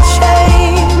would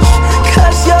change,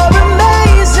 'cause you're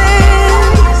amazing,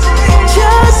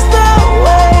 just the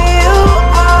way you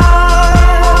are.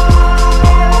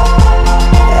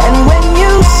 And when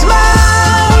you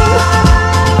smile,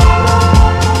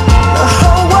 the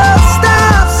whole world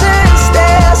stops and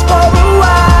stares for a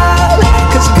while,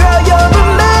 'cause girl, you're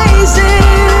amazing,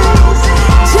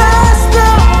 just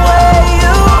the way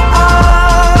you are.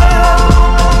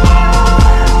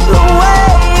 The way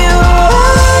you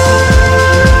are.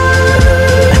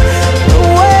 The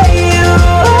way you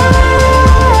are.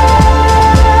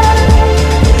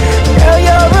 Girl,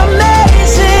 you're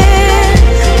amazing,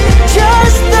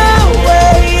 just the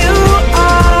way you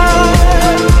are.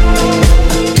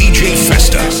 DJ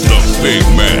Festa, the big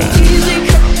man.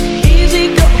 Easy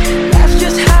go, that's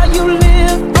just how you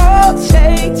live. Oh,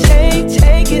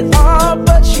 take it all,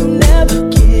 but you never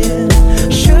give.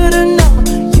 Should've known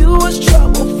you was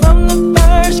trouble from the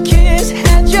first kiss.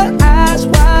 Had your eyes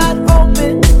wide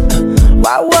open,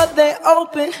 why were they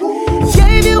open?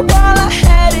 Gave you all I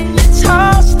had and you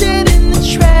tossed it in the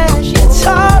trash. You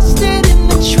tossed it in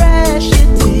the trash, you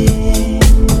did.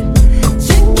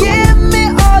 To give me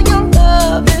all your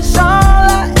love is all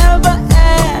I ever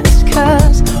ask,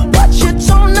 'cause what you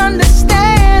don't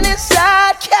understand is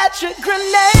I'd catch a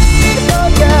grenade for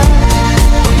ya.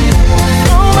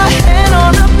 Throw my hand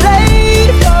on a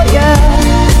blade for ya.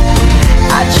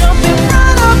 I jump in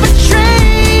front of a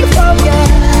train for ya.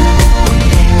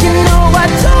 You know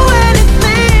I'd do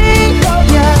anything for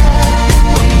ya.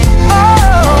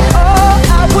 Oh,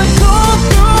 I would go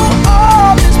through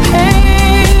all this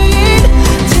pain,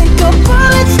 take a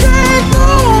bullet straight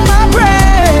through my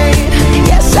brain.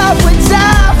 Yes, I would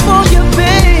die for you,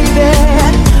 baby,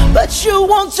 but you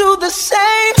won't do the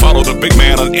same. Follow the big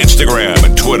man on Instagram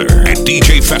and Twitter at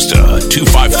DJ Festa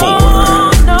 254.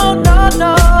 No.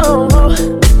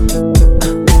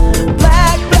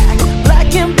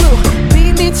 Black and blue,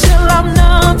 beat me till I'm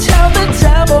numb. Tell the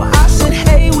devil I said,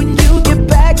 hey, when you get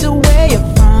back to where you're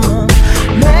from.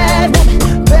 Mad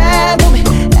woman,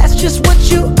 that's just what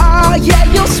you are. Yeah,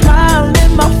 you'll smile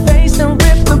in my face and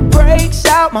rip the brakes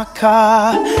out my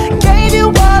car. Gave you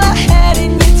all I had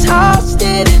and you tossed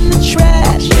it in the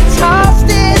trash. You tossed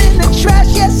it in the trash,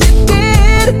 yes you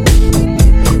did.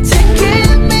 To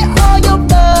give me all your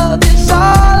love is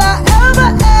all I ever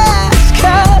ask,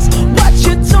 'cause what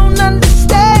you don't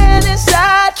understand is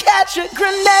I'd catch a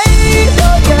grenade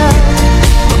for ya.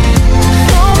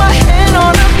 Throw my hand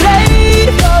on a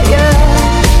blade for ya.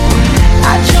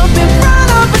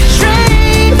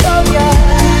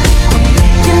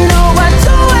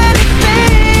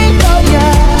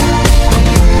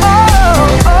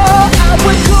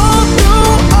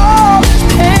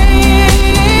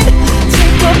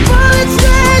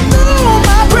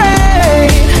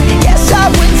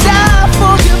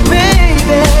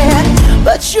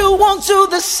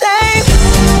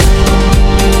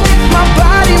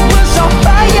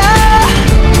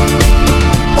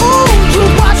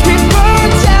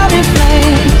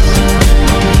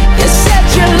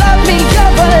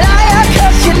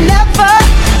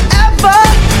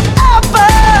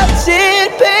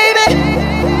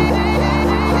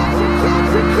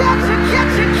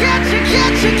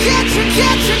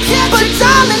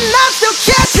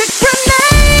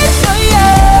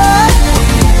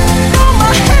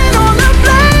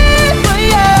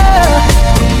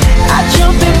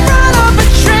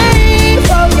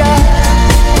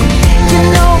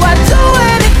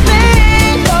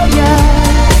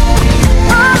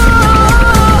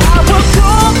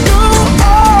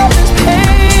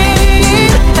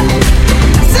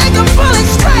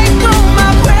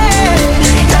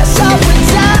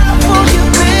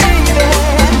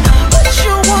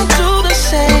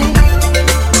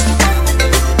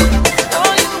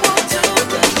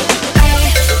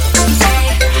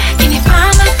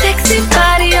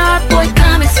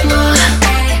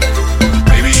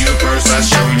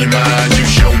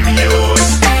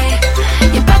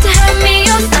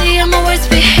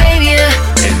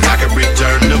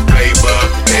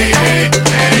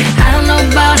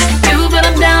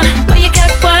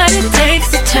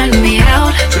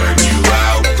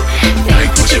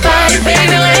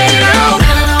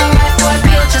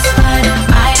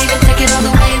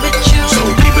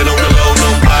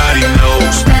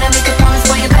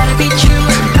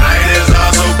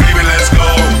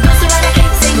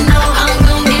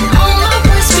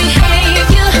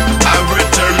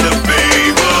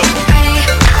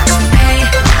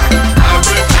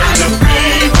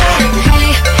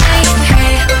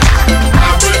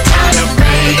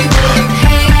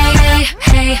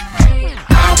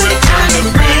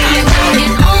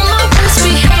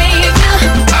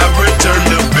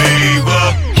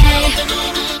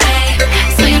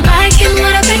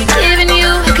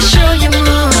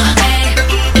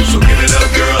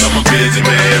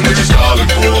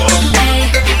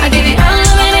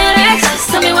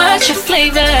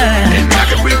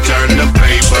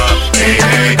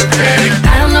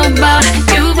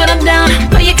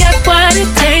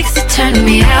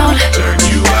 out. Turn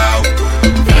you out.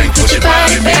 Like Put your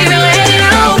body, baby, lay it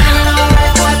out.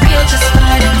 Alright, boy, I feel just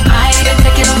fine. I ain't gonna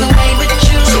take it all the way with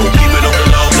you. So keep it on the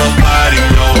low, nobody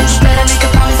knows. Better make a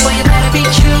promise, boy, you better be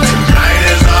true. Tonight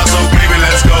is ours, so baby,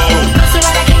 let's go. That's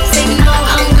alright, I can't say no.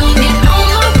 I'm gonna get on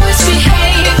my worst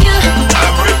behavior. I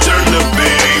return the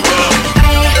favor.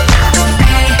 Hey,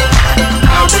 hey.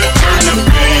 I return the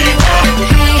favor.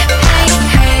 Hey, hey,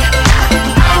 hey.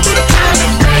 I return the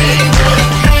favor.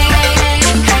 Hey, hey,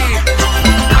 hey.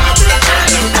 I return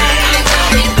the favor.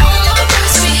 Get on my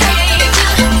worst behavior.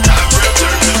 I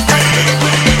return the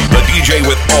favor. The DJ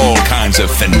with all kinds of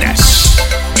finesse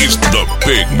is the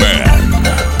big man,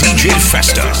 DJ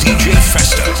Festa. DJ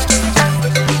Festa.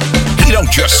 He don't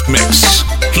just mix,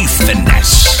 he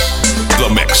finesse the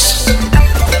mix.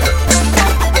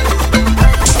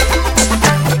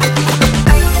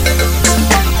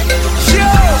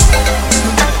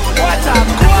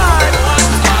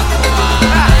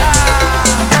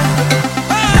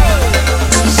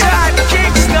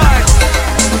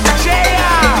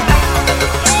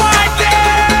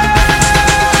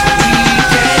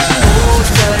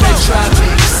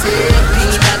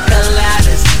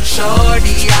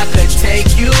 Shorty, I could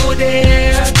take you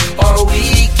there, or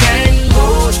we can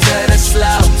move to the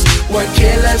slums where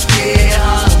killers get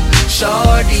hung.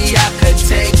 Shorty, I could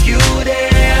take you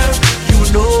there. You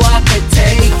know I could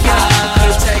take ya.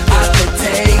 I could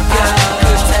take ya.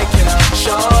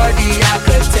 Shorty, I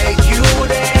could take you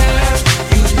there.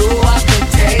 You know I could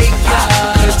take ya.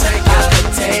 I could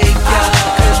take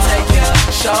ya.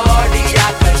 Shorty,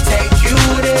 I could take you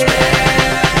there.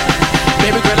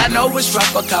 Baby girl, I know it's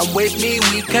rough, but come with me.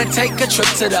 We could take a trip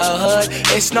to the hood.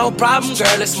 It's no problem,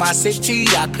 girl, it's my city.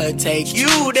 I could take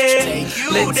you there.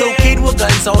 Little kid with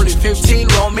guns, only 15,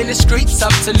 roaming the streets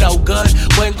up to no good.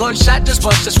 When gunshot just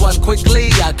bust just one quickly,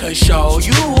 I could show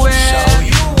you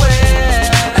where.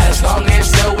 As long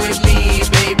as you're with me,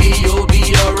 baby, you'll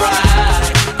be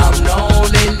alright. I'm known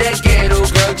in the ghetto,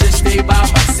 girl, just stay by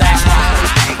my side.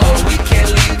 Or we can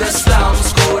leave the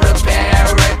slums, go to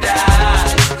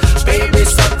paradise. Baby,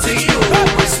 it's up to you,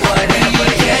 it's whatever you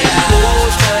can. Go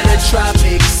to the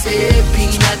tropics, sip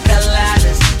pina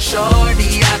coladas.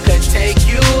 Shorty, I could take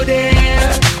you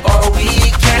there. Or we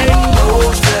can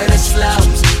go to the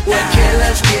slums where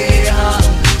killers get hung.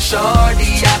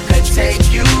 Shorty, I could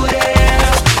take you there.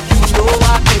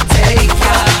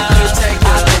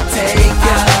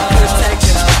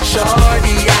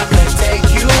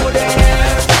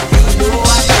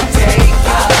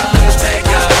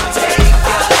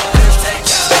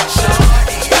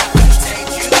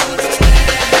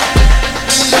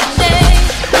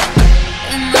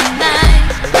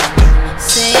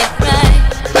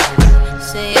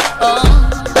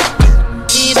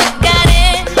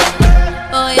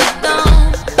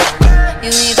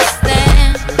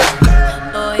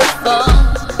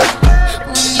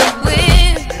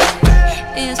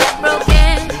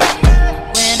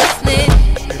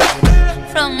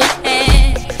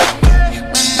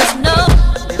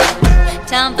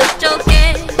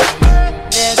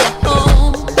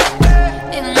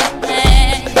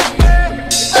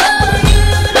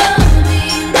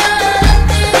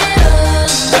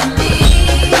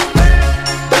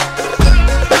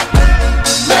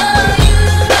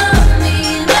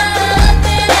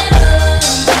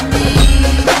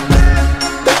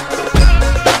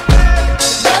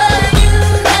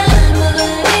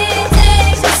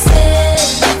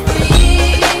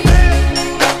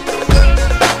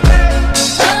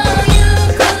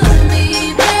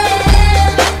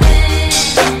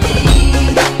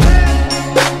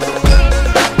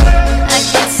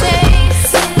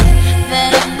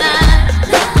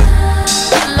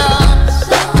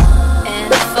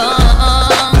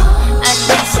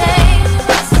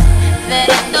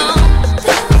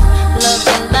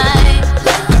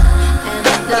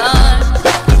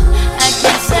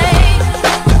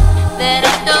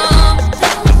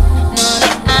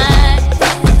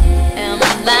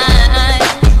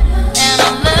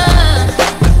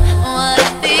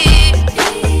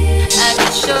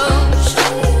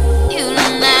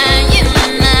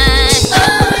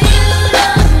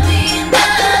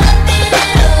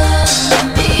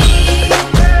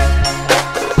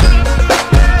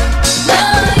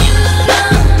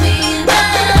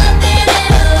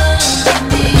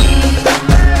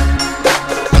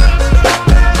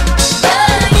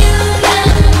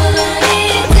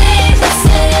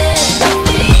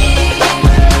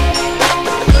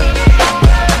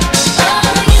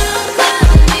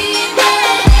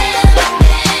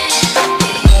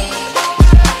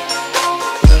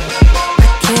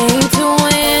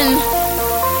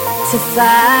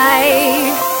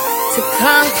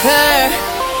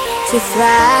 to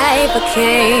thrive, I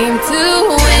came to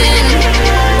win,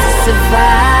 to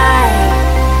survive,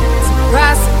 to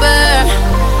prosper,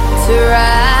 to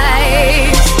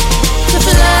rise, to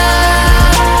fly.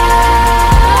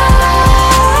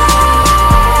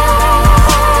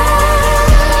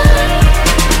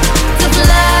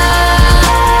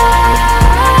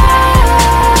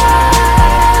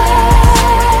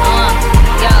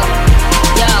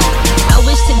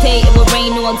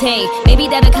 Day.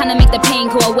 Maybe that'll kinda make the pain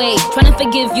go away. Trying to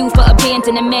forgive you for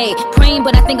abandoning me. Praying,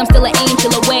 but I think I'm still an angel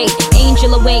away.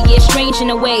 Angel away, yeah, strange in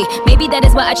a way. Maybe that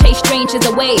is why I chase strangers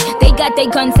away. They got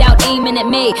their guns out aiming at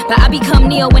me, but I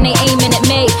become Neo when they aiming at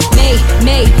me.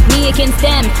 Me against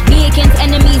them, me against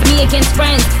enemies, me against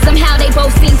friends. Somehow they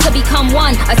both seem to become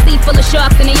one. A sea full of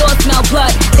sharks and they all smell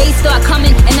blood. They start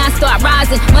coming and I start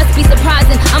rising. Must be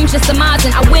surprising, I'm just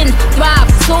surmising. I win, thrive,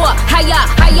 soar, higher,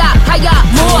 higher, higher,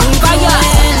 more fire.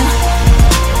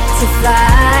 To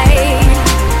fly,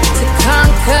 to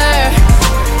conquer,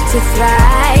 to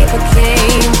thrive. I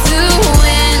came to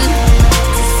win,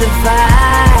 to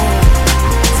survive,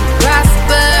 to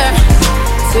prosper,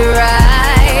 to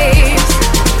rise,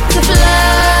 to fly.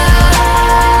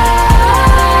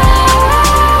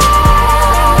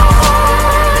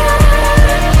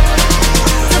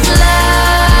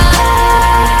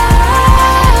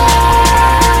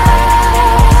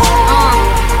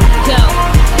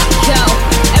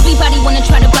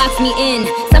 Me in,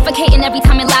 suffocating every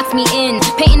time it locks me in.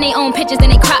 Painting their own pictures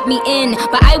and they crop me in.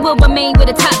 But I will remain where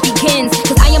the top begins.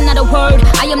 Cause I am not a word,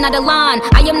 I am not a line.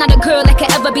 I am not a girl that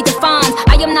can ever be defined.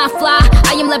 I am not fly,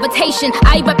 I am levitation.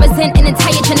 I represent an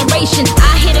entire generation.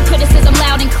 I hear the criticism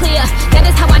loud and clear. That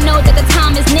is how I know that the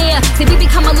time is near. See, we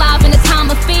become alive in a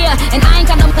time of fear. And I ain't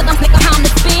got no time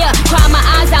to spare. Cry my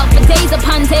eyes out for days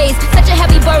upon days. Such a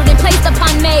heavy burden placed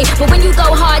upon me. But when you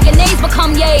go hard, your nays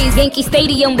become yays. Yankee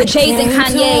Stadium with Jays and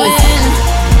Kanye.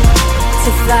 To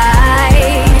fly,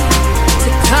 to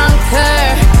conquer,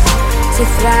 to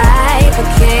thrive. I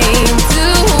came to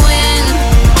win,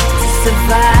 to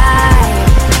survive,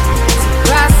 to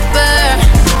prosper,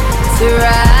 to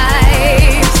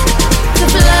rise, to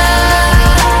fly.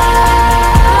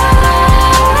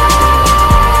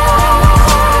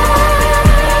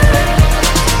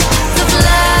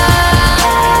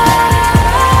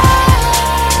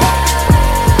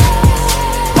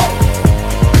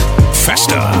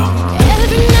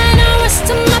 Every night I rest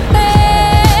in my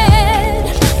bed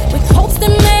with hopes that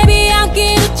maybe I'll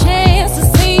get a chance to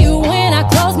see you when I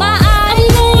close my eyes. I'm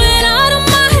going out of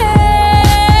my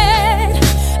head,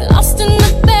 lost in the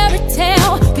fairy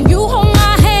tale. Can you hold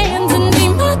my hands and be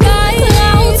my guide?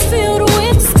 Clouds filled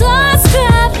with stars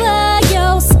cover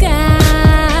your skies,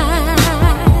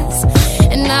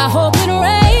 and I hope it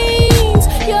rains.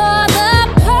 You're the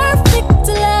perfect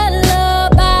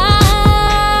lullaby.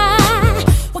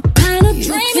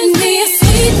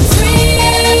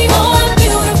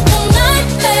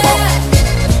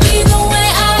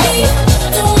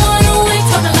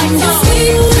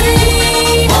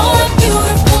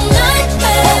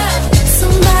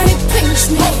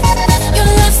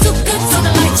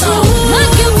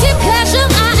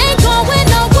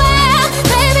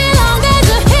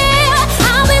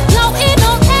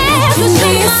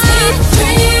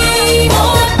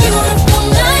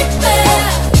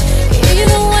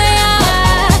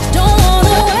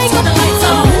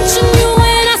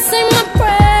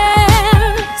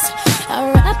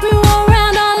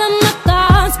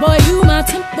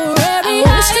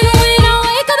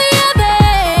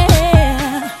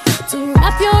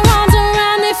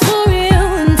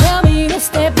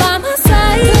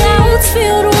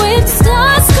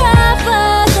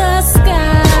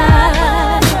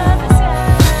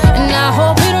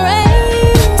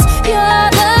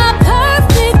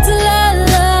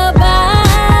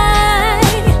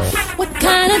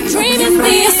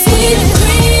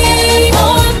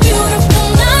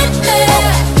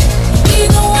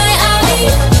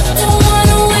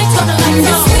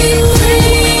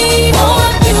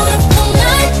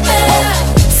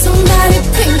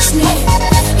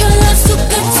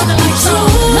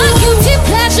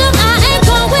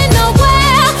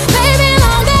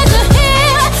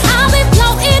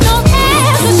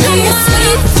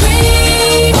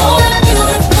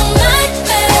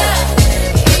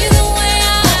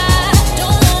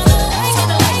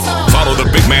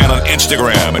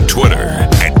 Instagram and Twitter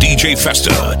at DJ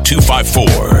Festa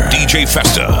 254. DJ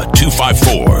Festa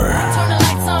 254.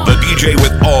 The DJ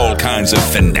with all kinds of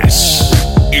finesse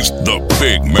is the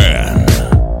big man.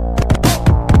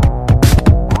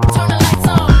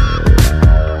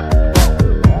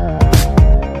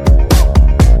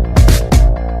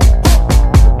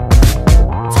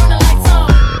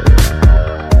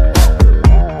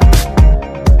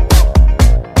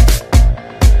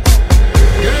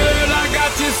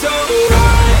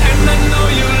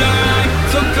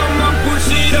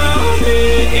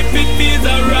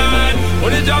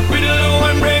 it low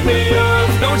and break me off.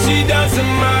 No, she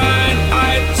doesn't mind.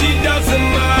 She doesn't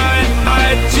mind.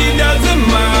 She doesn't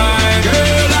mind.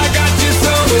 Girl, I got you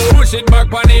so. Push it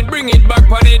back on it, bring it back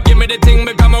on it. Give me the thing,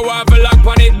 become a waffle lock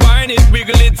on it. Wine it,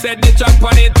 wiggle it, set the track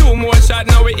on it. 2 more shots,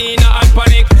 now we in a hot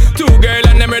panic. 2 girl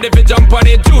and I'm ready for jump on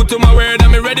it. True to my word,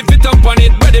 I'm ready for thump on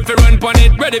it. Ready for run on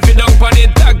it, ready for dunk on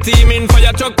it. Tag team in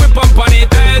fire truck, we pump on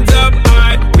it. Hands up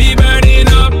high, we burning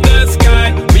up the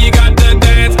sky. We got the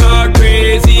dance all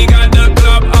crazy, got the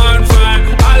club on fire.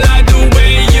 I like the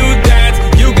way you dance,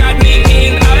 you got me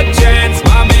in a trance.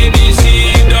 My baby,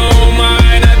 she don't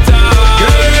mind at all.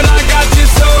 Girl, I got you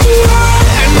so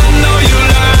high, and I know you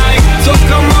like. So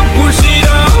come on, push it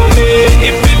on me,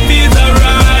 if it feels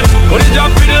alright. Wanna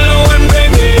drop it low and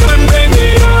bring me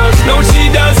up. No,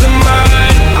 she doesn't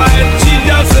mind. She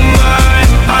doesn't mind.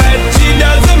 She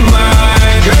doesn't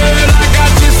mind. Girl, I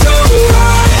got you so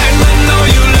high, and I know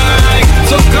you like.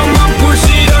 So come on, push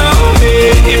it on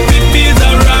me, if it feels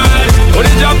alright.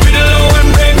 Wanna drop it low and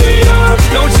bring me up.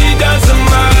 No, she doesn't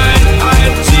mind.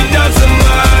 She doesn't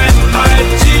mind.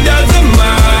 She doesn't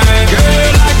mind.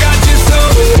 Girl, I got you so.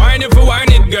 Wine it for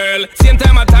wine it, girl. Same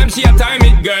time a time, she a time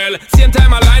it, girl. Same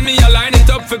time I line me, I line it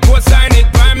up for co-sign it.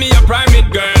 Prime me, I prime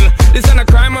it, girl. This ain't a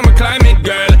crime, I'm a climate,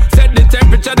 girl. Set the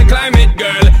temperature, the climate,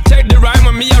 girl. Check the rhyme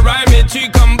on me, I rhyme it. She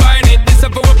combine it, this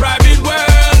up for a private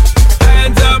world.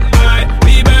 Hands up high,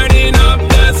 we burning up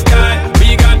the sky.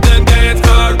 We got the dance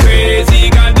all crazy,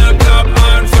 got the club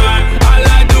on fire. I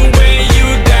like the way you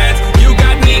dance, you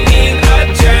got me in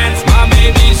a trance. My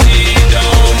baby, she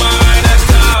don't mind at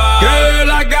all.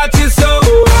 Girl, I got you so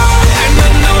high, and I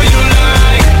know you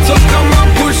like. So come on,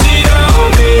 push it on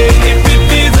me, if it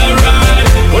feels alright.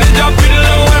 Wanna drop it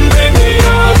low and bring me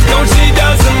up. No, she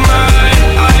doesn't mind.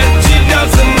 She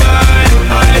doesn't mind.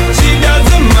 She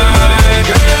doesn't mind.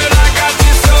 Girl, I got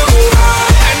you so high,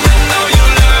 and I know you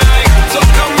like. So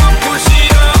come on, push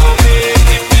it on me,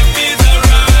 if it feels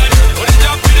alright. Wanna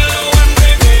drop it low and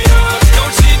bring me up. No,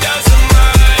 she doesn't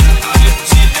mind.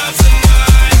 She doesn't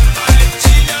mind.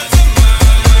 She doesn't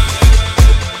mind.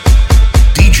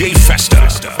 DJ Festa,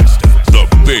 the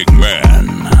big man.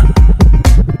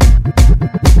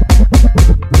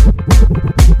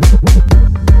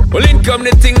 Well, in come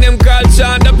the thing them called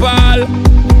Sean the Paul,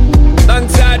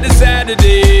 alongside the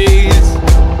Saturdays.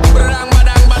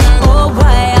 Oh,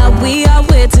 why are we are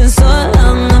waiting so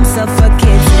long? I'm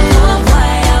suffocating. Oh,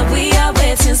 why are we are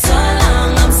waiting so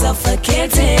long? I'm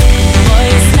suffocating. Boy,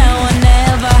 it's now or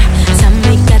never. Time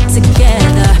we got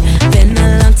together. Been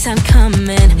a long time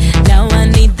coming. Now I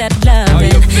need that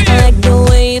loving. I like the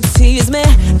way you tease me,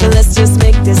 but let's just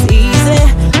make this easy.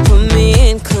 Put me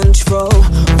in control.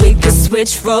 We could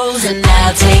switch roles and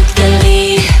I'll take the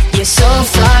lead. You're so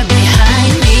far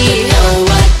behind me. You know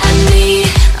what I need.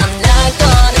 I'm not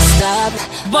gonna stop.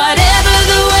 Whatever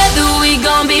the weather, we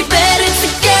gon' be better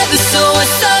together. So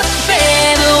what's up,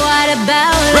 baby? What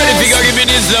about us? Ready to go give you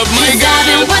this love, my girl. I've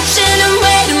been watching and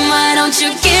waiting. Why don't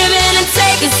you give in and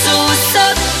take it? So what's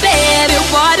up, baby?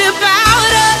 What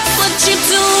about us? What you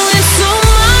doing to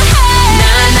my head?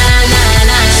 Nah, nah,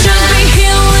 nah, nah. Should be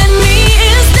here with me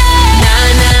instead.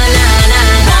 Nah, nah, nah,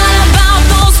 nah. What about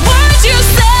those words you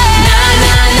said? Nah,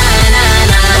 nah, nah, nah,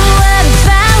 nah. What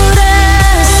about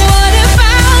us? What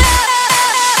about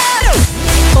us?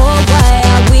 Oh, why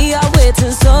are we are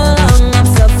waiting so long? I'm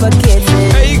suffocating.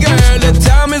 Hey girl, the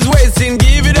time is wasting.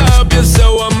 Give it up, you're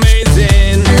so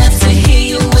amazing. I love to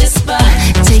hear you whisper.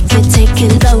 Take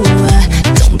it lower.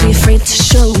 Don't be afraid to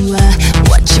show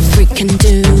what you freaking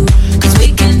do. 'Cause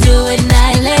we can do it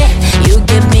nightly. You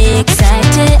get me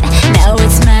excited. Now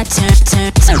it's my turn.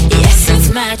 Yes, it's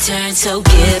my turn. So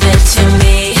give it to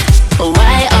me.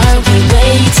 Why are we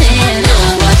waiting? Know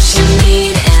what you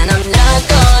need, and I'm not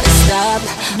gonna stop.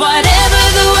 Whatever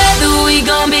the weather, we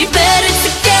gon' be better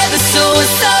together. So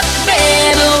what's up,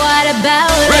 baby? What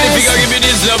about us? Ready to go give you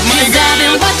this love, my 'Cause I've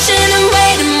been girl. watching and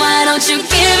waiting. Why don't you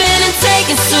give in and take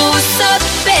it? So what's up,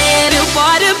 baby?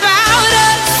 What about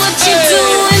us? What you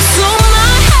doing to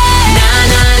my head? Nah,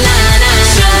 nah, nah, nah.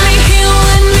 Should be here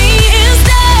with me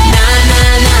instead. Nah,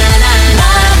 nah, nah, nah.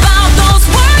 What about those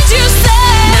words you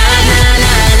said? Nah, nah,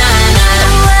 nah, nah, nah.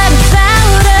 What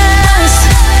about us?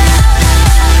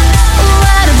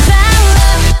 What about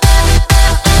us?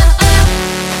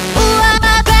 What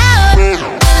about us? What about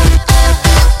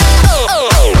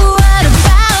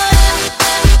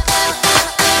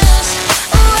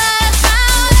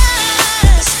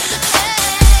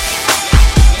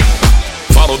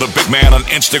Follow the big man on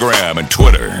Instagram and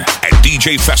Twitter at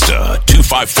DJ Festa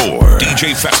 254.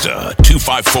 DJ Festa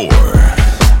 254.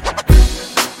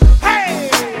 Hey,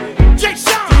 Jay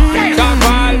Sean,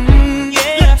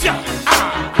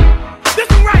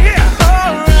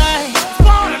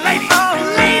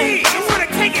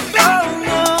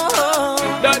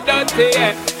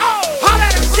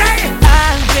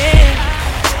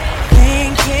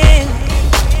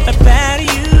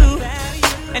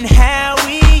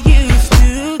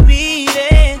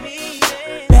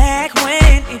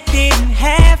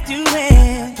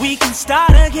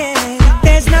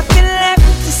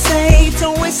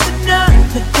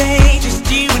 another day, just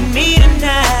you and me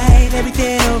tonight.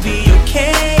 Everything'll be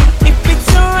okay. If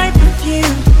it's alright with you,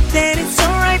 then it's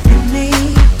alright with me.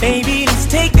 Baby, let's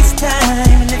take this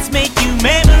time and let's make you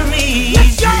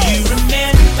memories. Do you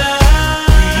remember?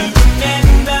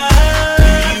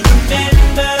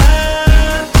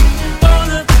 All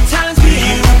of the times we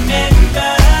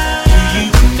remember? Do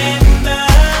you remember?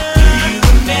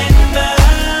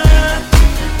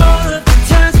 All of the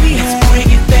times we had? Let's bring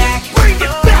it back.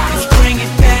 Let's bring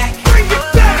it back.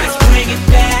 Let's bring it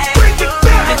back. Let's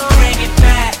bring it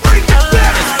back. Let's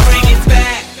bring it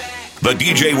back. The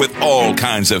DJ with all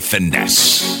kinds of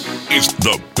finesse is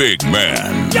the big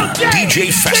man,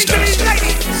 DJ Festa.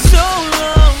 So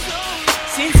long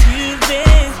since you've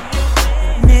been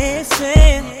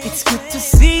missing. It's good to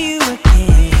see you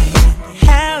again.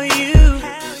 How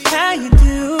you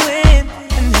doing?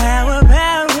 And how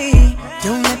about we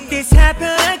don't let this happen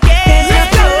again? There's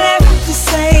nothing left to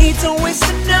say. Don't waste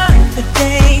another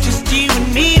day. Just you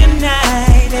and me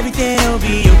tonight. Everything'll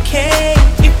be okay.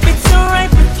 If it's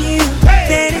alright with you,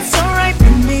 then it's alright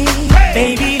with me.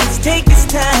 Baby, let's take this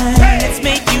time. Let's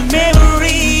make you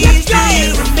memories. Do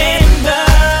you remember?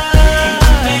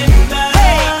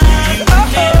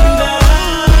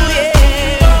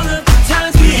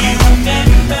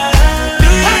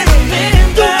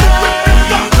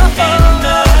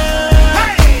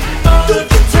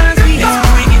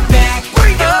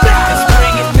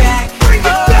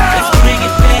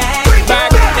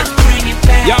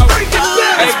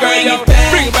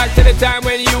 Time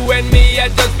when you and me had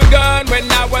just begun, when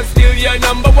I was still your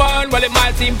number one. Well, it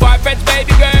might seem far-fetched, baby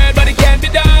girl, but it can't be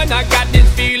done. I got this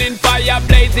feeling, fire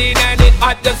blazing, and it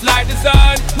hot just like the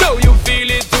sun. Know you feel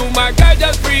it too, my girl,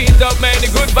 just breathe up, man, the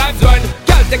good vibes run.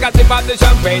 Girl, take a sip of the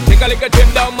champagne, take a little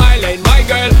trip down my lane, my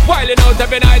girl. Wildin' out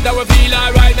every night, I will feel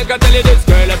alright. I can tell you this,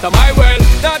 girl, that's my world.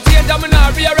 Not change, I'm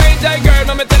not rearrange, hey girl,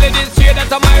 I'ma tell you this straight,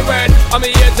 that's my word. I'm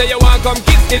here, say you want come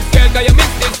kiss this girl, cause you miss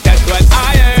this, that's what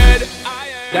I heard.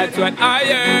 That's what I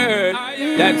heard.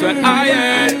 That's what I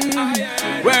heard.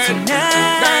 Word.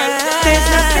 Tonight, there's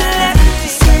nothing left to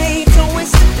say. Don't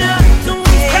waste another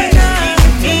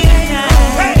day.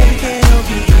 Everything'll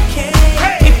be okay.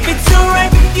 If it's alright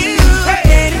with you,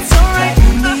 then it's alright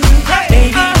with me.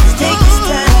 Baby, let's take this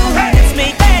time. Let's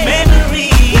make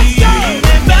memories. Do you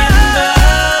remember?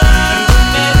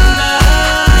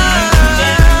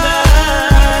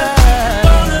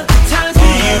 All of the times we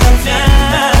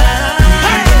remember.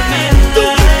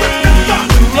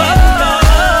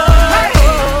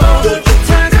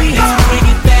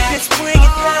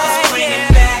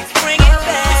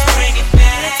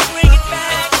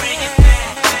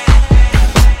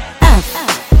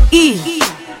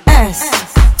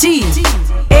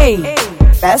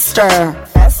 Festa.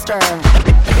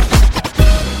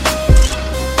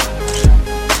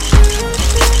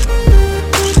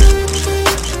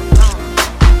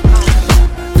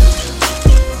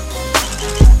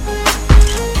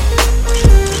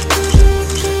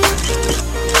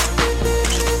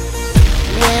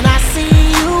 When I see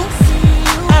you,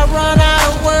 I run out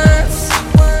of words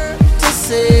to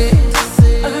say.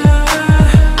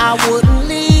 I wouldn't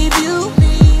leave you,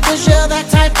 'cause you're that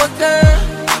type of girl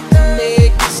to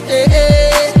make me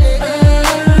stay.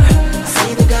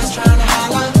 See the guys trying to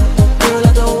holler, girl,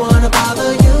 I don't wanna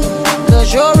bother you,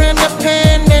 'cause you're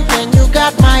independent and you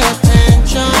got my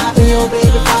attention. I'll be your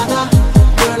baby father,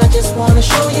 girl, I just wanna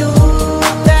show you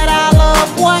that I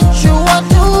love what you are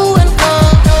doing.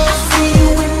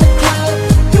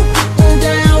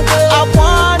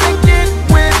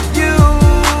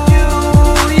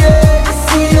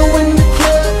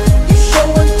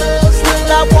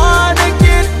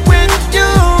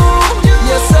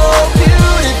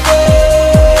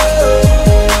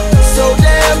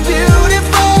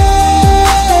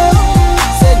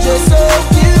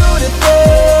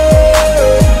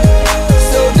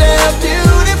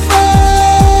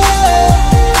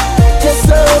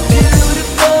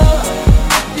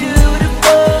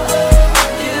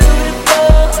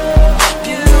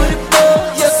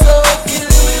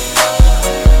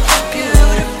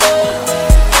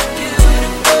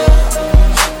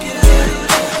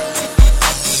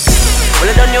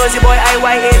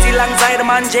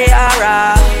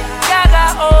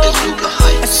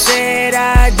 I said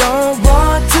I don't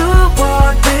want to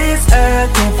walk this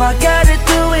earth if I gotta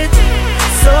do it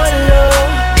solo.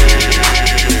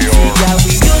 Yeah,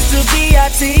 we used to be a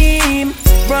team,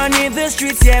 running the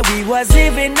streets, yeah, we was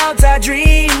living out our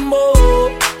dream.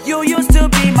 Oh, you used to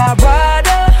be my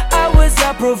brother, I was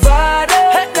a provider.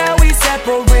 Now we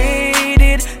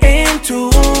separated into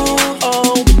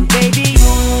oh, baby,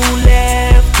 you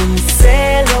left and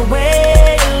sailed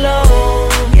away alone.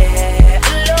 Yeah,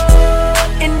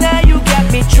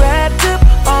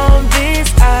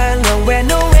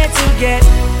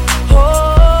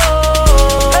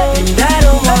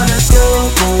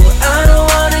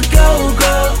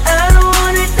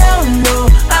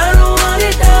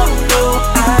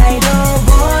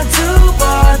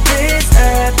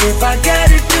 if I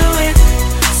gotta do it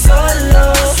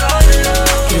solo.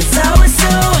 Cause I was so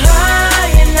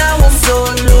high and now I'm so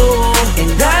low,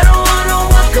 and I don't wanna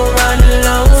walk around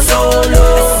alone solo.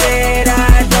 I said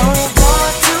I don't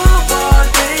want to walk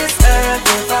this earth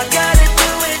if I gotta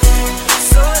do it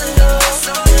solo.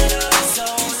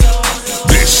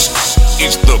 This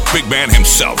is the big man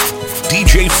himself,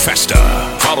 DJ Festa.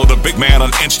 Follow the big man on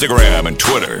Instagram and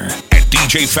Twitter at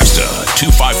DJ Festa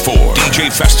 254.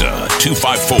 DJ Festa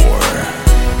 254.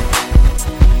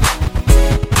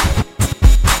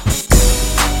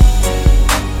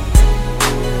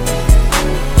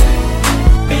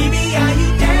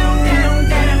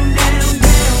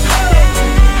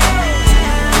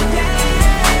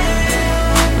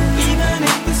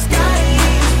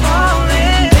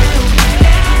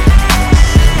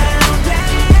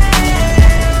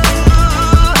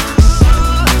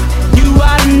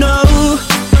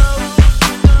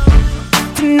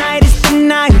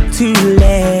 To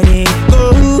let it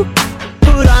go,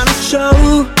 put on a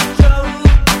show.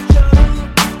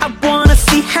 I wanna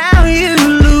see how you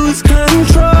lose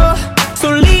control.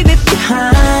 So leave it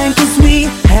behind, cause we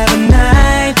have a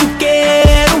night to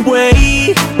get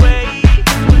away.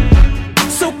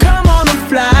 So come on and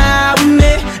fly with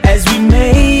me as we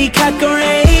make our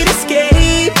great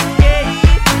escape.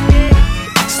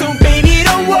 So baby,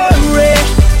 don't worry,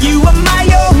 you are my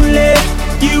only.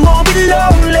 You won't be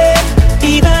lonely.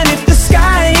 Even if the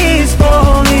sky is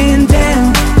falling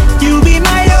down, you'll be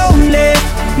my only.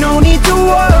 No need to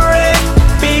worry,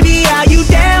 baby. Are you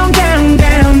down, down,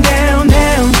 down, down,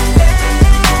 down?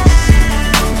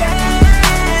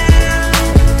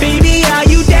 Baby, are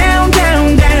you down,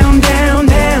 down, down, down,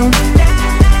 down?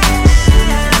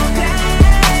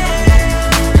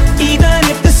 Even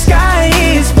if the sky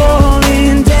is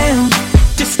falling down,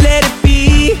 just let it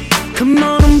be. Come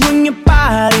on and bring your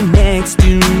body next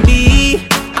to me.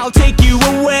 I'll take you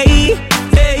away,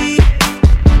 hey.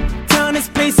 Turn this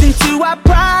place into our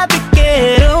private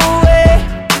getaway.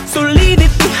 So leave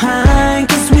it behind,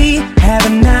 cause we have a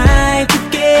night to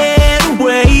get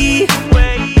away.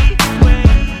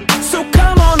 So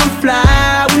come on and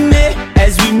fly with me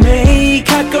as we make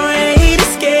our great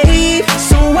escape.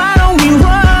 So why don't we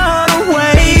run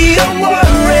away? Don't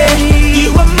worry, you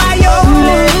are my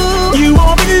only. You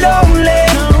won't be lonely,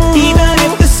 even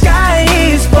if the sky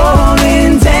is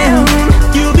falling down.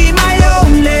 You'll be my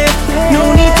only. No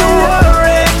need to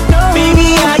worry, baby.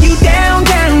 Are you down,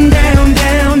 down, down,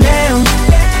 down, down?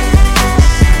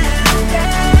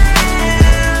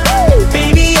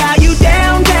 Baby, are you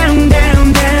down, down,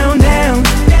 down, down, down?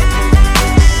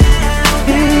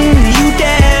 You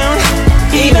down,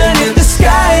 even if the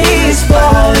sky is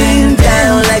falling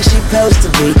down. Like she supposed to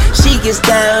be, she gets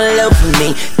down low for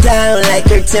me, down like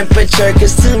her temperature,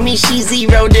 cause to me she's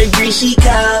 0 degrees, she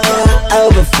cold,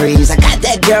 over freeze. I got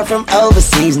that girl from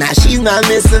overseas, now she's my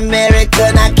Miss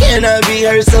America, now can I be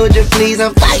her soldier please?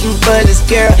 I'm fighting for this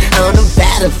girl on the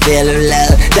battlefield of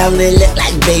love. Don't it look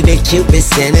like baby Cupid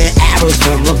sending arrows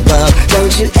from above?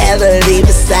 Don't you ever leave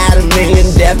beside of me,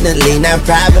 indefinitely, not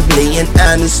probably, and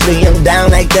honestly I'm down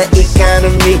like the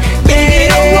economy. Baby,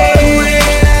 don't worry,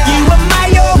 you are my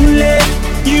only.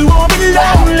 You won't be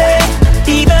lonely,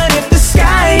 even if the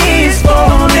sky is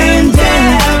falling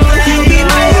down. You'll be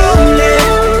my only.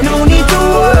 No need to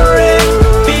worry,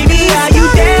 baby. Are you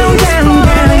down, down,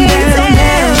 down, down,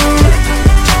 down?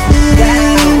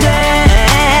 Down, down.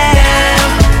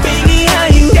 Baby, are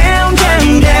you down,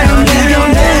 down, down, down,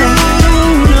 down?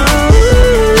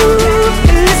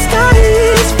 And the sky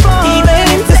is falling, even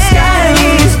if the sky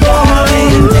is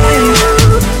falling down.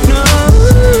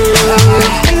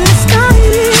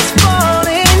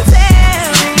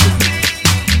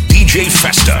 DJ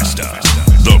Festa,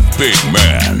 the big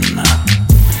man.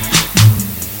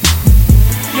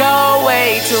 You're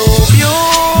way too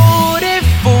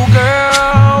beautiful,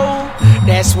 girl.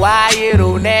 That's why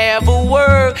it'll never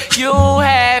work. You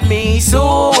have me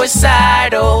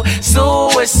suicidal,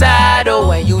 suicidal.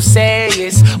 When you say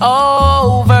it's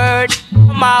over,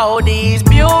 all these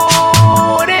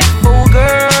beautiful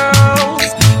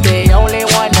girls, they only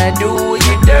wanna do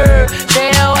you dirt.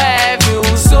 They'll have you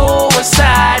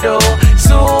suicidal,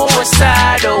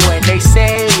 suicidal. When they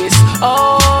say it's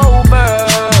over.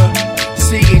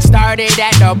 See, it started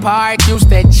at the park, used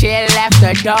to chill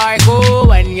after dark. Ooh,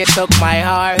 when you took my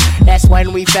heart, that's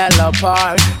when we fell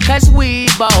apart. Cause we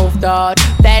both thought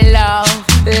that love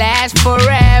lasts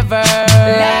forever,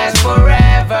 lasts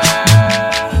forever.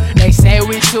 They say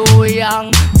we're too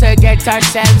young to get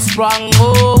ourselves sprung.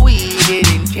 Oh, we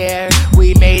didn't care,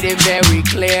 we made it very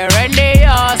clear. And they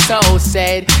also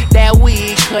said that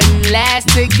we couldn't last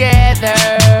together,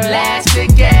 last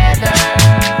together.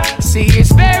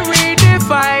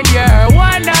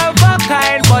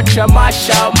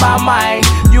 mash up my mind.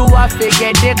 You are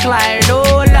forget decline, oh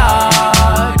Lord.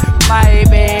 My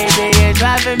baby is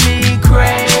driving me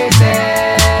crazy.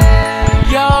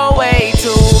 You're way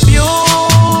too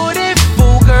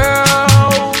beautiful,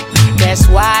 girl. That's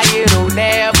why it'll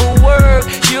never work.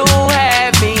 You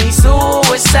have me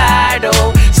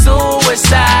suicidal,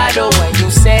 suicidal when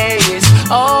you say it's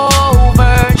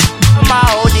over.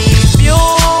 All these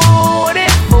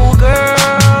beautiful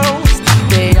girls,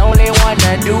 they only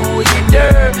wanna do you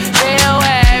dirt. They'll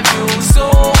have you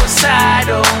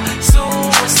suicidal,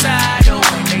 suicidal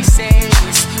when they say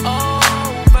it's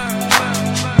over.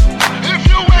 If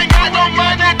you ain't got no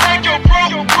money, then you're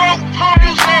broke, broke. How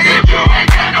you say? If you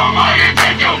ain't got no money,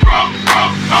 then you're broke,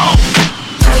 broke, broke.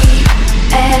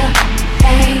 G-L-A-N-O-R-O-U-S,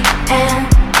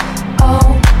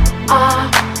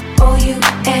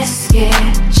 yeah.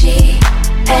 G-L-A-N-O-R-O-U-S.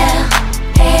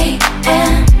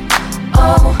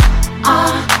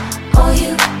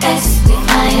 We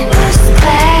flying first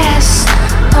class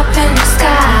up in the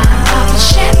sky, popping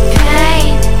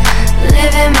champagne,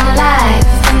 living my life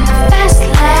in the fast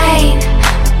lane.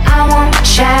 I won't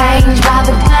change by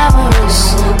the glamorous,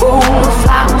 ooh,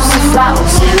 flowers,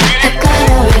 flowers, the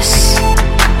glamorous,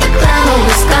 the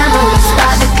glamorous, glamorous,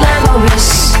 by the glamorous,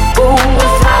 ooh,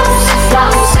 flowers,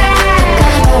 flowers, the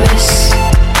glamorous,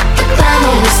 the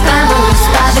glamorous, glamorous,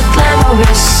 by the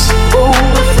glamorous, ooh,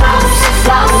 flowers,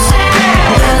 flowers.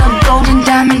 Little golden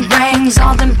diamond rings,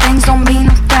 all them things don't mean a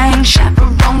thing.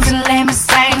 Chaperones and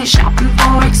limousines, shopping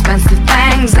for expensive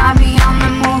things. I be on the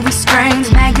movie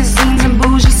screens, magazines and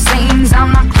bougie scenes.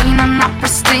 I'm not clean, I'm not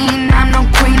pristine, I'm no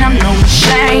queen, I'm no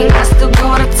machine. I still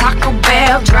go to Taco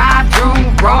Bell, drive through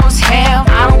raw as hell.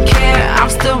 I don't care, I'm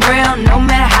still real, no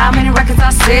matter how many records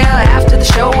I sell. After the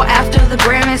show, after the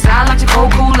Grammys, I like to go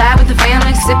cool out with the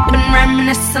family, sipping and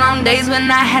reminiscing on days when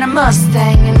I had a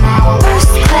Mustang. And now I'm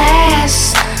first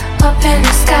class, up in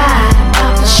the sky,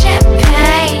 popping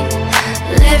champagne,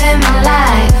 living my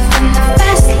life in the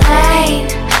fast lane.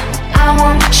 I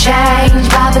won't change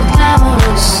by the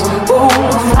glamorous, ooh,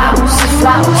 flowers,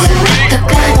 flowers, the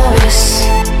glamorous,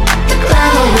 the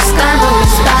glamorous,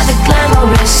 glamorous, by the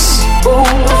glamorous, ooh,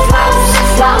 flowers,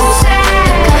 flowers, the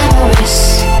glamorous,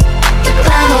 the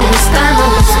glamorous,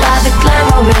 glamorous, by the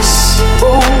glamorous,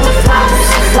 ooh, flowers,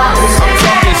 flowers. I'm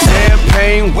talking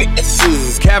champagne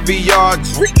witnesses, caviar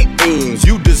dreams.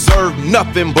 You deserve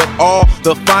nothing but all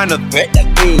the finer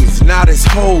things. Now this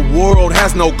whole world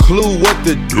has no clue what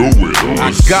to do with us.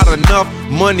 I got enough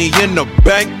money in the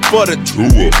bank for the two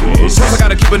of us. Plus I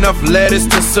gotta keep enough lettuce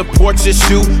to support your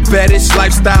shoe fetish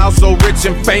lifestyle. So rich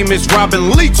and famous, Robin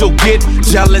Leach will get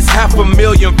jealous.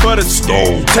 $500,000 for the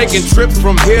stove, taking trips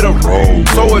from here to Rome.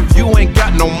 So if you ain't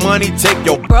got no money, take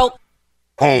your broke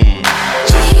home.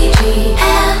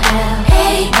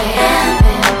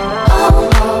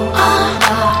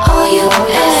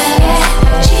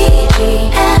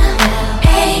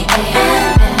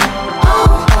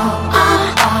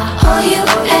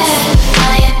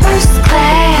 First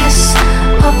class,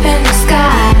 up in the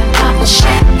sky, popping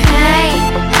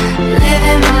champagne,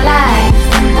 living my life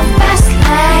in the fast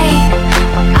lane.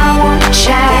 I won't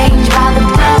change by the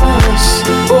glamorous,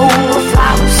 ooh,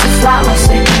 flowers, flowers,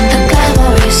 the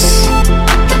glamorous,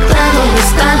 the glamorous,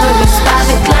 glamorous, by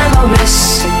the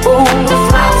glamorous, ooh,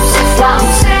 flowers,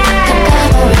 flowers, the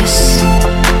glamorous,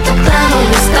 the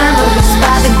glamorous, glamorous,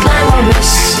 by the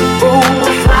glamorous, ooh,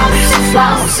 flowers,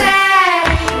 flowers.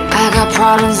 I got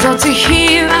problems up to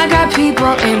here, I got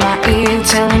people in my ear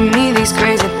telling me these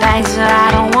crazy things that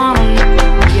I don't wanna know.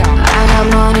 I got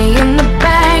money in the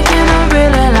bank and I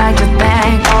really like to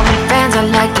thank all the fans I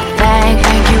like to thank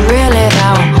you really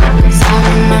though. 'Cause I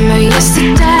remember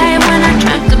yesterday when I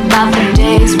dreamt about the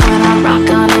days when I rock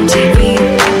on MTV.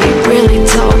 It really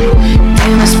told.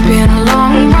 Damn, it's been a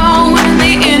long road and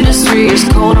the industry is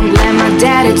cold. I'm glad my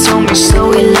daddy told me so,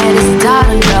 he let his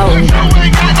daughter know.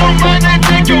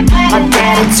 My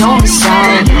daddy told me so.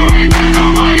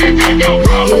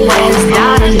 He let his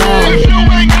daughter know.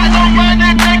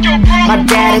 My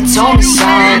daddy told me so.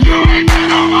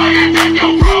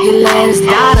 He let his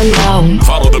daughter know.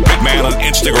 Follow the big man on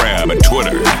Instagram and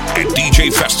Twitter at DJ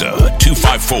Festa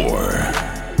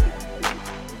 254.